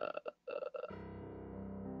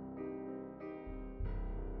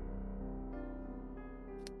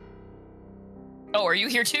 Oh, are you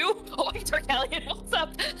here too? Oh, I Tarkalion, what's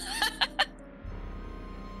up?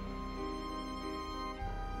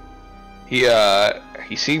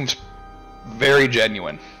 He seems very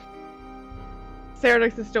genuine.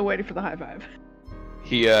 Xanax is still waiting for the high five.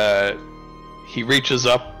 He reaches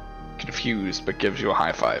up, confused, but gives you a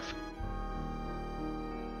high five.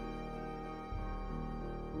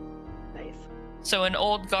 Nice. So an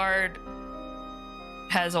old guard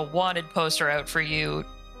has a wanted poster out for you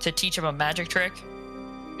to teach him a magic trick?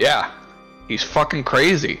 Yeah, he's fucking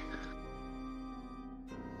crazy.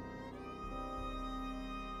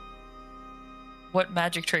 What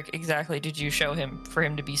magic trick exactly did you show him for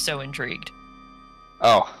him to be so intrigued?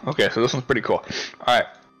 Oh, okay, so this one's pretty cool. Alright.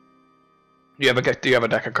 Do you have a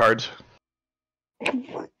deck of cards?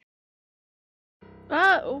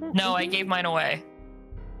 No, I gave mine away.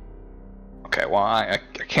 Okay, well, I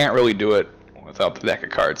can't really do it without the deck of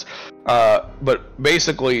cards. But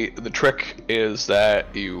basically, the trick is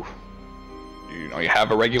that you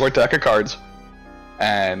have a regular deck of cards,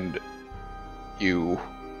 and you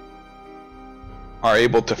are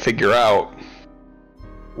able to figure out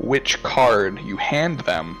which card you hand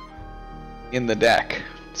them in the deck.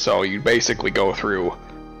 So you basically go through,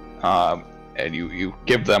 and you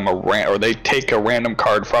give them or they take a random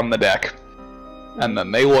card from the deck, and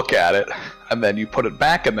then they look at it, and then you put it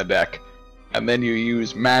back in the deck, and then you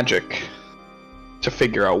use magic to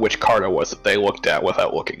figure out which card it was that they looked at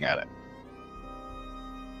without looking at it.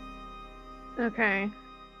 Okay.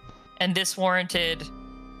 And this warranted...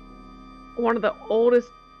 One of the oldest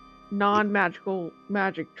non-magical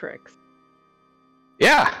magic tricks.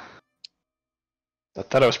 Yeah! I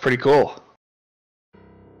thought it was pretty cool.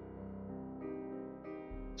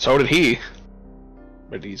 So did he.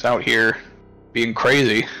 But he's out here being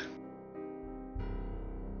crazy.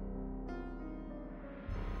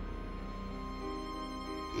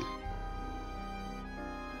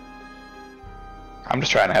 I'm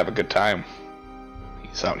just trying to have a good time.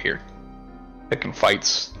 He's out here picking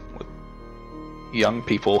fights with young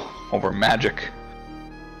people over magic.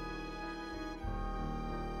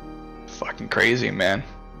 Fucking crazy, man.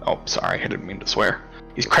 Oh, sorry, I didn't mean to swear.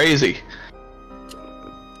 He's crazy.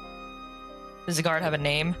 Does the guard have a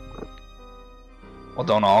name? Well,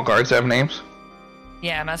 don't all guards have names?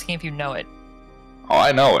 Yeah, I'm asking if you know it. Oh,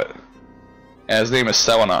 I know it. And his name is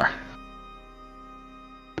Selenar.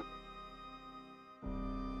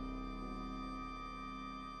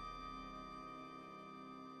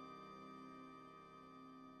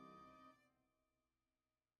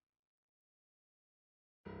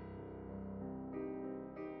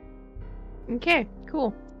 Okay,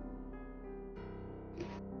 cool.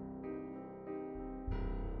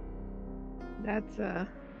 That's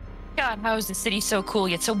God, how is the city so cool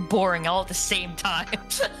yet so boring all at the same time?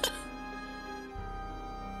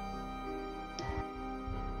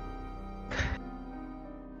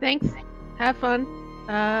 thanks. Have fun.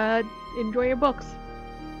 Enjoy your books.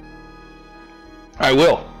 I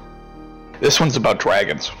will. This one's about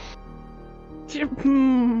dragons.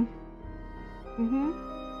 Mm-hmm.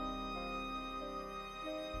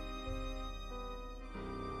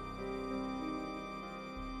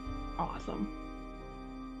 Awesome.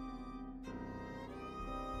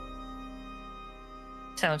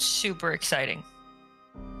 Sounds super exciting.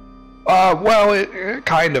 Well, it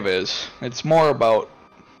kind of is. It's more about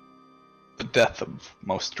the death of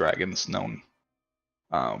most dragons known.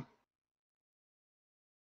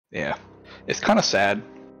 Yeah. It's kind of sad.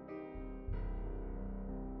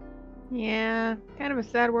 Yeah, kind of a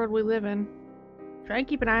sad world we live in. Try and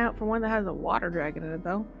keep an eye out for one that has a water dragon in it,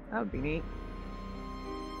 though. That would be neat.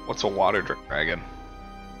 What's a water dragon?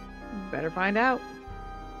 Better find out.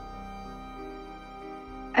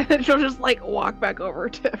 And then she'll just, like, walk back over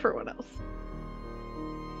to everyone else.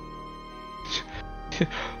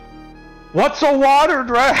 What's a water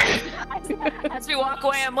dragon? As we walk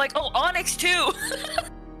away, I'm like, oh, Onyx too!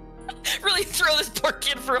 Really throw this poor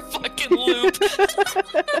kid for a fucking loop.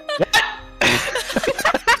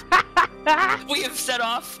 We have set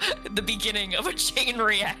off the beginning of a chain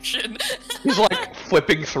reaction. He's like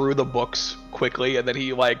flipping through the books quickly, and then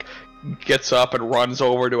he like gets up and runs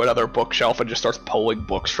over to another bookshelf and just starts pulling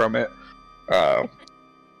books from it. Oh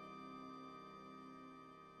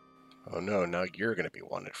no, now you're gonna be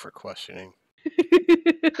wanted for questioning.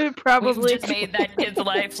 Probably. We've just made that kid's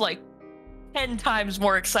life like 10 times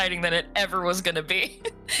more exciting than it ever was gonna be.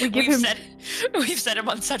 We've set him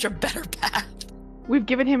on such a better path. We've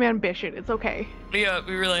given him ambition. It's okay. Yeah,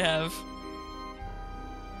 we really have.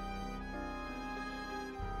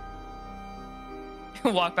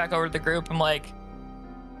 Walk back over to the group. I'm like,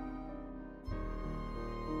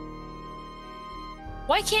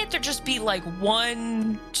 why can't there just be like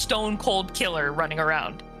one stone cold killer running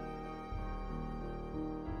around?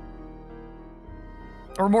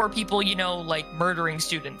 Or more people, you know, like murdering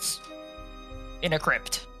students in a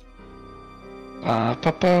crypt.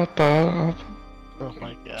 Oh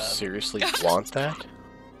my god. Seriously want that?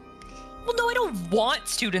 Well, no, I don't want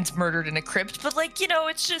students murdered in a crypt, but like, you know,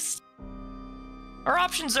 it's just... Our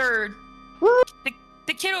options are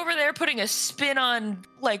the kid over there putting a spin on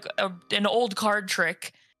like an old card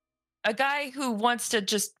trick, a guy who wants to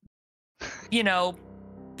just, you know,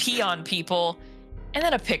 pee on people, and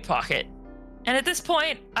then a pickpocket. And at this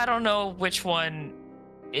point, I don't know which one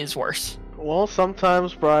is worse. Well,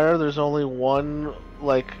 sometimes, Briar, there's only one,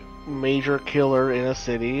 like, major killer in a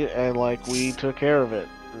city, and, like, we took care of it.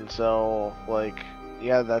 And so, like,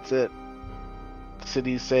 yeah, that's it. The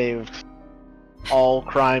city's saved. All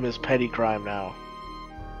crime is petty crime now.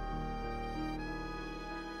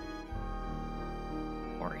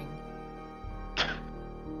 Boring.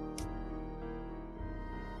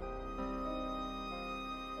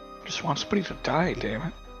 Just want somebody to die, damn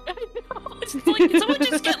it. It's like, someone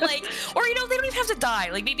just get like, or you know, they don't even have to die.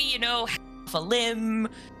 Like maybe, you know, half a limb,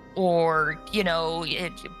 or you know,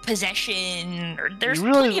 possession. Or there's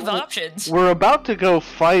plenty of options. We're about to go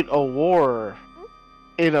fight a war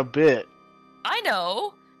in a bit. I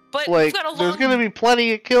know, but Like, we've got a long... there's gonna be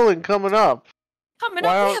plenty of killing coming up. We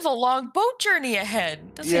have a long boat journey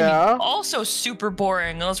ahead. That's gonna be also super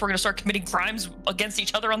boring unless we're gonna start committing crimes against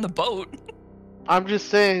each other on the boat. I'm just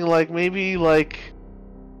saying, like, maybe, like,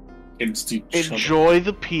 enjoy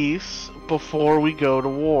the peace before we go to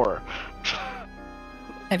war.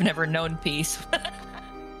 I've never known peace.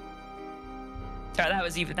 Sorry, that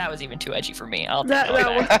was even too edgy for me. I'll take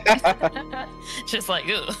that. Just like,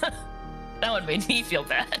 ooh. That one made me feel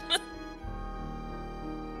bad.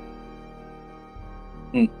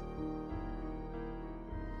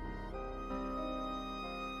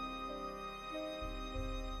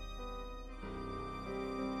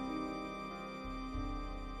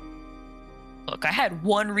 Look, I had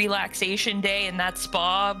one relaxation day in that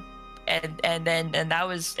spa, and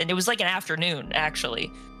it was like an afternoon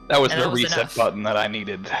actually. That was And the that was reset enough. button that I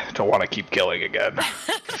needed to want to keep killing again.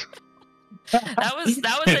 that was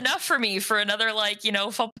enough for me for another like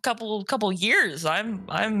couple years.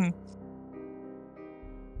 I'm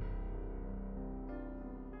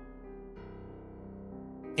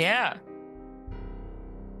yeah.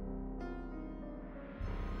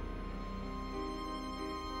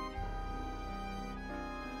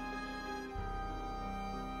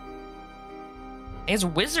 It's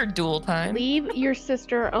wizard duel time. Leave your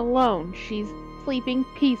sister alone. She's sleeping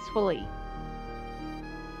peacefully.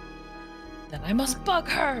 Then I must bug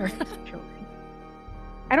her. Children.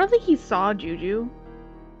 I don't think he saw Juju,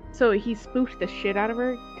 so he spooked the shit out of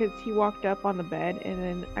her because he walked up on the bed and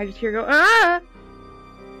then I just hear her go, ah!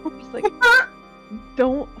 Just like,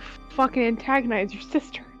 don't fucking antagonize your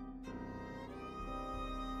sister.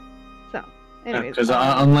 So, anyways. Because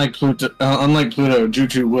unlike Pluto,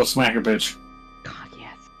 Juju will smack a bitch. God,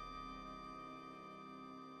 yes.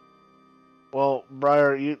 Well,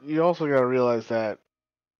 Briar, you also gotta realize that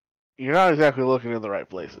you're not exactly looking in the right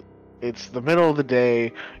places. It's the middle of the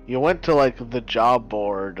day. You went to like the job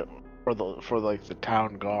board for the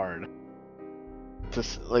town guard.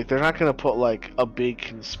 Like they're not gonna put like a big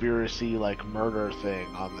conspiracy like murder thing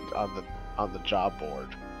on the job board.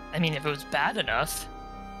 I mean, if it was bad enough.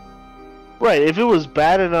 Right. If it was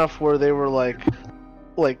bad enough where they were like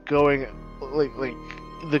going like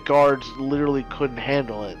the guards literally couldn't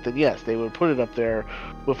handle it, then yes, they would put it up there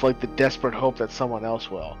with like the desperate hope that someone else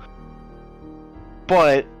will.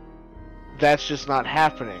 But that's just not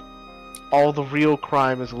happening. All the real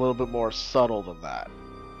crime is a little bit more subtle than that.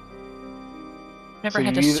 Never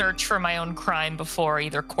had to search for my own crime before.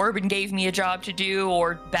 Either Corbin gave me a job to do,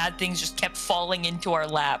 or bad things just kept falling into our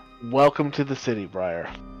lap. Welcome to the city, Briar,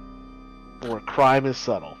 where crime is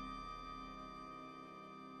subtle.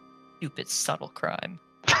 Stupid subtle crime.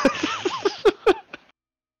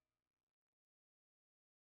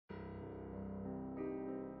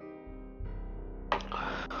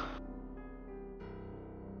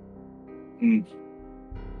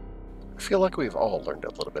 I feel like we've all learned a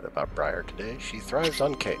little bit about Briar today. She thrives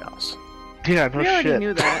on chaos. Yeah, no We already shit.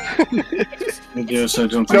 knew that. Yes, I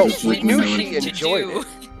don't No, think we knew Nothing she to enjoyed do. it.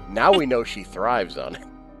 Now we know she thrives on it.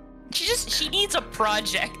 She needs a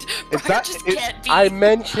project. It's Briar not- just it- can't be. I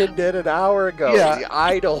mentioned it an hour ago. Yeah. The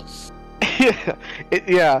idols.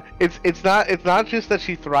 It's not just that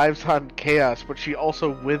she thrives on chaos, but she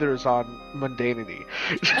also withers on mundanity.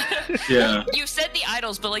 Yeah. You said the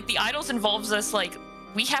idols, but like the idols involves us like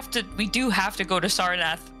we do have to go to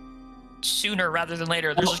Sarnath sooner rather than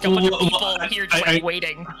later. There's like a bunch of people here just like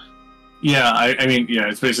waiting. Yeah, I mean, yeah,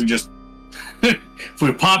 it's basically just if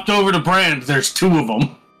we popped over to Brand, there's two of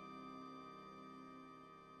them.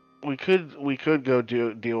 We could go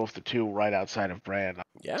deal with the two right outside of Brand.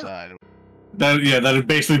 Yeah. Outside. That'd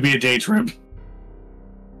basically be a day trip.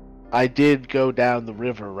 I did go down the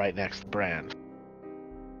river right next to Brand,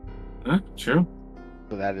 Huh? True.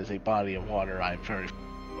 so that is a body of water I'm very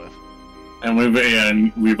familiar with.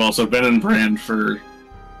 And we've also been in Brand for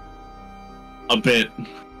a bit.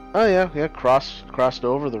 Oh yeah, crossed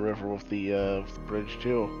over the river with the bridge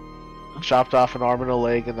too. Chopped off an arm and a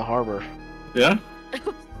leg in the harbor. Yeah.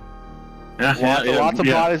 Lots of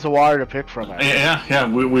bodies of water to pick from. Yeah.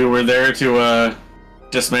 We were there to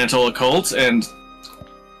dismantle a cult and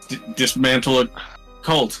dismantle a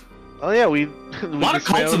cult. Oh yeah, we lot of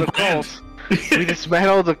cults dismantled in a Brand. cult. We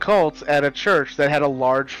dismantled the cult at a church that had a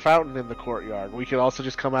large fountain in the courtyard. We could also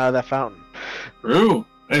just come out of that fountain. True.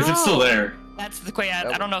 If it's still there. That's the way.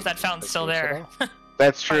 I don't know if that fountain's still there.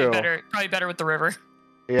 That's true. Probably better with the river.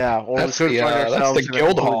 Yeah, or That's we could find that's ourselves the in a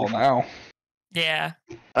guild completely hall different- now. Yeah.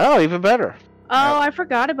 Oh, even better. Oh, I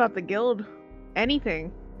forgot about the guild.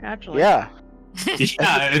 Anything, actually. Yeah. It's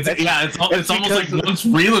almost like because- once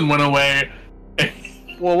Reelan went away.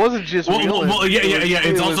 Well, it wasn't just Well, Reelan. yeah. It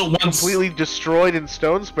It's was also once. completely destroyed in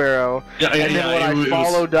Stone Sparrow. Yeah, And then when it I was-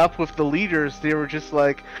 followed up with the leaders, they were just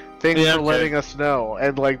like, "Thanks Yeah, for okay. letting us know,"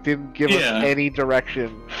 and like didn't give us Yeah. any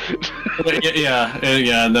direction. Yeah.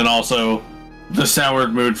 And then also the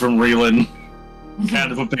soured mood from Reelan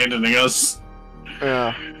kind of abandoning us.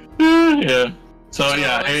 Yeah. Yeah. So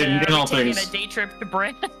yeah, in are all we taking things, a day trip to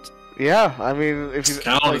Brand? Yeah, I mean, if you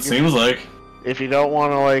kind of what it like, seems like. if you don't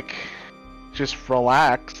want to like just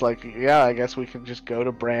relax, like yeah, I guess we can just go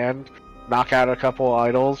to Brand, knock out a couple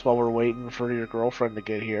idols while we're waiting for your girlfriend to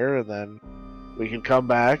get here, and then we can come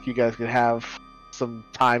back. You guys can have some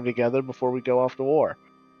time together before we go off to war.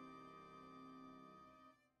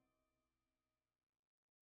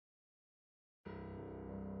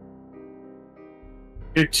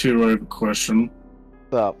 Hey, Q, I have a question.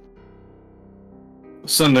 What's up?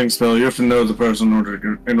 Sending spell, you have to know the person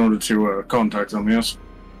in order to contact them, yes?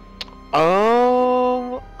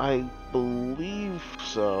 I believe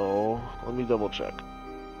so. Let me double check.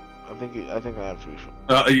 I think I have to be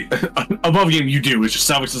above you, you do. It's just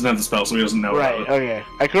Salvix doesn't have the spell, so he doesn't know right, about it. okay.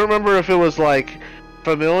 I couldn't remember if it was, like,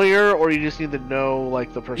 familiar, or you just need to know,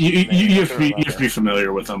 like, the person. You have to be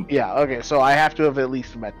familiar with them. Yeah, okay, so I have to have at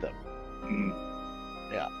least met them.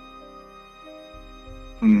 Yeah.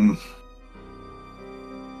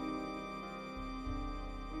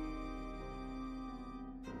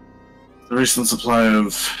 The recent supply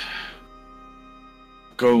of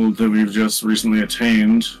gold that we've just recently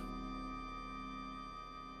attained,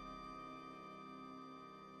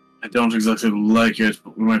 I don't exactly like it,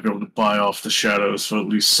 but we might be able to buy off the shadows for at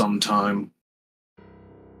least some time.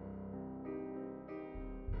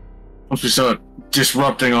 Once we start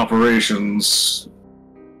disrupting operations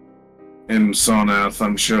in Sarnath,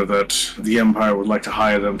 I'm sure that the Empire would like to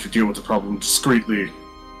hire them to deal with the problem discreetly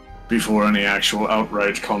before any actual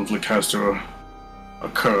outright conflict has to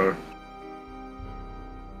occur.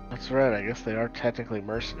 That's right, I guess they are technically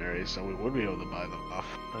mercenaries, so we would be able to buy them off.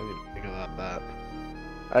 I didn't even think about that.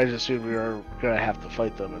 I just assumed we were gonna have to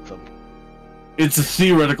fight them at some point. It's a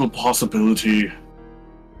theoretical possibility.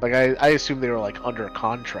 Like, I assumed they were, like, under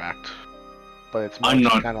contract, but it's kind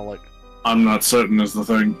of like... I'm not certain is the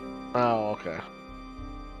thing. Oh, okay.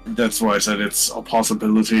 That's why I said it's a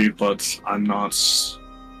possibility, but I'm not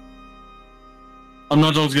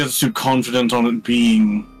altogether too confident on it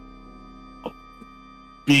being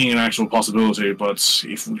an actual possibility, but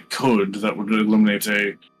if we could, that would eliminate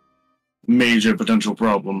a major potential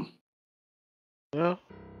problem. Yeah.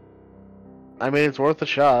 I mean, it's worth a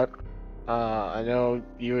shot. I know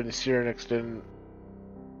you and Cyrenix didn't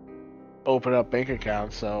open up bank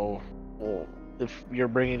accounts, so well, if you're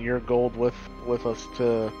bringing your gold with us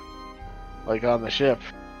to, like, on the ship,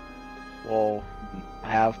 we'll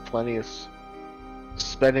have plenty of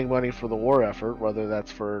spending money for the war effort, whether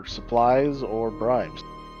that's for supplies or bribes.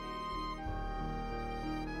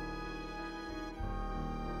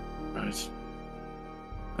 Right.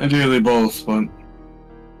 Ideally both, but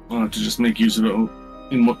we'll have to just make use of it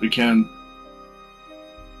in what we can.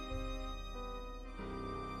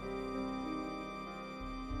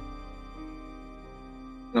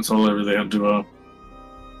 That's all I really have to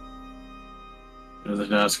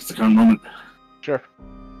ask at the current moment. Sure.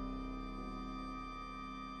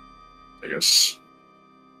 I guess.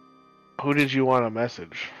 Who did you want to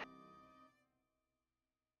message?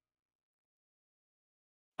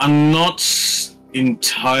 I'm not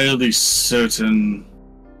entirely certain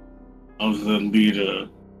of the leader,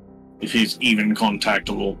 if he's even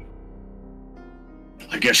contactable.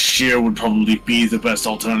 I guess Sheer would probably be the best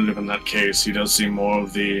alternative in that case. He does seem more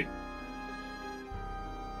of the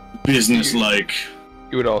business-like.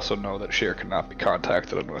 You would also know that Sheer cannot be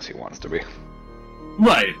contacted unless he wants to be.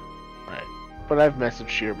 Right. Right. But I've messaged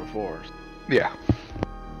Sheer before. Yeah.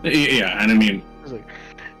 Yeah, and I mean... It's like,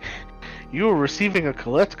 you were receiving a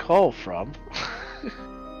collect call from...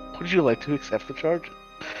 Would you like to accept the charges?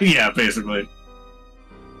 Yeah, basically.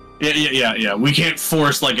 Yeah. We can't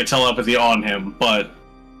force, like, a telepathy on him, but...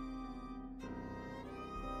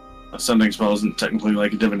 a sending spell isn't technically,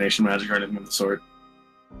 like, a divination magic or anything of the sort.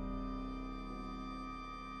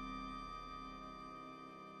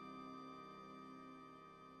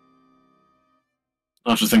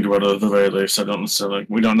 I'll have to think about it at the very least.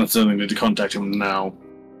 We don't necessarily need to contact him now.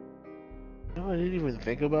 No, I didn't even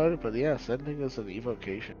think about it, but yeah, sending is an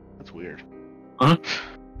evocation. That's weird. Huh?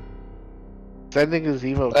 Sending is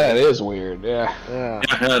evocation. That is weird, yeah. Yeah,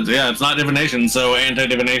 it's not divination, so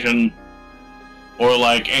anti-divination or,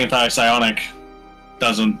 like, anti-psionic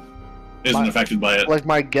isn't affected by it. Like,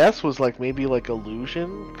 my guess was, like, maybe, like,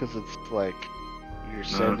 illusion, because it's, like, you're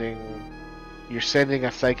sending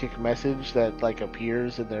a psychic message that, like,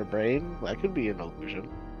 appears in their brain. That could be an illusion.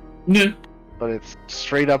 Yeah. But it's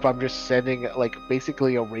straight up, I'm just sending, like,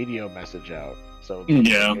 basically a radio message out. So,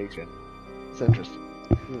 yeah. It's interesting.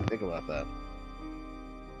 I didn't think about that.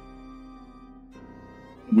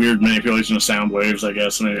 Weird manipulation of sound waves, I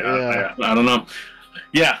guess. I don't know.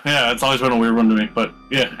 Yeah, it's always been a weird one to me. But,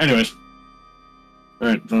 yeah, anyways.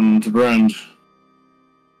 Alright, then to Brand.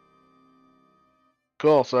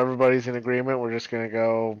 Cool, so everybody's in agreement. We're just gonna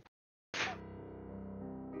go.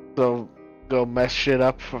 So, go mess shit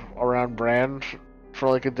up around Brand for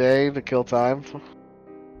like a day to kill time.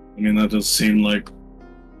 I mean, that does seem like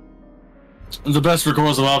the best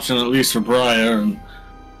recursive option, at least for Briar. And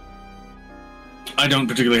I don't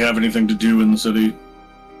particularly have anything to do in the city.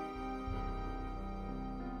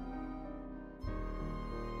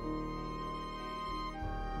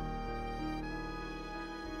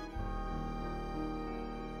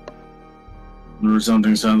 The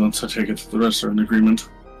resounding silence, I take it the rest are in agreement.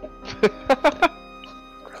 I'd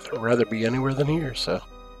rather be anywhere than here, so.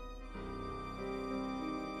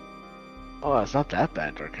 Oh, it's not that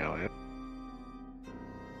bad, Darkelion.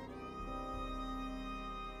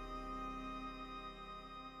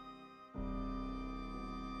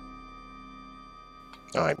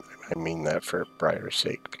 I mean that for Briar's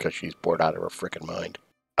sake, because she's bored out of her frickin' mind.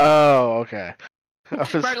 Oh, okay. I was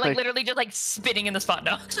Briar, like literally just like spitting in the spot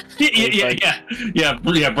now. Yeah.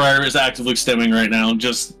 Briar is actively stimming right now,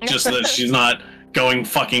 just so that she's not going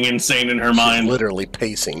fucking insane in her mind. She's literally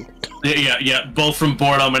pacing. Yeah. Both from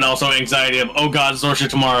boredom and also anxiety of, oh god, Zorsha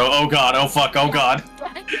tomorrow. Oh god. Oh fuck. Oh god.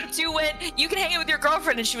 You went, you can hang out with your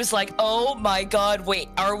girlfriend, and she was like, oh my god, wait,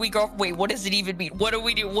 are we wait, what does it even mean? What do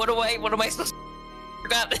we do? What am I supposed to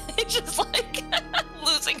forgot? It's just like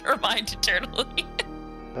losing her mind eternally.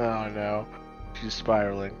 Oh no. She's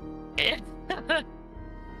spiraling. Yeah. Yeah,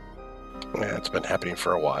 it's been happening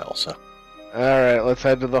for a while, so. Alright, let's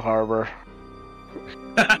head to the harbor.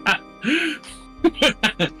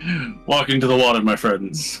 Walking to the water, my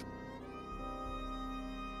friends.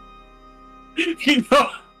 You know,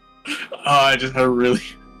 I just had a really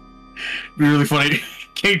funny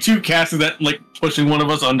K2 casting that, like, pushing one of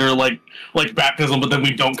us under, like baptism, but then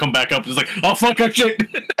we don't come back up. It's like, oh fuck, that shit.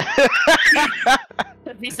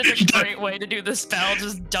 That'd be such a great way to do the spell.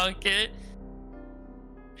 Just dunk it.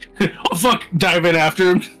 Oh fuck, dive in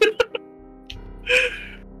after him.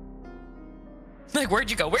 Like,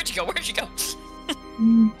 where'd you go?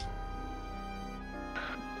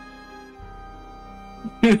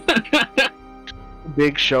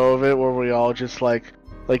 Big show of it where we all just like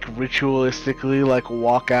ritualistically like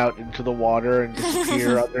walk out into the water and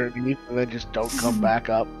disappear underneath and then just don't come back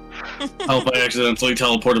up. Help I accidentally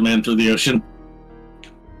teleport a man through the ocean.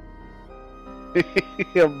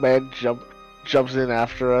 A man jumps in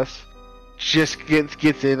after us. Just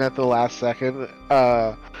gets in at the last second.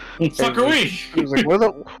 What the fuck are we? He was like,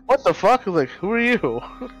 what the fuck? I was like, who are you?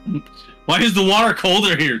 Why is the water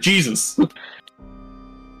colder here? Jesus.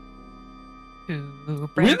 We're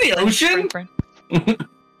in the ocean?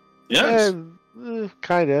 Yes.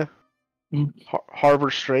 Kinda. Harbor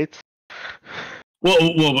Straits.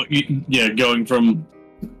 Well, yeah, going from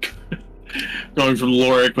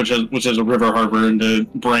Lorik, which has a river harbor, into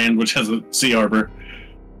Brand, which has a sea harbor.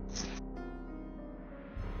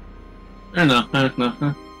 No.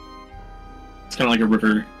 It's kind of like a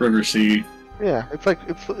river sea. Yeah, it's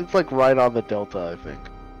like right on the delta, I think.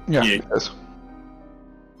 Yeah, Yeah. it is.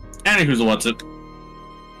 And who's what's it?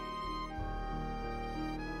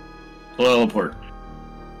 Teleport.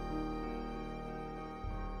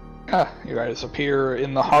 Yeah, you guys appear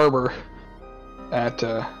in the harbor at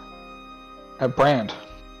Brand.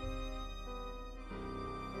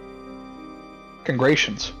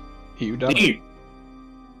 Congratulations, you done it.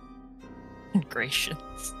 Gracious.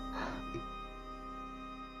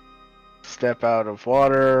 Step out of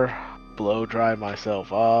water, blow dry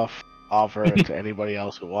myself off, offer it to anybody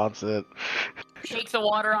else who wants it. Take the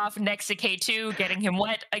water off next to K2, getting him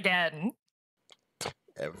wet again.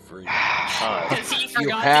 Every time. Because he You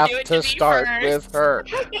forgot have to do it to me start first. with her.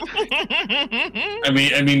 I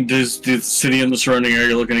mean, does the city and the surrounding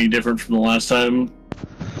area look any different from the last time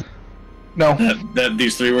No, that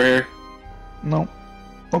these three were here? no,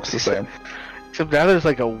 looks the same. Except now there's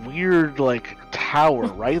like a weird like tower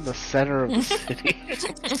right in the center of the city.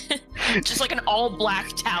 Just like an all black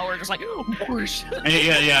tower, just like whoosh.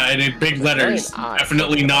 Yeah, and in big letters, Very odd.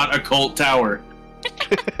 definitely not a cult tower.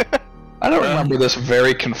 I don't remember this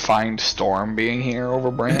very confined storm being here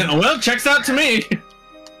over Brand. Well, checks out to me.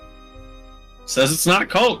 Says it's not a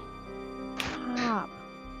cult. Stop.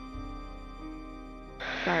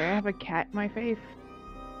 Sorry, I have a cat in my face.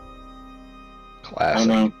 I don't Classic.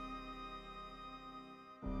 know.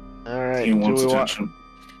 Alright, He wants do we attention.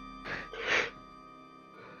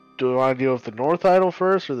 want to deal with the North Idol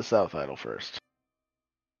first or the South Idol first?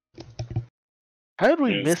 How did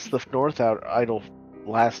we Yes. miss the North Idol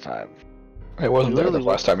last time? It wasn't there the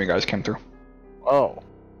Literally last time you guys came through. Oh.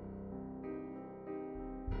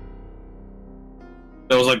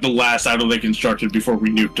 That was like the last idol they constructed before we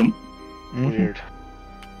nuked them. Weird.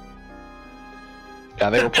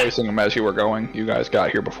 Yeah, they were placing them as you were going. You guys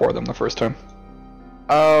got here before them the first time.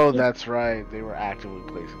 Oh, that's right. They were actively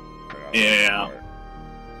placing. Yeah.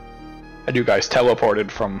 And you guys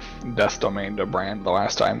teleported from Death Domain to Brand the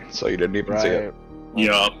last time, so you didn't even see it.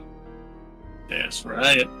 Yup. That's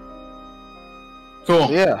right. Cool.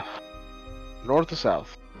 So, yeah. North to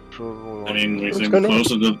south. I mean, we seem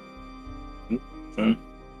closer to... Okay.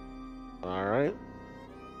 Alright.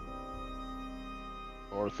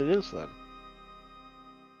 North it is, then.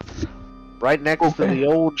 Right next to the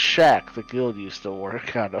old shack the guild used to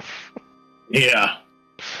work out of. Yeah.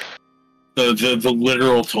 The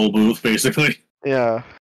literal toll booth, basically. Yeah.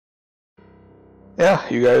 Yeah,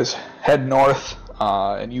 you guys head north,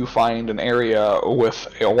 and you find an area with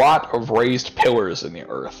a lot of raised pillars in the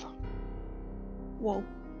earth. Whoa.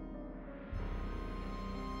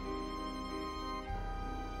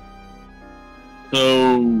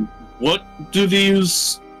 So, what do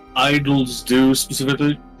these idols do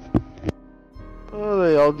specifically? Well,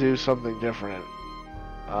 they all do something different.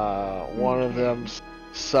 One of them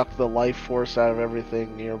suck the life force out of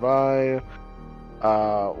everything nearby.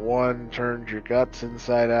 One turns your guts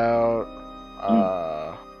inside out.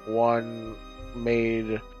 One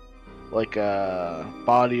made like a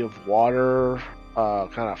body of water,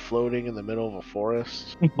 kind of floating in the middle of a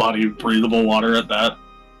forest. Body of breathable water at that.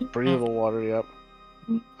 Breathable water, yep.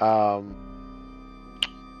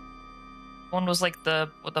 One was like the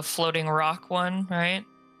floating rock one, right?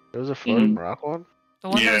 There was a floating rock one? The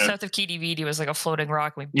one that was south of KDVD was like a floating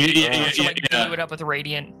rock. We blew it up with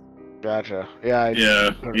Radiant. Gotcha. Yeah.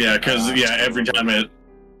 Because every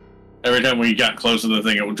time we got close to the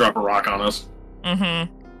thing, it would drop a rock on us. Mm-hmm. And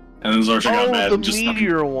then Zorsha got mad and just... the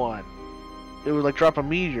meteor one. It would like drop a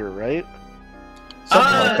meteor, right?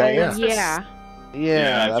 Something like that, yeah. Yeah.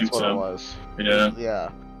 Yeah, I that's think what so. it was. Yeah. Yeah.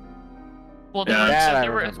 Well,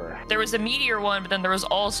 there was a meteor one, but then there was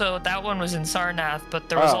also that one was in Sarnath, but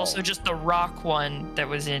there was also just the rock one that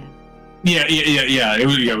was in. Yeah.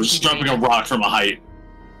 It was just dropping a rock from a height.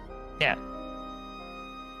 Yeah.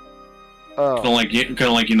 Oh. Kind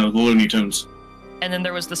of like the Looney Tunes. And then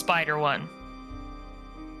there was the spider one.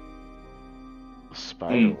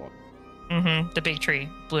 Spider one. Mm-hmm. The big tree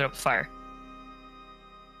blew it up with fire.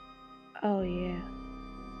 Oh, yeah.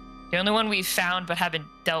 The only one we've found but haven't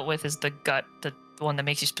dealt with is the gut, the one that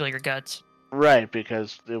makes you spill your guts. Right,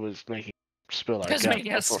 because it was making us spill our guts.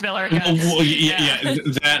 Making us spill our guts. Well, yeah,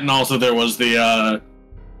 that, and also there was the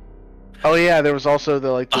Oh yeah, there was also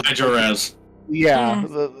the Hydra-Raz. Yeah,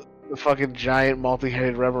 the fucking giant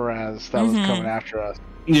multi-headed Remoraz that was coming after us.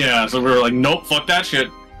 Yeah, so we were like, nope, fuck that shit.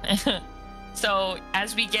 So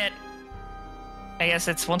as we get, I guess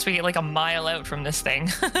it's once we get like a mile out from this thing.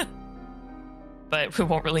 But we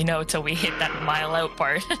won't really know until we hit that mile out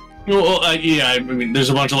part. Well, yeah, I mean, there's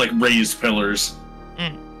a bunch of like raised pillars.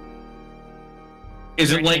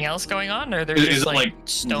 Is it anything like else going on, or there's just like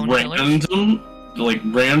stone pillars? Like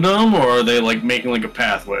random, or are they like making like a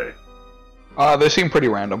pathway? They seem pretty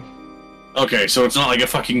random. Okay, so it's not like a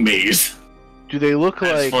fucking maze. Do they look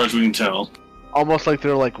like, as far as we can tell, almost like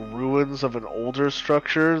they're like ruins of an older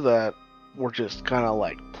structure that were just kind of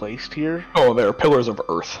like placed here? Oh, they're pillars of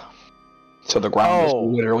earth. So the ground has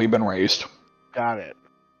literally been raised. Got it.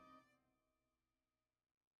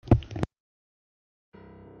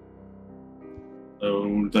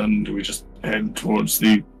 So then do we just head towards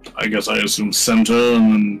the, I assume center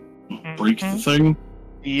and then break the thing?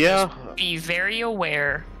 Yeah. Be very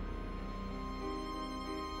aware.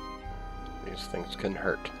 These things can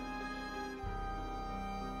hurt.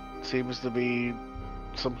 Seems to be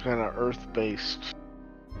some kind of earth-based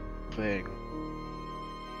thing.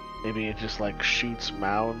 Maybe it just like shoots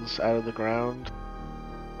mounds out of the ground.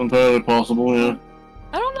 Entirely possible, yeah.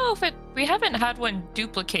 I don't know if we haven't had one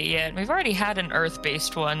duplicate yet. We've already had an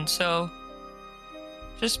earth-based one, so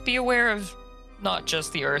just be aware of not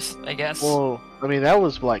just the earth, I guess. Well, I mean that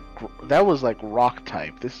was like rock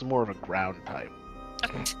type. This is more of a ground type.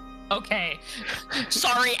 Okay.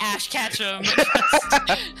 Sorry, Ash Ketchum.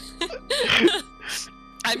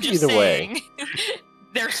 I'm just Either saying. way.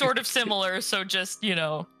 They're sort of similar, so just,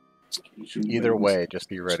 Either way, just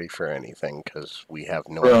be ready for anything, because we have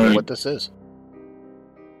no idea what this is.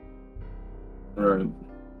 Right.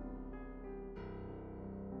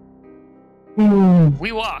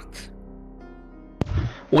 We walk.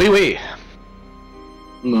 Oui.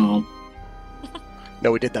 No.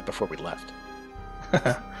 No, we did that before we left.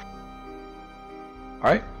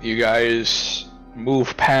 Alright, you guys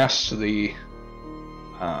move past the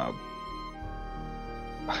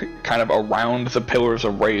kind of around the pillars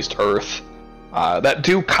of raised earth that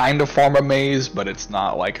do kind of form a maze, but it's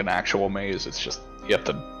not like an actual maze. It's just you have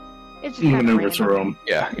to It's just kind of maneuver random. through them.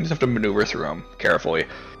 you just have to maneuver through them carefully.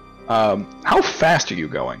 How fast are you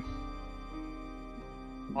going?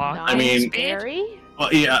 Walk I mean- speed? Scary?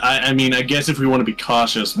 Well, yeah, I mean, I guess if we want to be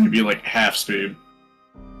cautious, maybe like half speed.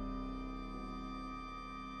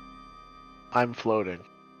 I'm floating.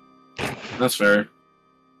 That's fair.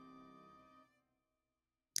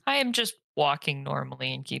 I am just walking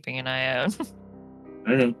normally and keeping an eye out.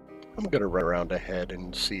 Okay. I'm gonna run around ahead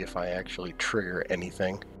and see if I actually trigger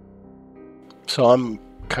anything. So I'm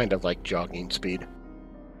kind of like jogging speed.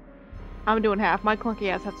 I'm doing half. My clunky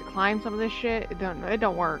ass has to climb some of this shit. It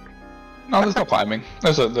don't work. No, there's no climbing.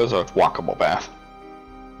 There's a walkable path.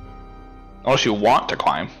 Unless you want to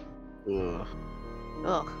climb. Ugh.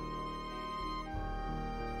 Ugh.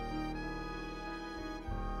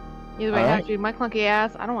 Either way, Alright. actually, my clunky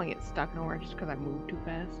ass, I don't want to get stuck nowhere just because I move too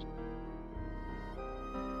fast.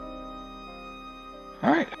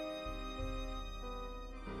 Alright.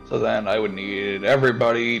 So then I would need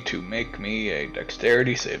everybody to make me a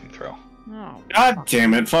dexterity saving throw. Oh. God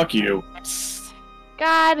damn it! Fuck you. Yes.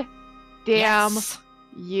 God damn Yes.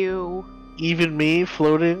 you. Even me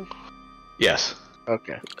floating? Yes.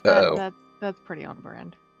 Okay. Uh-oh. That's pretty on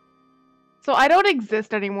brand. So I don't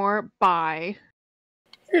exist anymore. Bye.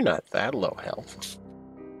 You're not that low health.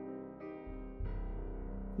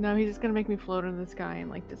 No, he's just gonna make me float in the sky and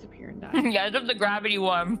like disappear and die. Yeah, I did the gravity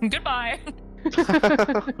one. Goodbye.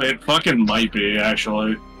 It fucking might be,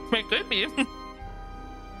 actually. It could be.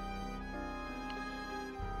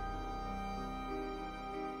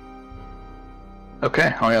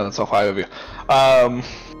 Okay. Oh yeah, that's all 5 of you.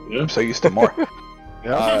 Yeah. So you still more.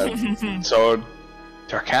 Yeah. So,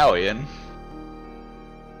 Tarkalion,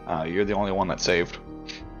 you're the only one that saved.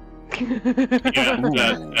 Yeah,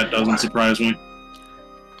 that doesn't surprise me.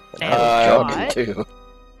 And I was What? jogging too.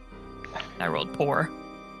 I rolled poor.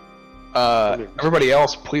 Everybody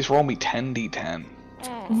else, please roll me 10d10.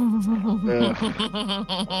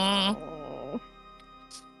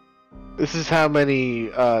 This is how many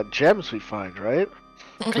gems we find, right?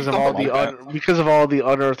 Because of all Something the like because of all the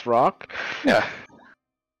unearthed rock. Yeah.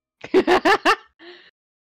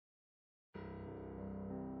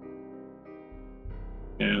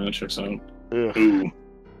 Yeah, that checks out. Ugh. Ooh.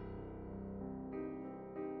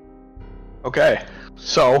 Okay.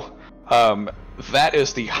 So, that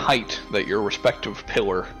is the height that your respective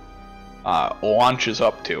pillar launches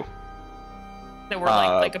up to. They were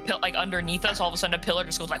like like underneath us. All of a sudden, a pillar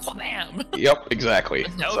just goes like wham. Yep, exactly.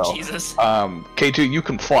 No, So, Jesus. K2, you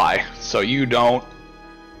can fly, so you don't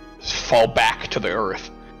fall back to the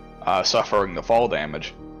earth, suffering the fall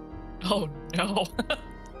damage. Oh no.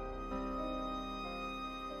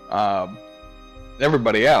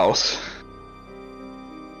 Everybody else,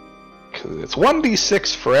 'cause it's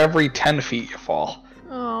 1d6 for every 10 feet you fall.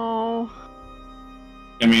 Oh.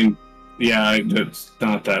 I mean, yeah, it's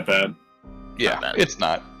not that bad. Yeah, bad. it's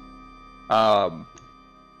not.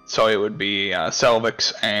 So it would be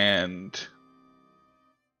Selvix and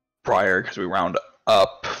Briar, because we round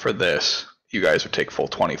up for this. You guys would take full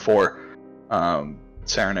 24.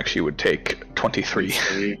 Saranix, you would take 23.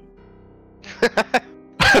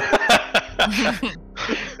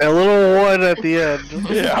 A little one at the end.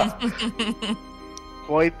 Yeah.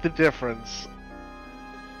 Quite the difference.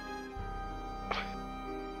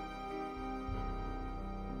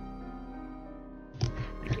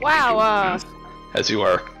 Wow. As you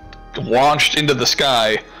are launched into the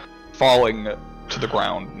sky, falling to the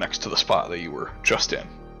ground next to the spot that you were just in.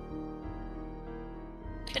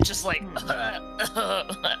 It's just like,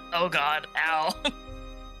 oh god, ow.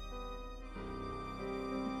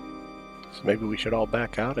 So maybe we should all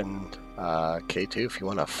back out and K2, if you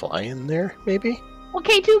want to fly in there, maybe? Well,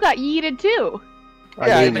 K2 got yeeted too.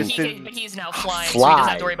 Yeah, I But, mean, he's now flying, so he doesn't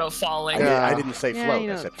have to worry about falling. I didn't say Yeah, float,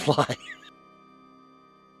 you I know. said fly.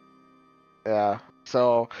 Yeah.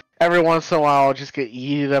 So every once in a while, I'll just get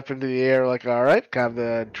yeeted up into the air. Like, all right, time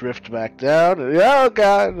to drift back down. Oh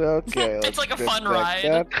god, okay. It's let's like a drift fun back ride.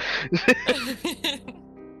 down.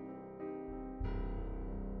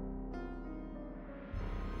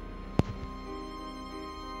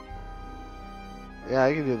 Yeah,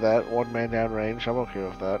 I can do that. One man down range. I'm okay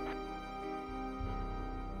with that.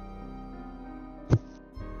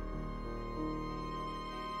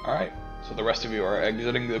 Alright, so the rest of you are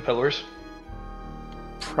exiting the pillars.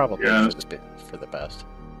 Probably Yeah. for the best.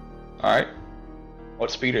 Alright. What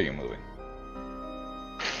speed are you moving?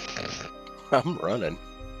 I'm running.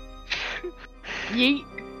 Yeet.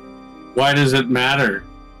 Why does it matter?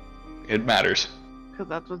 It matters. Because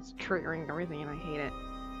that's what's triggering everything, and I hate it.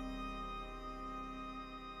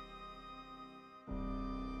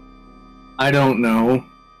 I don't know.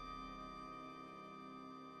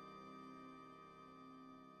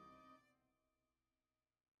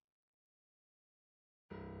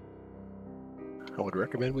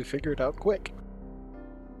 recommend we figure it out quick.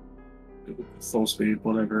 Full speed,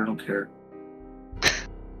 whatever, I don't care.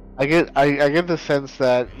 I get the sense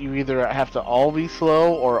that you either have to all be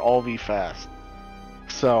slow or all be fast.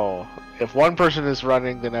 So if one person is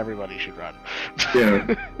running, then everybody should run.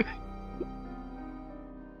 Yeah.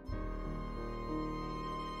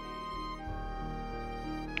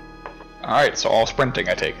 Alright, so all sprinting,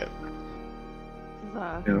 I take it. This is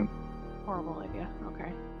a Yeah. horrible idea.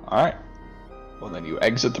 Okay. Alright. Well, then you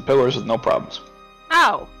exit the pillars with no problems.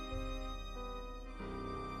 Ow!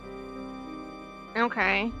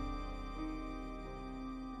 Okay.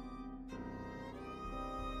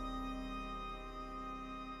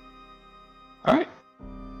 Alright.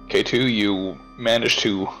 K2, you manage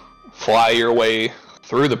to fly your way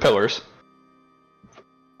through the pillars,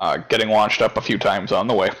 getting launched up a few times on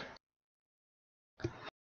the way.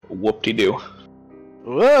 Whoop-de-doo.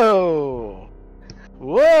 Whoa!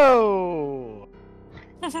 Whoa!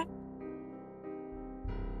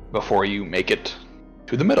 Before you make it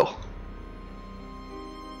to the middle.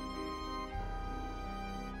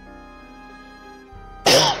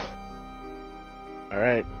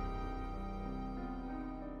 Alright.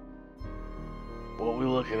 What are we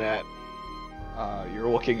looking at? You're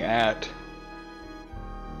looking at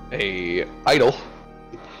a idol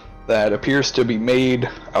that appears to be made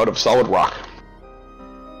out of solid rock.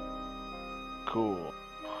 Cool.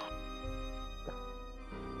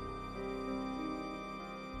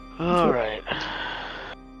 Alright.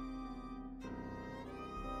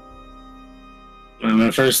 And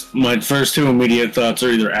my first two immediate thoughts are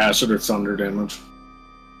either acid or thunder damage.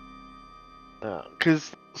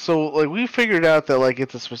 So we figured out that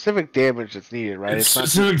it's a specific damage that's needed, right? It's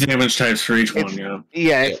specific damage types for each one, yeah.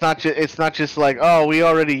 Yeah, it's not just like, oh, we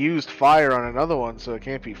already used fire on another one, so it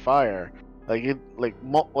can't be fire.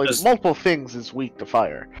 Multiple things is weak to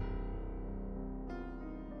fire.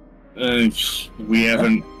 We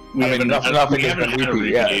haven't nothing had a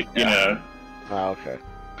weak, yeah. Oh, okay.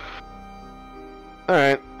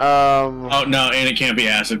 Alright, Oh, no, and it can't be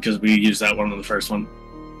acid because we used that one on the first one.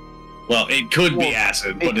 Well, it could be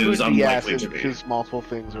acid, but it is unlikely to be. Because multiple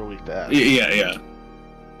things are weak to acid. Yeah.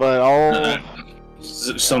 But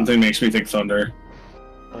something makes me think thunder.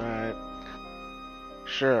 Alright.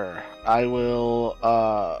 Sure. I will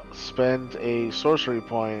spend a sorcery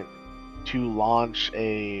point to launch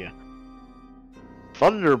a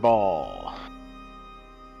Thunderball.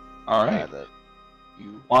 Alright.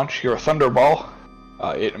 You launch your Thunderball.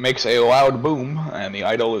 It makes a loud boom, and the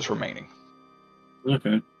idol is remaining.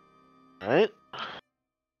 Okay. Alright.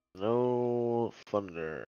 No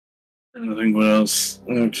thunder. I think what else?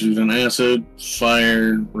 She's an acid,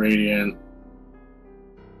 fire, radiant,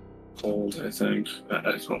 cold, I think. I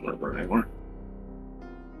don't remember anymore.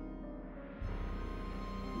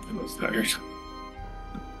 I was tired.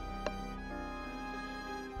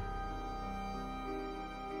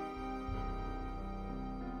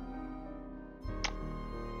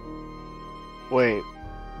 Wait.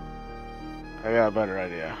 I got a better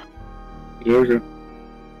idea. Yeah, okay.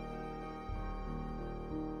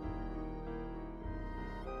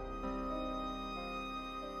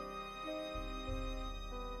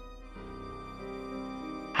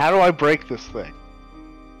 How do I break this thing?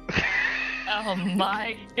 Oh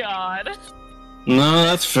my god. No,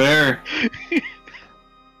 that's fair.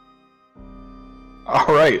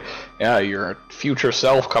 Alright. Yeah, your future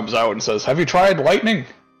self comes out and says, "Have you tried lightning?"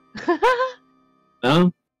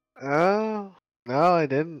 No? Oh, no, I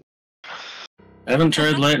didn't. I haven't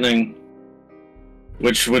tried lightning.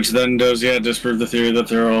 Which then does, disprove the theory that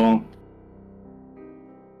they're all...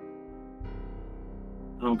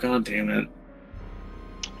 Oh, god damn it.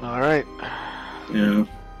 Alright. Yeah.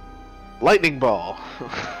 Lightning ball.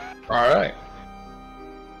 Alright.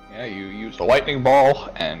 Yeah, you use the lightning ball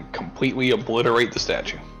and completely obliterate the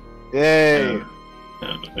statue. Yay!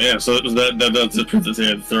 Yeah, so that's the proof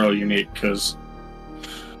that they're all unique, because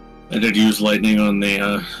I did use lightning on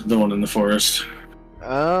the one in the forest.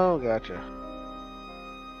 Oh, gotcha.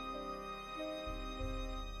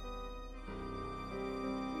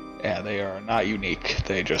 Yeah, they are not unique.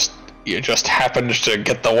 You just happened to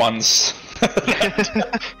get the ones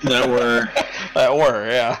that were,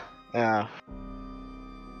 yeah. Yeah.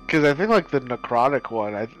 Because I think the necrotic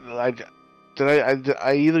one, I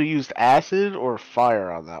either used acid or fire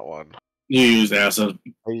on that one. You used acid.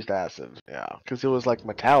 I used acid, yeah, because it was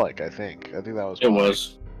metallic. I think that was. It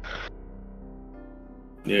was.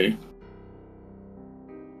 Yeah.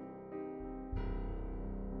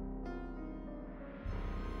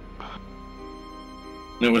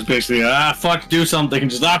 And it was basically fuck, do something, and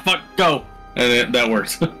just fuck, go, and that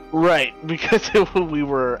worked. Right, because we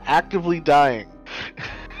were actively dying.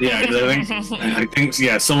 Yeah, 'cause I think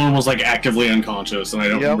yeah, someone was like actively unconscious, and I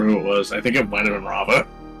don't remember who it was. I think it might have been Rava.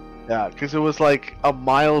 Yeah, because it was like a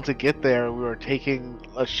mile to get there. We were taking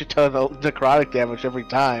a shit ton of necrotic damage every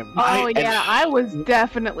time. Oh yeah, I was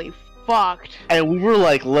definitely fucked. And we were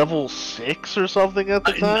like level 6 or something at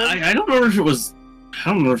the time. I don't remember if it was. I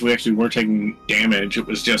don't remember if we actually were taking damage. It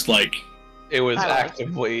was just like it was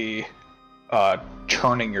actively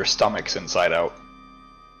churning your stomachs inside out.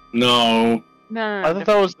 No. No. I thought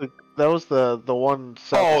that was the one.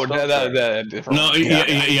 Oh, that different. No, yeah.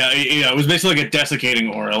 It was basically like a desiccating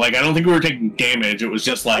aura. Like I don't think we were taking damage. It was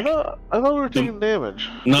just like I thought we were taking damage.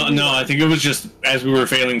 No. I think it was just as we were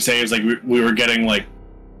failing saves, like we were getting like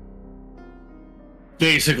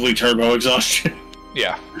basically turbo exhaustion.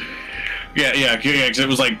 Yeah. Yeah. Because it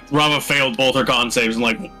was like Rava failed both her con saves and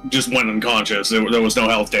like just went unconscious. There was no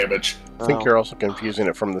health damage. I think you're also confusing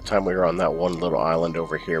it from the time we were on that one little island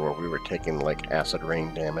over here where we were taking like acid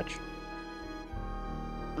rain damage.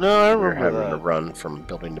 No, I We were remember having to that. run from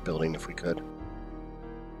building to building if we could.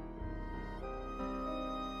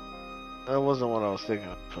 That wasn't what I was thinking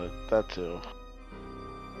of, but that too.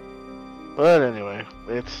 But anyway,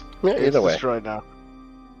 it's Either way. destroyed now.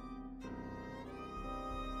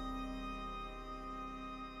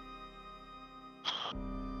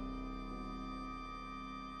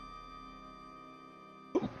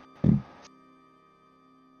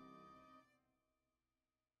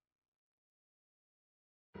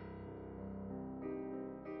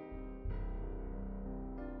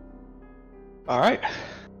 Alright.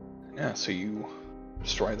 Yeah, so you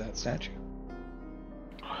destroy that statue.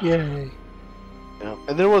 Yay. Yeah,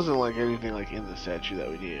 and there wasn't like anything like in the statue that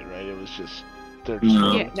we needed, right? It was just they're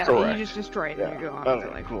No. Yeah, no, Correct. you just destroy it Yeah. and you go on Okay, with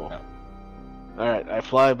it. Like, cool. Yeah. Alright, I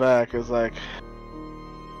fly back. It's like,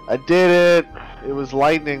 I did it. It was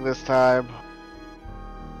lightning this time.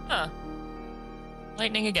 Huh.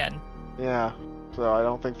 Lightning again. Yeah, so I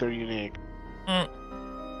don't think they're unique.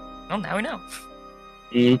 Well, now we know.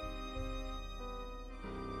 Mm.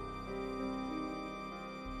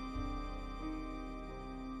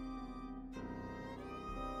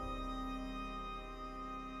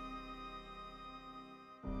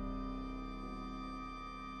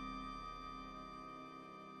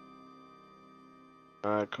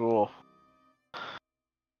 Alright, cool.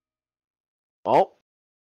 Well,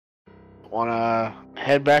 wanna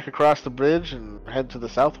head back across the bridge and head to the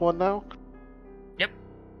south one now?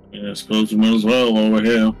 Yeah, I suppose we might as well over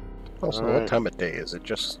here. Also, Alright. what time of day is it?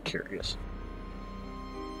 Just curious.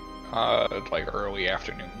 Like early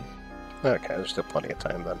afternoon. Okay, there's still plenty of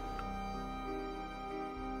time then.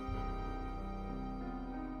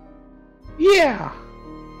 Yeah!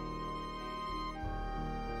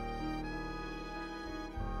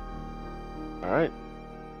 Alright.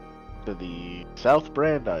 To the South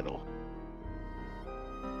Brand Idol.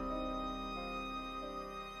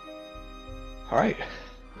 Alright.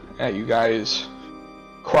 Yeah, you guys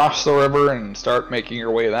cross the river and start making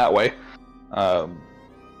your way that way.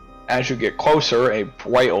 As you get closer, a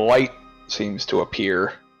bright light seems to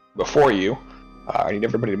appear before you. I need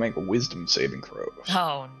everybody to make wisdom saving throws.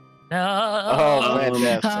 Oh no. Oh,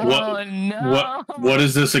 fantastic. Oh no. What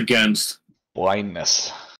is this against?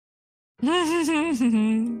 Blindness.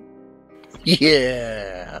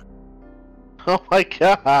 Yeah! Oh my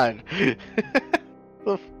god!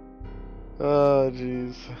 Oh,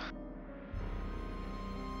 jeez.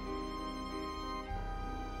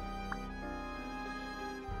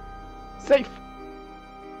 safe.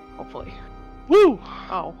 Hopefully. Woo!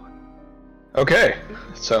 Oh. Okay,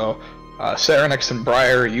 so Serenix and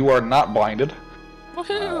Briar, you are not blinded.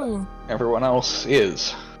 Woohoo. Everyone else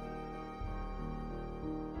is.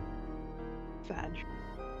 Sag.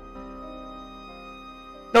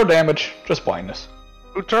 No damage, just blindness.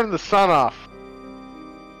 Who turned the sun off?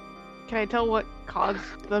 Can I tell what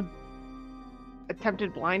caused the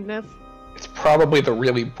attempted blindness? It's probably the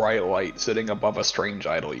really bright light sitting above a strange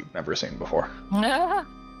idol you've never seen before.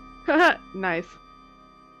 Nice.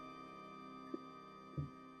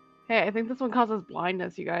 Hey, I think this one causes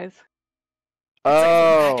blindness, you guys.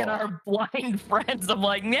 Oh. Back at our blind friends, I'm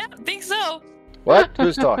like, yeah, I think so. What?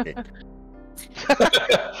 Who's talking?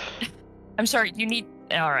 I'm sorry, you need.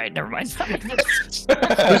 All right, never mind. Who's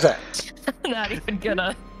that? Not even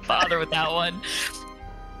gonna bother with that one.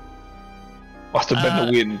 Must have been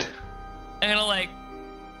the wind. I'm gonna like.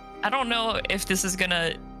 I don't know if this is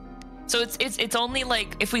gonna. So it's only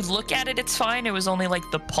like if we look at it, it's fine. It was only like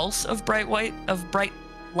the pulse of bright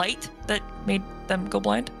light that made them go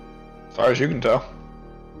blind. As far as you can tell.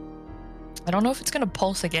 I don't know if it's gonna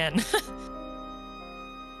pulse again.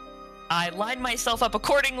 I line myself up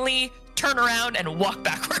accordingly, turn around, and walk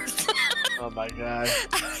backwards. Oh my god.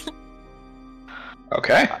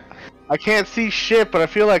 Okay. I can't see shit, but I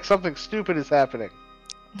feel like something stupid is happening.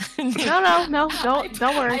 No, don't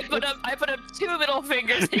worry. I put up 2 middle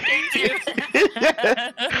fingers to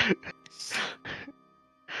K2.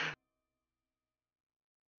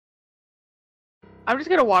 I'm just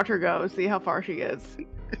gonna watch her go, see how far she gets.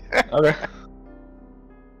 Okay.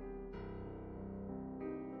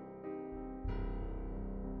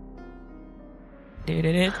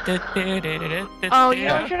 Oh, you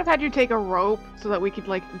know, I should have had you take a rope so that we could,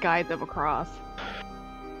 like, guide them across.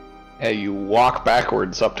 Yeah, you walk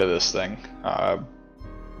backwards up to this thing,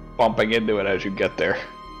 bumping into it as you get there.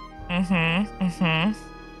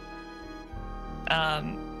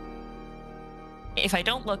 If I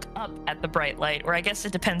don't look up at the bright light, or I guess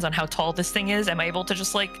it depends on how tall this thing is, am I able to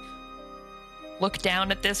just, like, look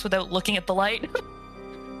down at this without looking at the light?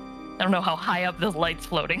 I don't know how high up the light's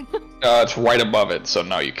floating. It's right above it, so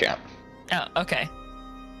no, you can't. Oh, okay.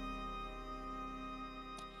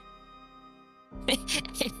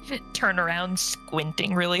 Turn around,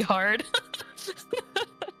 squinting really hard.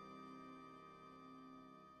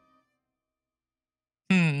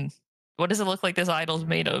 What does it look like this idol's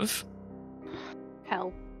made of?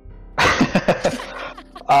 Hell.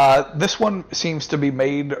 This one seems to be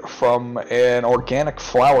made from an organic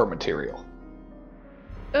flower material.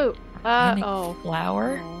 Ooh, Organic oh.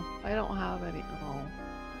 flower? No, I don't have any. Oh.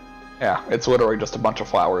 Yeah, it's literally just a bunch of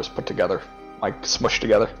flowers put together, like smushed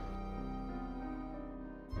together.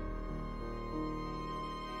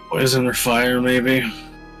 Poison or fire, maybe?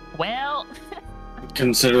 Well,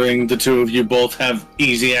 Considering the two of you both have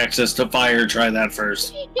easy access to fire, try that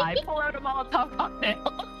first. I pull out a Molotov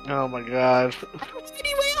cocktail. Oh my god. I don't see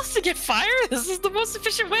any way else to get fire. This is the most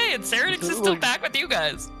efficient way, and Serenix is still back with you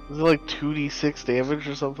guys. Is it like 2d6 damage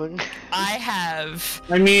or something? I have.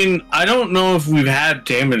 I mean, I don't know if we've had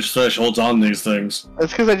damage thresholds on these things.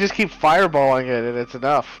 That's because I just keep fireballing it and it's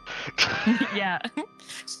enough. Yeah.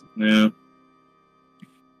 Yeah.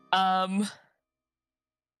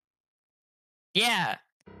 Yeah.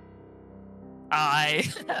 I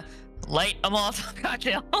light a Molotov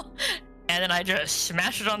cocktail, and then I just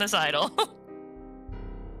smash it on this idol.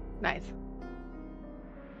 Nice.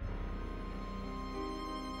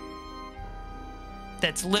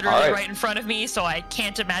 That's literally Alright. right in front of me, so I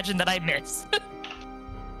can't imagine that I miss.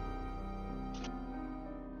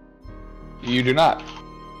 You do not.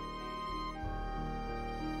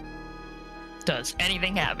 Does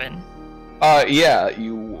anything happen? Yeah,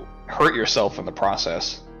 you hurt yourself in the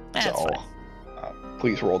process. That's so, fine.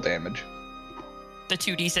 Please roll damage. The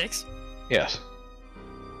 2d6? Yes.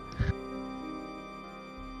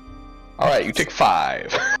 Alright, you take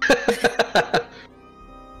 5.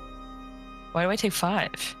 Why do I take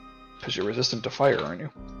 5? Because you're resistant to fire, aren't you?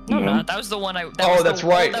 No, I'm not. That was the one I. That's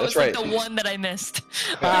right. That was like the one that I missed.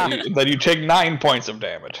 Then you take 9 points of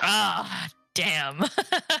damage. Ah, damn.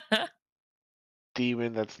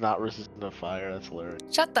 Demon that's not resistant to fire. That's hilarious.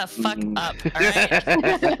 Shut the fuck up, alright?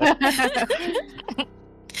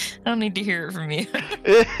 I don't need to hear it from you.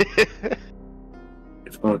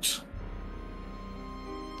 Folks.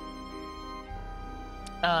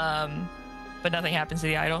 But nothing happens to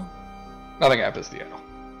the idol. Nothing happens to the idol.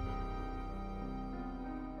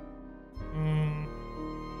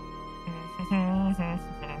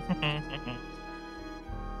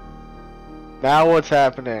 Now what's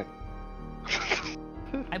happening?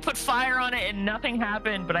 I put fire on it and nothing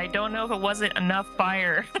happened, but I don't know if it wasn't enough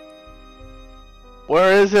fire.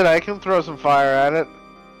 Where is it? I can throw some fire at it.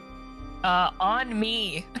 On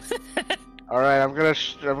me. All right, I'm gonna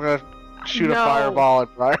shoot a No. fireball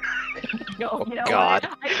at Briar. No, you know God.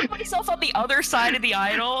 what? I put myself on the other side of the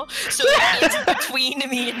idol, so it's between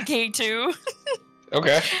me and K2.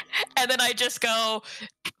 Okay. And then I just go,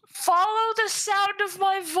 follow the sound of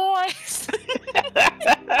my voice.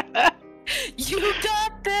 You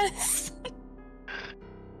got this.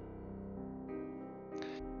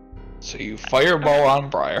 So you fireball on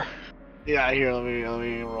Briar. Yeah, here, let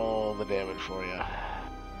me roll the damage for you.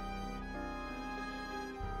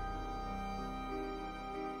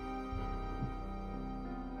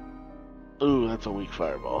 Ooh, that's a weak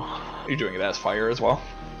fireball. You're doing it as fire as well?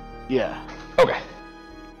 Yeah. Okay.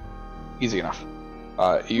 Easy enough.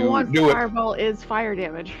 You One do it. fireball is fire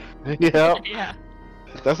damage. Yeah. Yeah.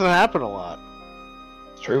 Doesn't happen a lot.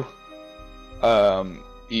 It's true.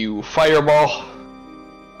 You fireball.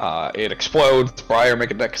 It explodes. Briar,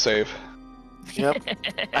 make a deck save. Yep.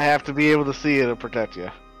 I have to be able to see it to protect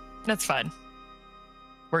you. That's fine.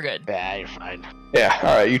 We're good. Yeah, you're fine. Yeah,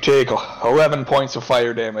 alright, you take 11 points of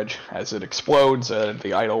fire damage as it explodes and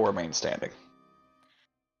the idol remains standing.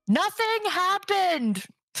 Nothing happened.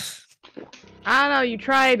 I don't know, you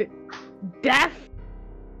tried death?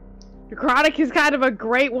 Necrotic is kind of a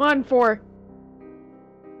great one for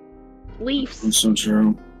leaves. That's so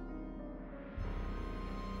true.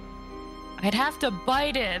 I'd have to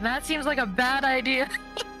bite it, and that seems like a bad idea.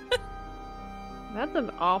 That's an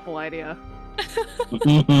awful idea.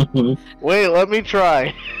 Wait, let me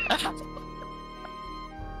try. The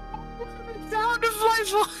sound of my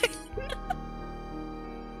voice.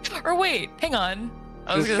 Or wait, hang on.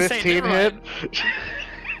 I was Does gonna say 15 never hit? mind.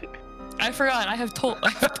 I forgot. I have told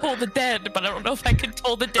the dead, but I don't know if I can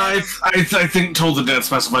toll the dead. I think Toll the Dead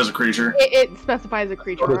specifies a creature. It specifies a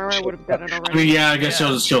creature, or I would have done it I already. mean, yeah, I guess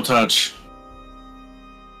Yeah. she'll touch.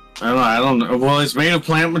 I don't know. Well, it's made of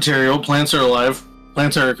plant material. Plants are alive.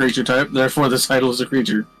 Plants are a creature type. Therefore, this title is a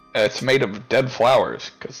creature. It's made of dead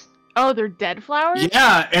flowers, because Oh, they're dead flowers?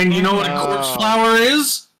 Yeah, and you know what a corpse Oh. flower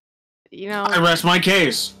is? You know, I rest my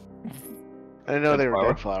case. I didn't know they were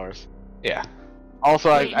Flower? dead flowers. yeah.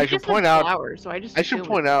 Also, wait, I you should just said point out, flowers, so I just I should assumed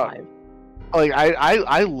point it's out- alive. like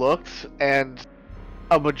I looked, and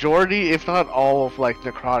a majority, if not all, of like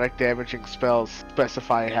necrotic damaging spells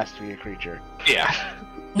specify it has to be a creature. Yeah.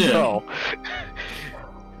 Yeah. So,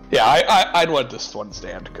 Yeah, I'd let this one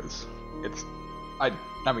stand, because it's... I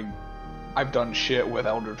mean, I've done shit with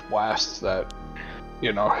Eldritch Blasts that,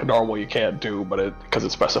 you know, normally you can't do, but because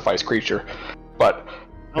it specifies creature. But,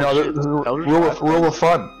 you know, shit, the Eldritch rule Blast? of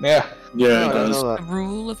fun, yeah. Yeah, No, it I didn't does. know The that.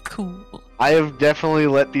 rule of cool. I have definitely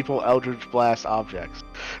let people Eldritch Blast objects.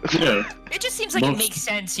 Yeah, It just seems like it Most- makes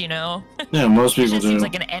sense, you know? yeah, most It people just do. seems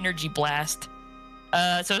like an energy blast.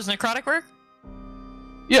 So does necrotic work?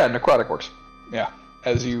 Yeah, necrotic works. Yeah.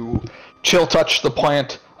 As you chill touch the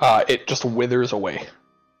plant, it just withers away,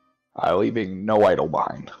 leaving no idol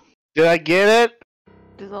behind. Did I get it?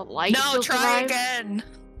 Does a light No, still try survive? again.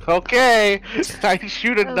 Okay, I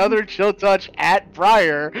shoot another chill touch at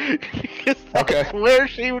Briar because that's Okay. where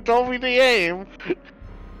she told me to aim.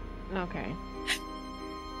 Okay.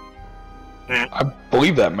 I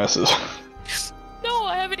believe that misses. No,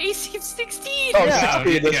 I have an AC of 16. Oh, Yeah,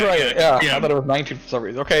 16, that's yeah, right. yeah, Yeah, yeah. I thought it was 19 for some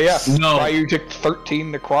reason. Okay, yeah. No. Briar, you took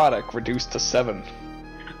 13 necrotic, reduced to 7.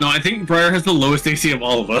 No, I think Briar has the lowest AC of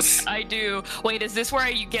all of us. I do. Wait, is this where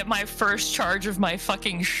you get my first charge of my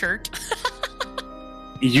fucking shirt?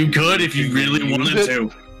 You could if you really Use wanted it.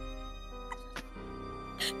 to.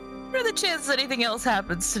 What are the chances anything else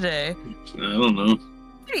happens today? I don't know.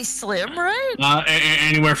 Pretty slim, right?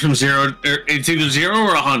 Anywhere from 0, it's either 0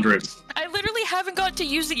 or 100. I literally haven't got to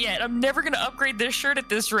use it yet. I'm never gonna upgrade this shirt at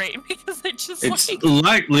this rate because I just It's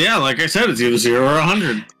like, like I said, it's either 0 or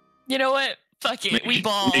 100. you know what? Fuck it, we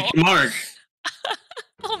ball. Make your mark.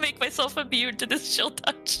 I'll make myself immune to this chill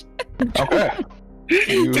touch Okay.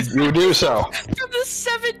 you do so. from the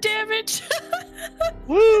 7 damage.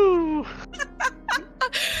 Woo!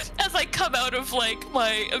 As I come out of like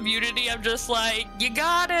my immunity, I'm just like, you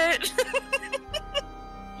got it.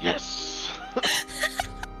 Yes.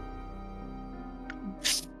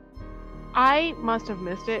 I must have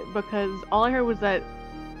missed it because all I heard was that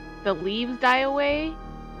the leaves die away,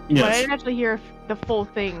 but I Yes. didn't actually hear if the full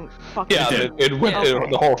thing fucking. Yeah, did.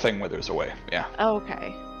 the whole thing withers away. Yeah.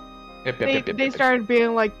 Okay. Yep, They started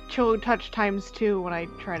being like chill touch times 2 when I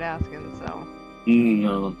tried asking, so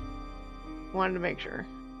No. wanted to make sure.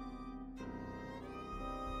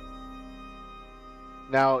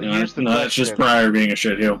 Now No, here's the no, question. that's just Briar being a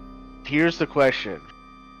shitheel. Here's the question: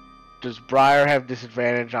 does Briar have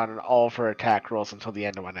disadvantage on all of her attack rolls until the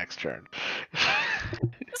end of my next turn?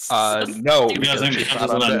 No, He because doesn't she's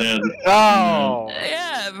count not as an undead. undead. Oh,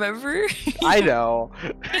 Yeah, remember? I know.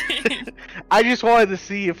 I just wanted to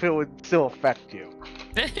see if it would still affect you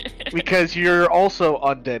because you're also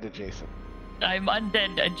undead adjacent. I'm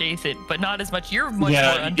undead adjacent, but not as much. You're much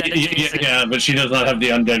Yeah, more undead yeah, adjacent. yeah, but she does not have the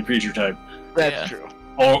undead creature type, That's Yeah. true.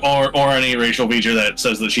 or any racial feature that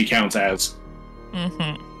says that she counts as.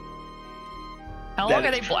 Mm-hmm. How That long are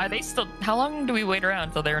is they? true. Are they still? How long do we wait around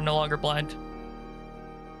until they're no longer blind?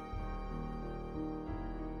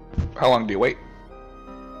 How long do you wait?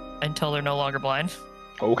 Until they're no longer blind.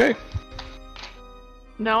 Okay.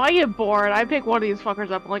 No, I get bored. I pick one of these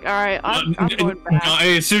fuckers up. I'm like, all right, I'm going back. No,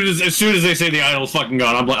 as soon as they say the idol's fucking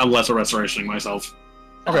gone, I'm lesser restorationing myself.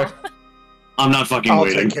 Okay. I'm not fucking I'll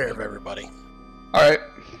waiting. take care of everybody. All right.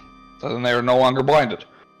 So then they are no longer blinded.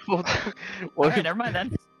 All right, never mind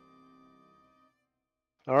then.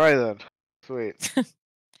 All right then. Sweet.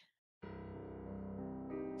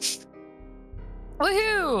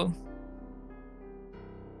 Woohoo!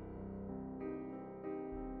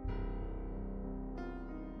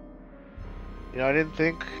 You know, I didn't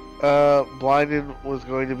think blinded was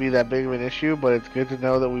going to be that big of an issue, but it's good to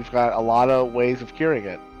know that we've got a lot of ways of curing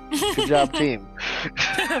it. Good job, team.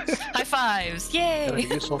 High fives! Gotta be Yay!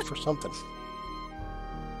 useful for something.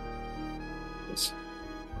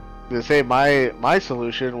 To say my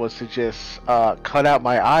solution was to just cut out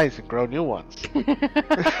my eyes and grow new ones.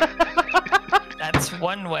 That's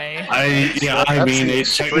one way. I That's mean, the it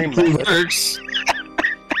extreme technically method. works.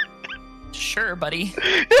 Sure, buddy.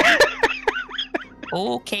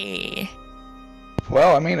 Okay.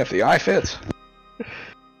 Well, I mean, if the eye fits.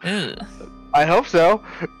 Ugh. I hope so.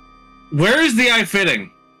 Where is the eye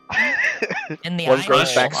fitting? In the One eye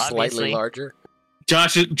grows hole, back obviously. slightly larger.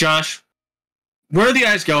 Josh, where are the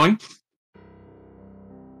eyes going?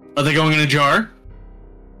 Are they going in a jar?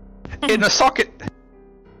 In a socket.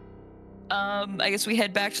 I guess we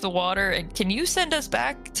head back to the water. And can you send us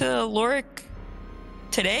back to Lorik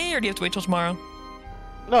today, or do you have to wait till tomorrow?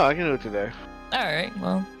 No, I can do it today. All right.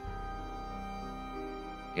 Well,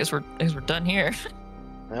 I guess we're done here.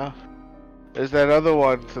 Yeah. There's that other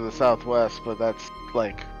one to the southwest, but that's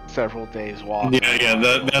like several days walk. Yeah,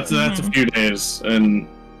 that's a few days, and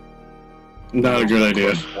not a good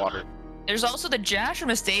idea. Close to water. There's also the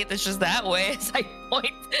Jasham estate that's just that way. As I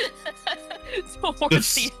point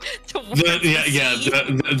towards the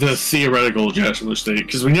The theoretical Joshua state,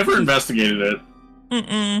 because we never investigated it.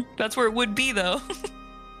 That's where it would be, though.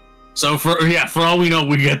 So for all we know,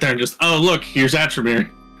 we get there and just, oh look, here's Atramir.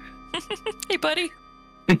 Hey, buddy.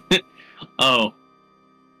 Oh.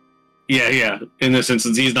 Yeah. In this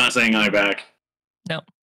instance, he's not saying hi back. No.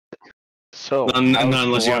 So Not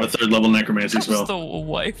unless you have a third level necromancy That's spell. the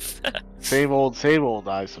wife. same old,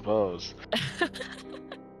 I suppose.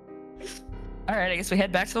 All right, I guess we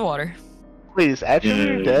head back to the water. Please, actually,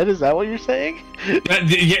 you're dead? Is that what you're saying?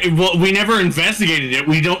 Well, we never investigated it.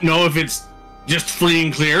 We don't know if it's just free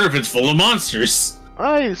and clear, if it's full of monsters.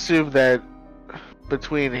 I assume that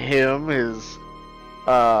between him, his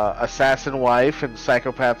assassin wife, and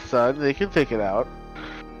psychopath son, they can take it out.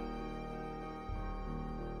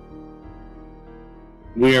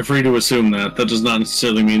 We are free to assume that. That does not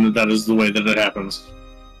necessarily mean that is the way that it happens.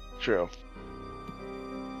 True.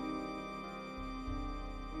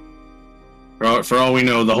 For all we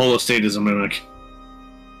know, the whole estate is a mimic.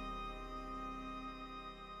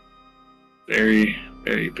 Very,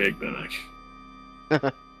 very big mimic.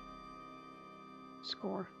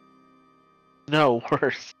 Score. No,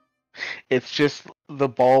 worse. It's just the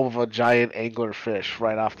ball of a giant angler fish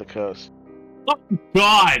right off the coast. Oh,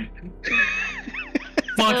 God!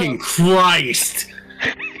 Fucking Christ!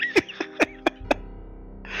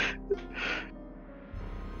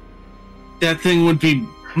 That thing would be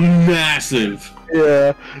massive.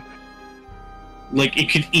 Yeah. Like, it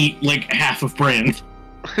could eat, like, half of Brand.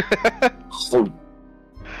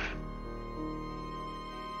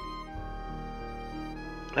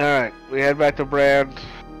 Alright, we head back to Brand,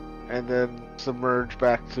 and then submerge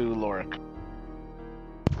back to Lorik.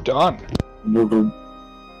 Done.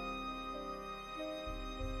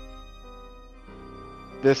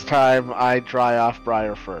 This time, I dry off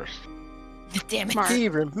Briar first. Damn it. Smart. Hey,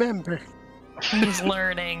 remember. He's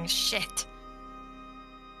learning. Shit.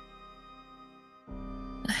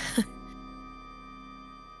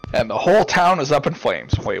 And the whole town is up in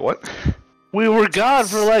flames. Wait, what? We were gone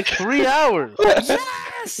for like 3 hours!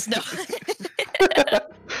 Yes! No.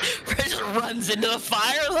 Red just runs into the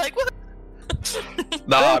fire like, what?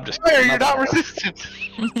 No, I'm just Fire, kidding. you're not resistant!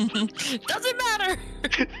 Doesn't matter.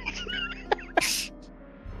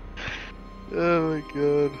 Oh my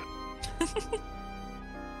god.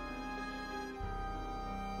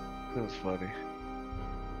 That was funny.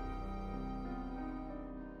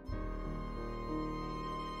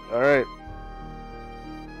 Alright.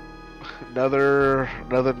 Another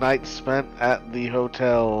night spent at the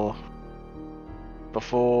hotel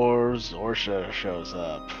before Zorsha shows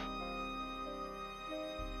up.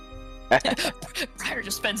 Briar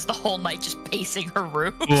just spends the whole night just pacing her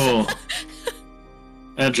room. Cool.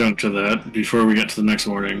 Adjunct to that, before we get to the next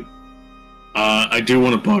morning, I do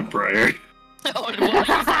want to bug Briar. Oh, well, you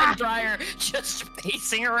find Briar just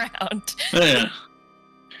pacing around. Yeah,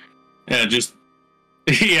 just...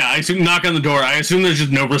 Yeah, I assume knock on the door. I assume there's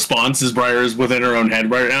just no response as Briar is within her own head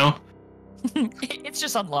right now. It's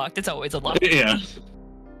just unlocked. It's always unlocked. Yeah.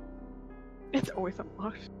 It's always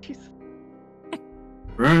unlocked. Jesus.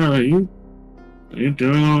 Briar, are you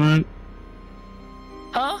doing alright?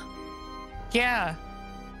 Huh? Yeah.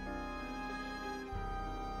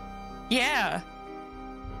 Yeah.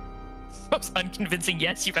 Most unconvincing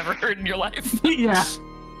yes you've ever heard in your life. Yeah.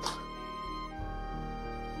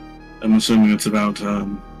 I'm assuming it's about,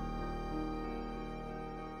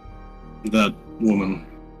 that woman.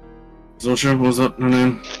 Zosha, what was that her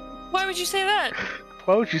name? Why would you say that?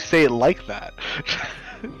 Why would you say it like that?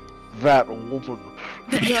 That woman.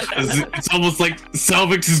 It's almost like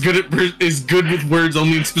Salvix is good with words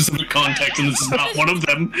only in specific context, and this is not one of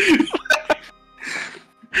them.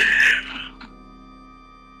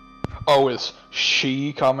 Oh, is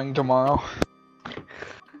she coming tomorrow?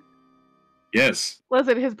 Yes.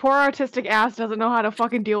 Listen, his poor artistic ass doesn't know how to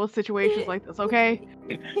fucking deal with situations like this, okay?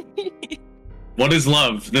 What is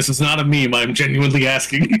love? This is not a meme, I'm genuinely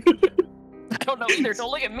asking. I don't know either.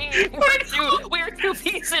 Don't look at me. We're two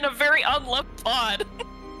peas in a very unloved pod.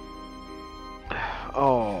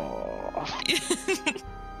 Oh.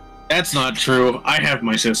 That's not true. I have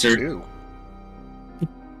my sister. Ew.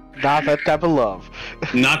 Not that type of love.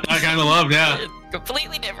 Not that kind of love, yeah.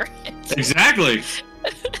 Completely different. Exactly.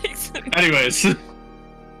 Anyways.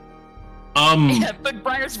 Yeah, but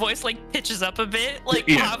Briar's voice like pitches up a bit, like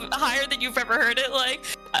Yeah. higher than you've ever heard it. Like,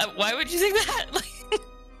 why would you think that? Like,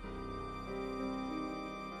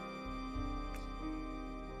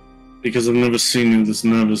 Because I've never seen you this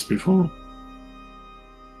nervous before.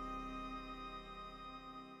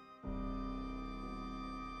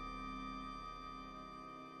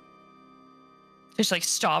 just like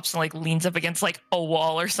stops and like leans up against like a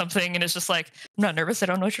wall or something, and is just like, I'm not nervous. I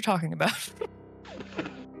don't know what you're talking about.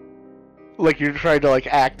 Like you're trying to like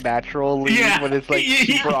act naturally when it's like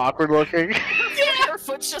super awkward looking. Yeah, her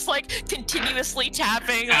foot's just like continuously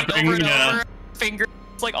tapping like Tapping, over and yeah. over. Fingers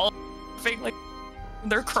like all like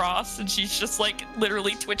they're crossed, and she's just like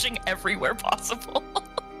literally twitching everywhere possible.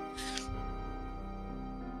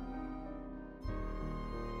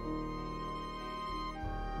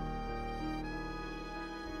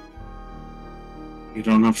 You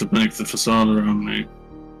don't have to make the facade around me.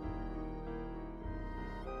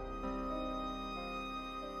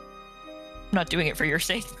 I'm not doing it for your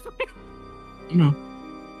sake. No.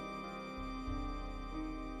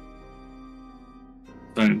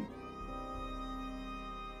 Fine.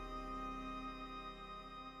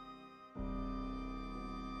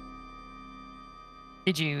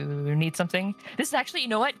 Did you need something? This is actually, you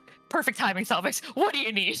know what? Perfect timing, Salvix. What do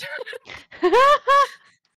you need?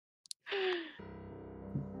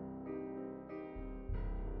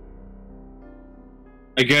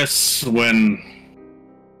 I guess when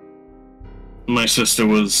my sister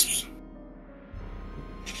was,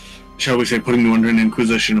 shall we say, putting me under an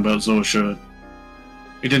inquisition about Zosha,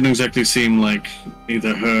 it didn't exactly seem like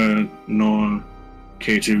either her nor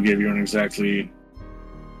K2 gave you an exactly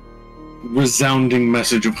resounding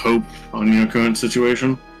message of hope on your current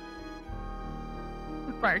situation.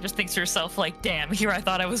 Briar just thinks to herself, like, damn, here I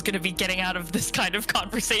thought I was going to be getting out of this kind of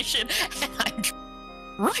conversation, and I'm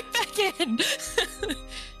right back in.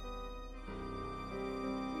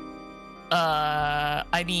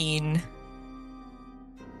 I mean...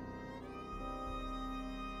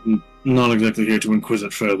 Not exactly here to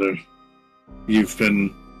inquisit further. You've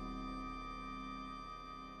been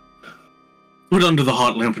put under the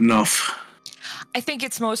hot lamp enough. I think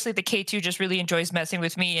it's mostly the K2 just really enjoys messing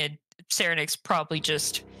with me, and Serenix probably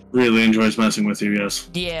just... Really enjoys messing with you, yes.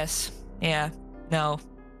 Yes. Yeah. No.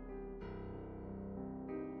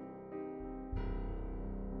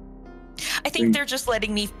 I think they're just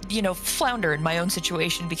letting me, you know, flounder in my own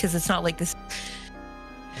situation, because it's not like this,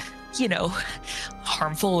 you know,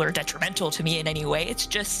 harmful or detrimental to me in any way. It's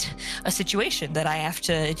just a situation that I have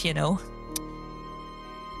to, you know,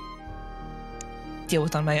 deal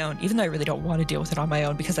with on my own, even though I really don't want to deal with it on my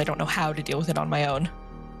own because I don't know how to deal with it on my own.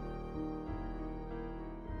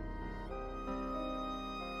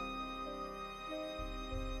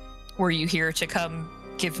 Were you here to come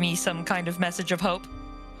give me some kind of message of hope?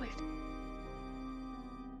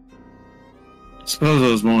 I suppose I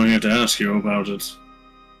was more here to ask you about it.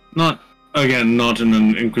 Not in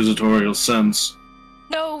an inquisitorial sense.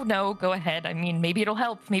 No, go ahead. I mean, maybe it'll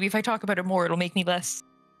help. Maybe if I talk about it more, it'll make me less...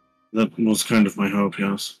 That was kind of my hope,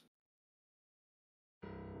 yes.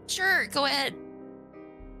 Sure, go ahead.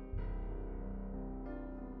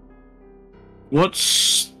 What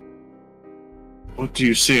do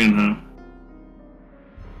you see in her?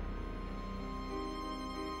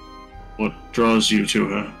 What draws you to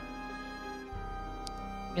her?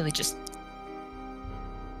 Really just...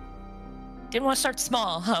 Didn't want to start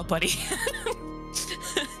small, huh, buddy?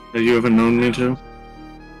 Have you ever known me to?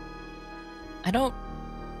 I don't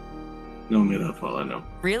Know me that well, I know.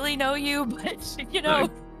 really know you, but, you know,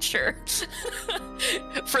 sure.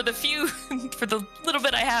 For the little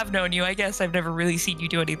bit I have known you, I guess I've never really seen you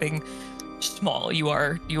do anything small. You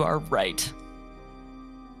are right.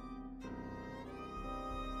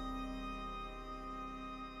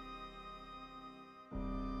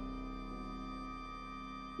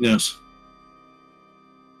 Yes.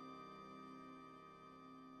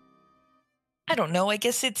 I don't know. I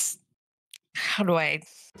guess it's, how do I,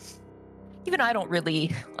 even I don't want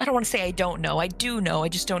to say I don't know. I do know. I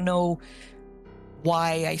just don't know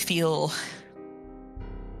why I feel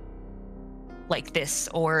like this,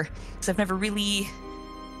 or because I've never really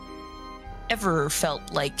ever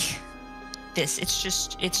felt like this. It's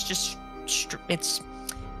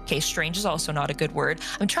okay, strange is also not a good word.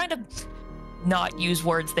 I'm trying to not use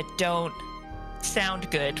words that don't sound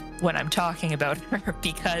good when I'm talking about her,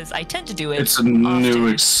 because I tend to do it. It's a new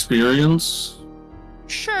experience.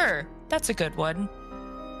 Sure, that's a good one.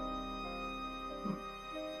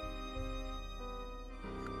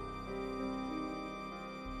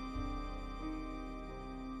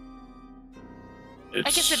 I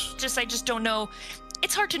guess I just don't know.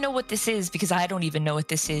 It's hard to know what this is because I don't even know what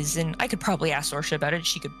this is, and I could probably ask Sorsha about it.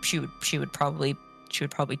 She would probably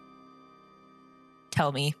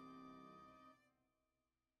tell me.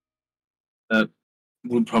 That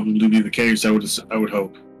would probably be the case. I would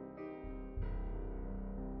hope,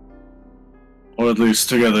 or at least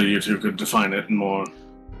together you two could define it in more.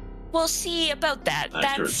 Well, see about that.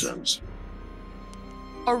 Accurate That's terms.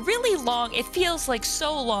 a really long. It feels like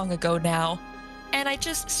so long ago now. And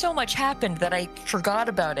so much happened that I forgot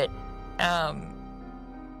about it. But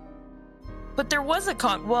there was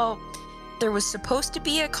there was supposed to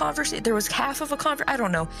be a conversation. There was half of a conversation. I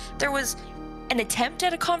don't know. There was an attempt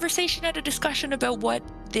at a conversation, at a discussion about what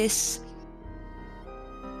this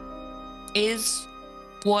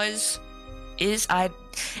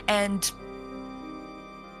and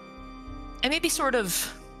maybe sort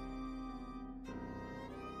of.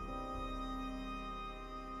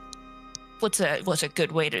 What's a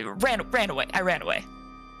good way to ran away? I ran away.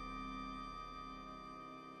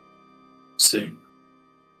 See.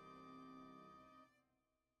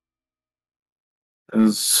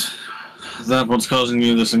 Is that what's causing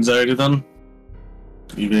you this anxiety then?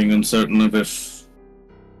 You being uncertain of if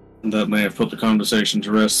that may have put the conversation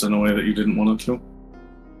to rest in a way that you didn't want it to?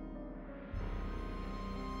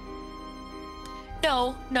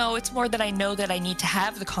 No, it's more that I know that I need to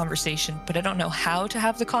have the conversation, but I don't know how to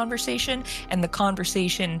have the conversation, and the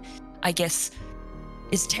conversation, I guess,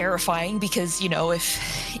 is terrifying because,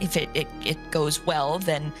 if it goes well,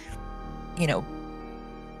 then,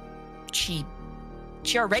 she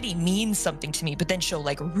already means something to me, but then she'll,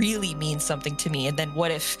 really mean something to me, and then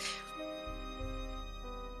what if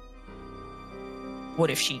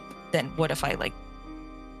I,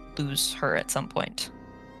 lose her at some point?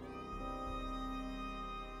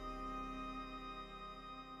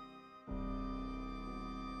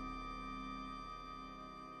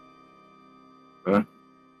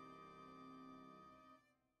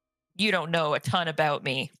 You don't know a ton about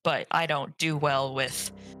me, but I don't do well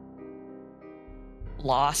with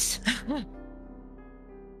loss.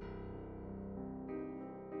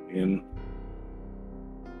 And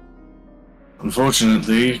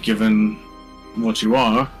unfortunately, given what you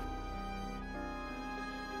are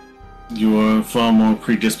far more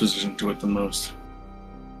predispositioned to it than most.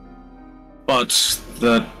 But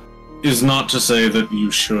that is not to say that you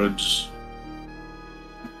should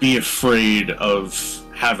be afraid of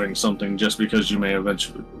having something just because you may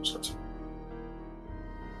eventually lose it.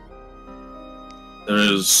 There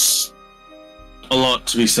is a lot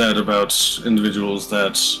to be said about individuals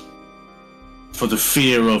that, for the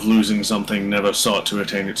fear of losing something, never sought to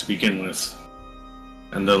attain it to begin with,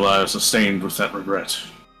 and their lives are stained with that regret.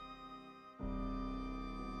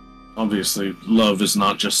 Obviously, love is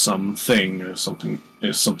not just some thing, it's something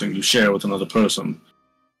you share with another person.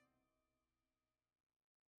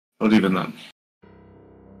 But even then.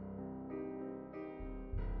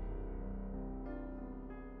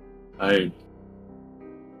 I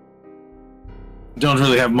don't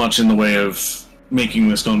really have much in the way of making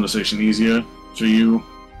this conversation easier for you,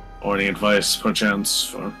 or any advice, perchance,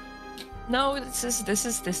 for... No, this has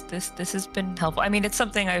been helpful. I mean, it's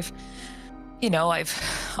something I've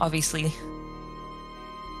obviously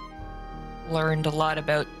learned a lot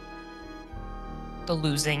about the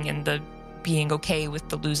losing and the being okay with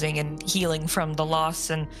the losing and healing from the loss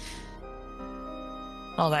and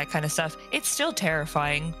all that kind of stuff. It's still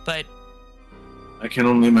terrifying, but I can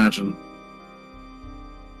only imagine.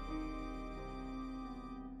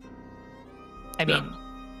 I mean,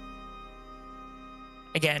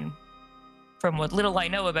 again, from what little I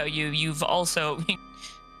know about you, you've also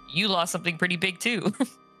you lost something pretty big too.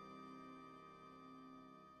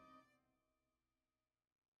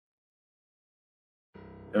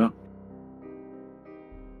 Yeah.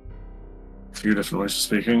 A few different ways of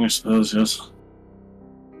speaking, I suppose, yes.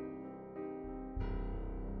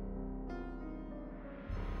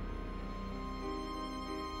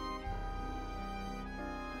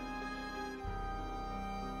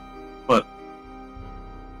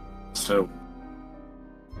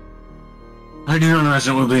 I do not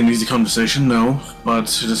imagine it will be an easy conversation, no, but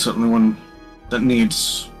it is certainly one that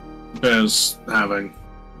bears having.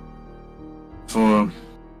 For,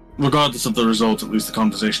 regardless of the result, at least the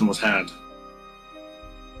conversation was had.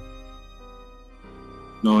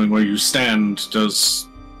 Knowing where you stand does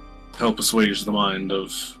help assuage the mind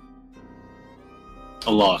of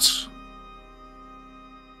a lot.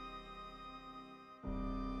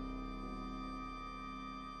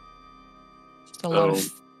 Just a lot of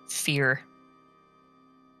fear.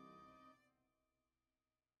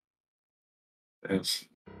 Yes.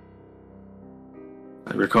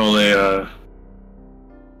 I recall a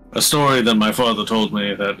story that my father told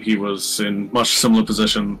me, that he was in much similar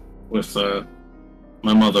position with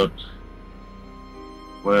my mother,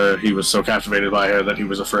 where he was so captivated by her that he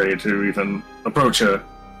was afraid to even approach her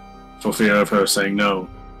for fear of her saying no.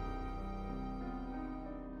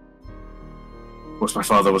 Of course, my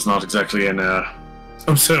father was not exactly an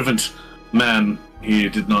observant man. He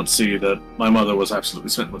did not see that my mother was absolutely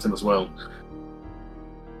smitten with him as well.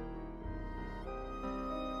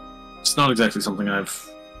 It's not exactly something I've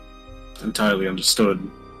entirely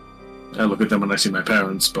understood. I look at them when I see my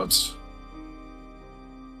parents, but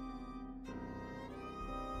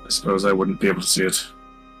I suppose I wouldn't be able to see it.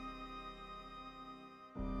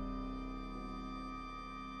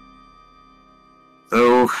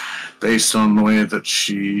 Though, based on the way that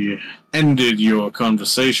she ended your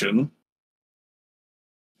conversation,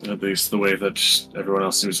 at least the way that everyone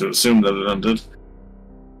else seems to assume that it ended,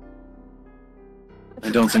 I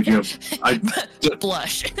don't think you have...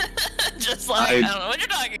 Blush. Just like, I don't know what you're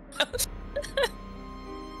talking about.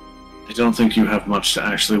 I don't think you have much to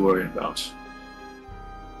actually worry about.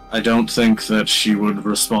 I don't think that she would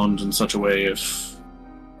respond in such a way if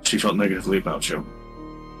she felt negatively about you.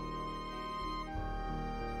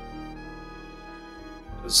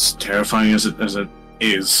 As terrifying as it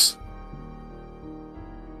is,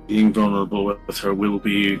 being vulnerable with her will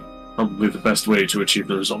be probably the best way to achieve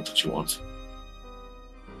the result that you want.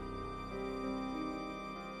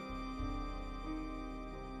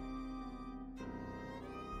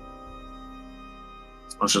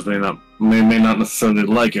 Much as we may not necessarily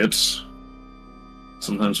like it,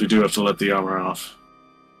 sometimes we do have to let the armor off.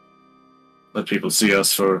 Let people see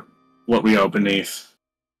us for what we are beneath.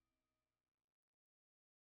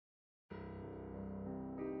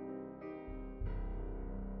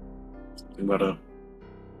 Something about a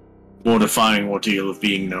mortifying ordeal of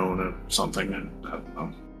being known or something. I don't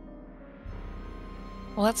know.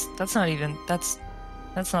 Well, that's not even that's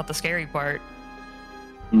not the scary part.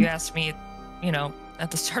 You asked me, at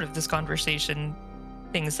the start of this conversation,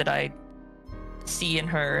 things that I see in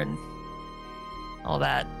her and all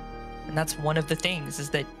that. And that's one of the things, is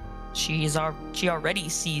that she already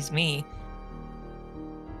sees me.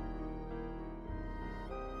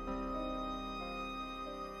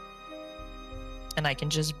 And I can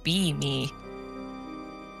just be me.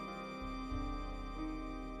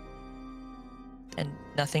 And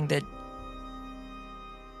nothing that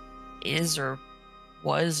is or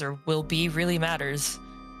was or will be really matters.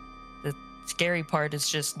 The scary part is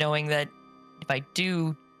just knowing that if I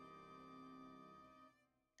do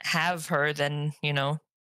have her, then,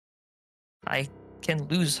 I can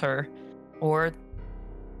lose her. Or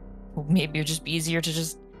maybe it would just be easier to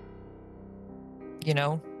just,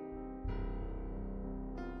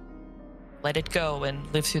 let it go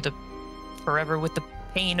and live through forever with the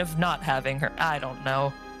pain of not having her. I don't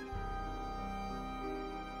know.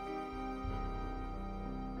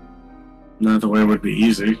 Neither way would be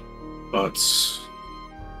easy, but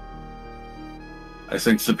I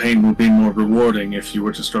think the pain would be more rewarding if you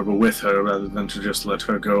were to struggle with her rather than to just let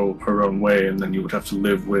her go her own way, and then you would have to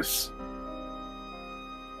live with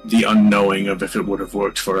the unknowing of if it would have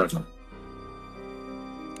worked forever.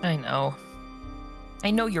 I know. I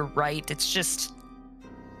know you're right. It's just,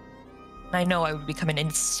 I know I would become an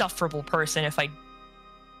insufferable person if I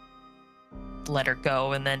let her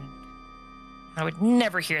go, and then I would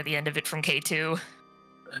never hear the end of it from K2.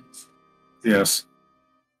 Yes.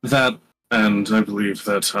 That, and I believe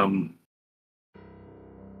that,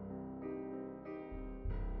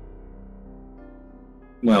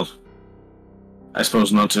 well, I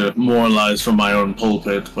suppose not to moralize from my own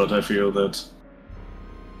pulpit, but I feel that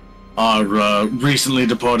our recently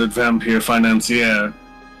departed vampire financier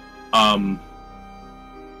had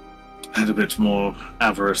a bit more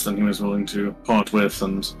avarice than he was willing to part with,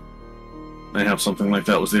 and mayhap something like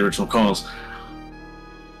that was the original cause.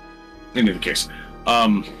 In any case,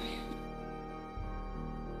 I'm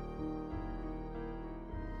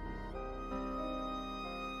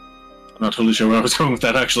not totally sure where I was going with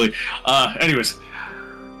that, actually. Anyways.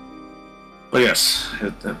 But yes,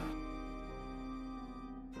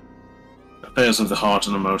 affairs of the heart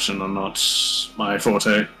and emotion are not my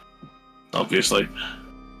forte, obviously.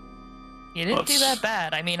 You didn't do that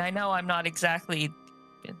bad. I mean, I know I'm not exactly...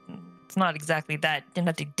 It's not exactly that... Didn't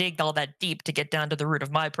have to dig all that deep to get down to the root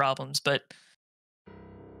of my problems, but...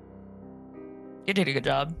 You did a good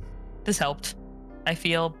job. This helped. I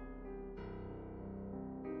feel...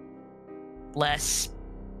 less...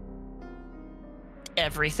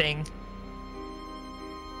 everything.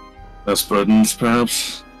 Less burdens,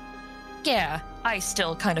 perhaps? Yeah, I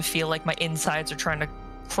still kind of feel like my insides are trying to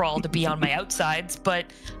crawl to be on my outsides, but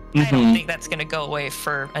I don't think that's going to go away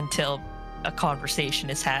until a conversation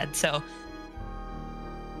is had, so...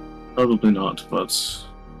 Probably not, but...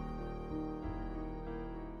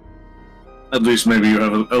 At least maybe you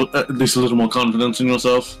have at least a little more confidence in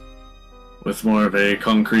yourself. With more of a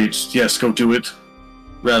concrete, yes, go do it.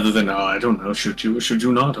 Rather than, oh, I don't know, should you or should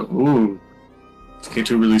you not? Ooh.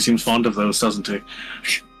 K2 really seems fond of those, doesn't he?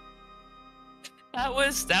 That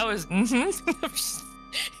was,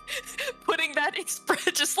 putting that express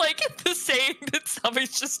just like the saying that somebody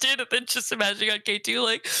just did, and then just imagining on K2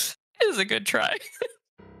 like, it was a good try.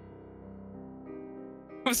 It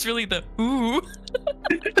was really the ooh.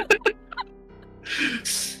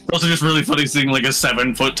 It's also just really funny seeing like a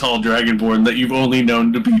 7-foot tall dragonborn that you've only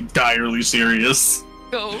known to be direly serious.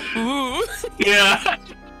 Go ooh. Yeah.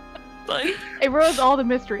 Like, it ruins all the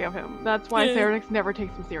mystery of him. That's why Serenix never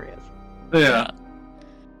takes him serious. Yeah.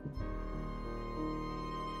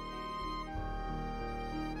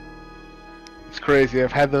 It's crazy.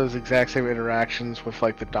 I've had those exact same interactions with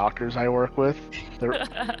like the doctors I work with.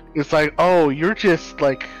 It's like, oh, you're just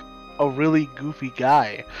like a really goofy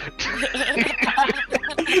guy.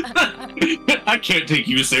 I can't take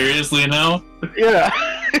you seriously now. Yeah.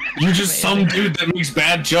 You're just some dude that makes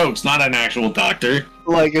bad jokes, not an actual doctor.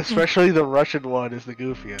 Like, especially the Russian one is the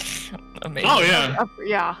goofiest. Amazing. Oh, yeah.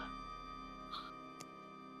 Yeah.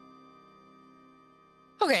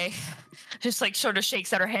 Okay. Just like sort of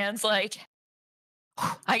shakes out her hands like,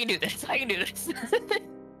 I can do this. I can do this.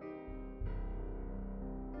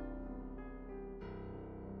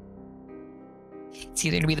 It's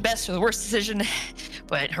either going to be the best or the worst decision,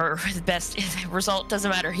 but her best result doesn't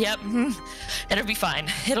matter. Yep. It'll be fine.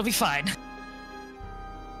 It'll be fine.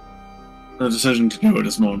 The decision to do it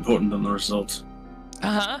is more important than the result.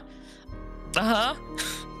 Uh-huh. Uh-huh.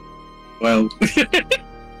 Well...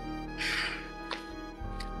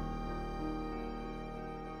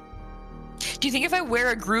 Do you think if I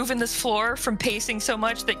wear a groove in this floor from pacing so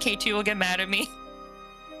much that K2 will get mad at me?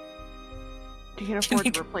 You can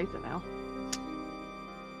afford to replace it now.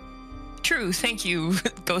 True, thank you,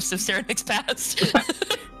 Ghost of Serenix Past.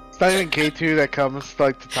 It's not even K2 that comes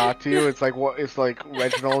like to talk to you. It's like it's like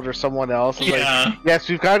Reginald or someone else. It's yeah. Like, yes,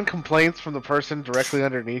 we've gotten complaints from the person directly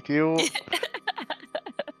underneath you.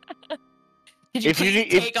 Did you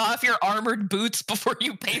take off your armored boots before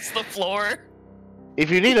you pace the floor? If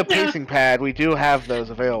you need a pacing pad, we do have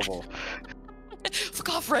those available. Fuck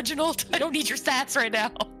off, Reginald. I don't need your stats right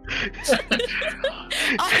now.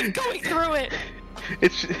 I'm going through it.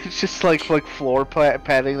 It's just like floor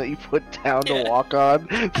padding that you put down to walk on.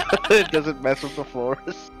 It doesn't mess with the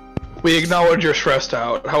floors. We acknowledge you're stressed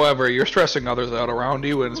out. However, you're stressing others out around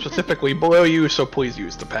you and specifically below you, so please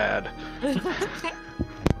use the pad.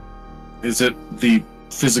 Is it the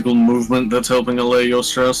physical movement that's helping allay your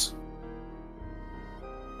stress?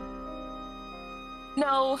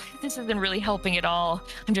 No, this isn't really helping at all.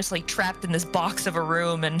 I'm just like trapped in this box of a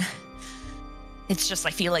room, and it's just,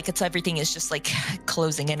 I feel like everything is just like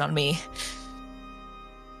closing in on me.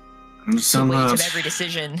 The weight of every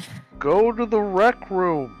decision. Go to the rec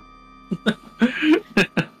room.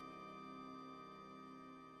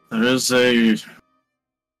 There is I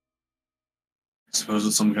suppose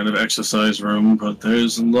it's some kind of exercise room, but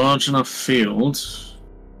there's a large enough field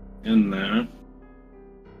in there.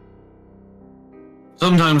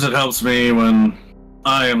 Sometimes it helps me when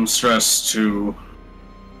I am stressed to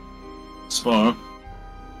spar.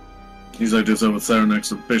 Usually I do so with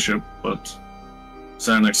Serenix and Bishop, but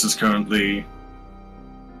Serenix is currently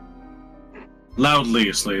loudly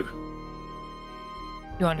asleep.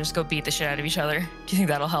 You want to just go beat the shit out of each other? Do you think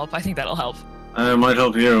that'll help? I think that'll help. It might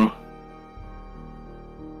help you.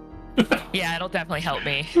 Yeah, it'll definitely help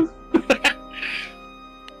me.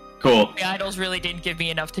 Cool. The idols really didn't give me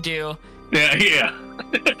enough to do. Yeah.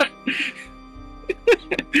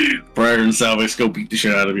 Briar and Salvex go beat the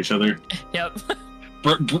shit out of each other. Yep.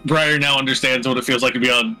 Briar now understands what it feels like to be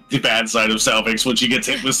on the bad side of Salvex when she gets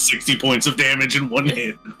hit with 60 points of damage in one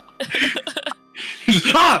hit.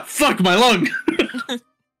 Ah! Fuck, my lung!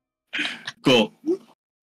 Cool.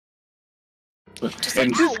 Just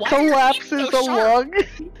And just collapses the lung.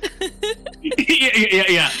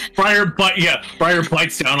 Yeah. Briar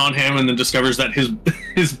bites down on him and then discovers that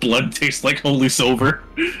his blood tastes like holy silver.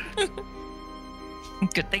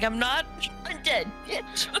 Good thing I'm not undead.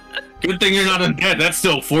 Good thing you're not undead. That's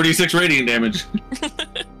still 46 radiant damage.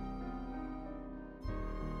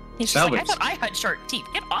 He's just like, I thought I had sharp teeth.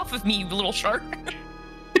 Get off of me, you little shark.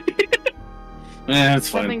 That's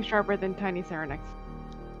fine. Nothing sharper than tiny Saranax.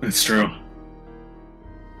 That's true.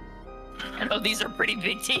 I know these are pretty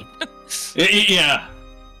big teeth. Yeah.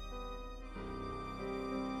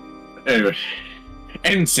 Anyway,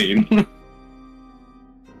 end scene.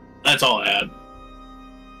 That's all I had.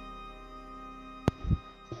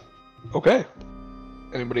 Okay.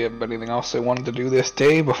 Anybody have anything else they wanted to do this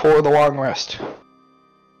day before the long rest?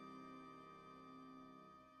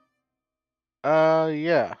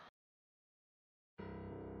 Yeah.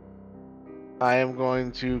 I am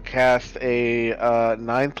going to cast a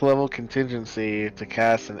 9th level contingency to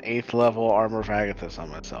cast an 8th level Armor of Agathis on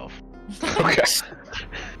myself. Okay.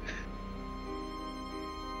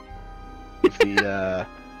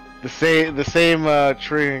 The same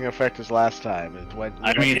triggering effect as last time. It went.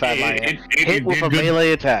 I mean, I hit with a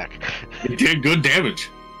melee attack. It did good damage.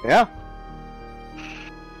 Yeah.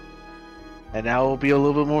 And now it'll be a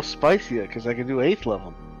little bit more spicier because I can do 8th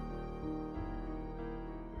level.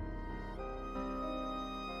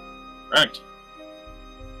 Right.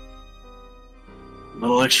 A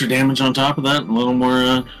little extra damage on top of that, a little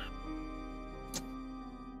more.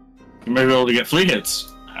 You may be able to get fleet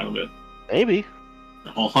hits out of it. Maybe. A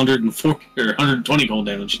whole 140 or 120 cold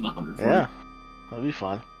damage, not 140. Yeah, that'd be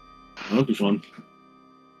fun. That'd be fun.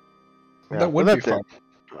 Yeah, that would be fun.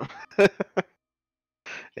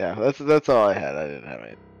 Yeah, that's all I had. I didn't have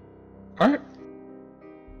anything. Alright.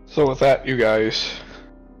 So with that, you guys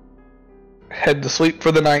head to sleep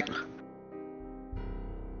for the night.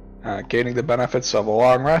 Gaining the benefits of a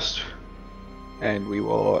long rest. And we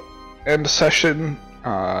will end the session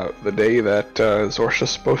the day that Zorsha's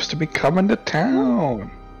supposed to be coming to town.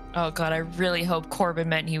 Oh god, I really hope Corbin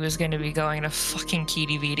meant he was going to be going to fucking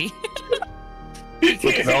Kitty Vidi. We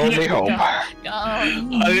can only hope.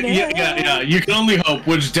 Yeah. You can only hope,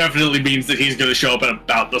 which definitely means that he's going to show up at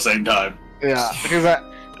about the same time. Yeah, because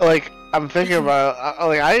I'm thinking about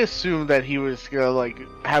I assumed that he was gonna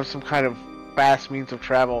have some kind of fast means of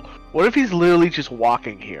travel. What if he's literally just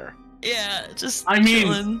walking here? Yeah, just. I mean,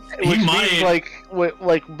 chilling. he might.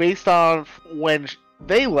 Means, based on when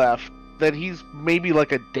they left, that he's maybe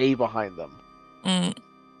a day behind them. Mm.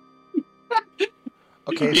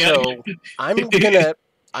 Okay, Yeah. so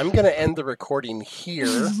I'm gonna end the recording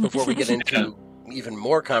here before we get into even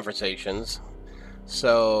more conversations.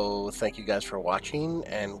 So thank you guys for watching,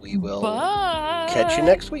 and we will Bye. catch you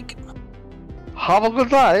next week. Have a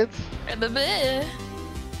good night. And the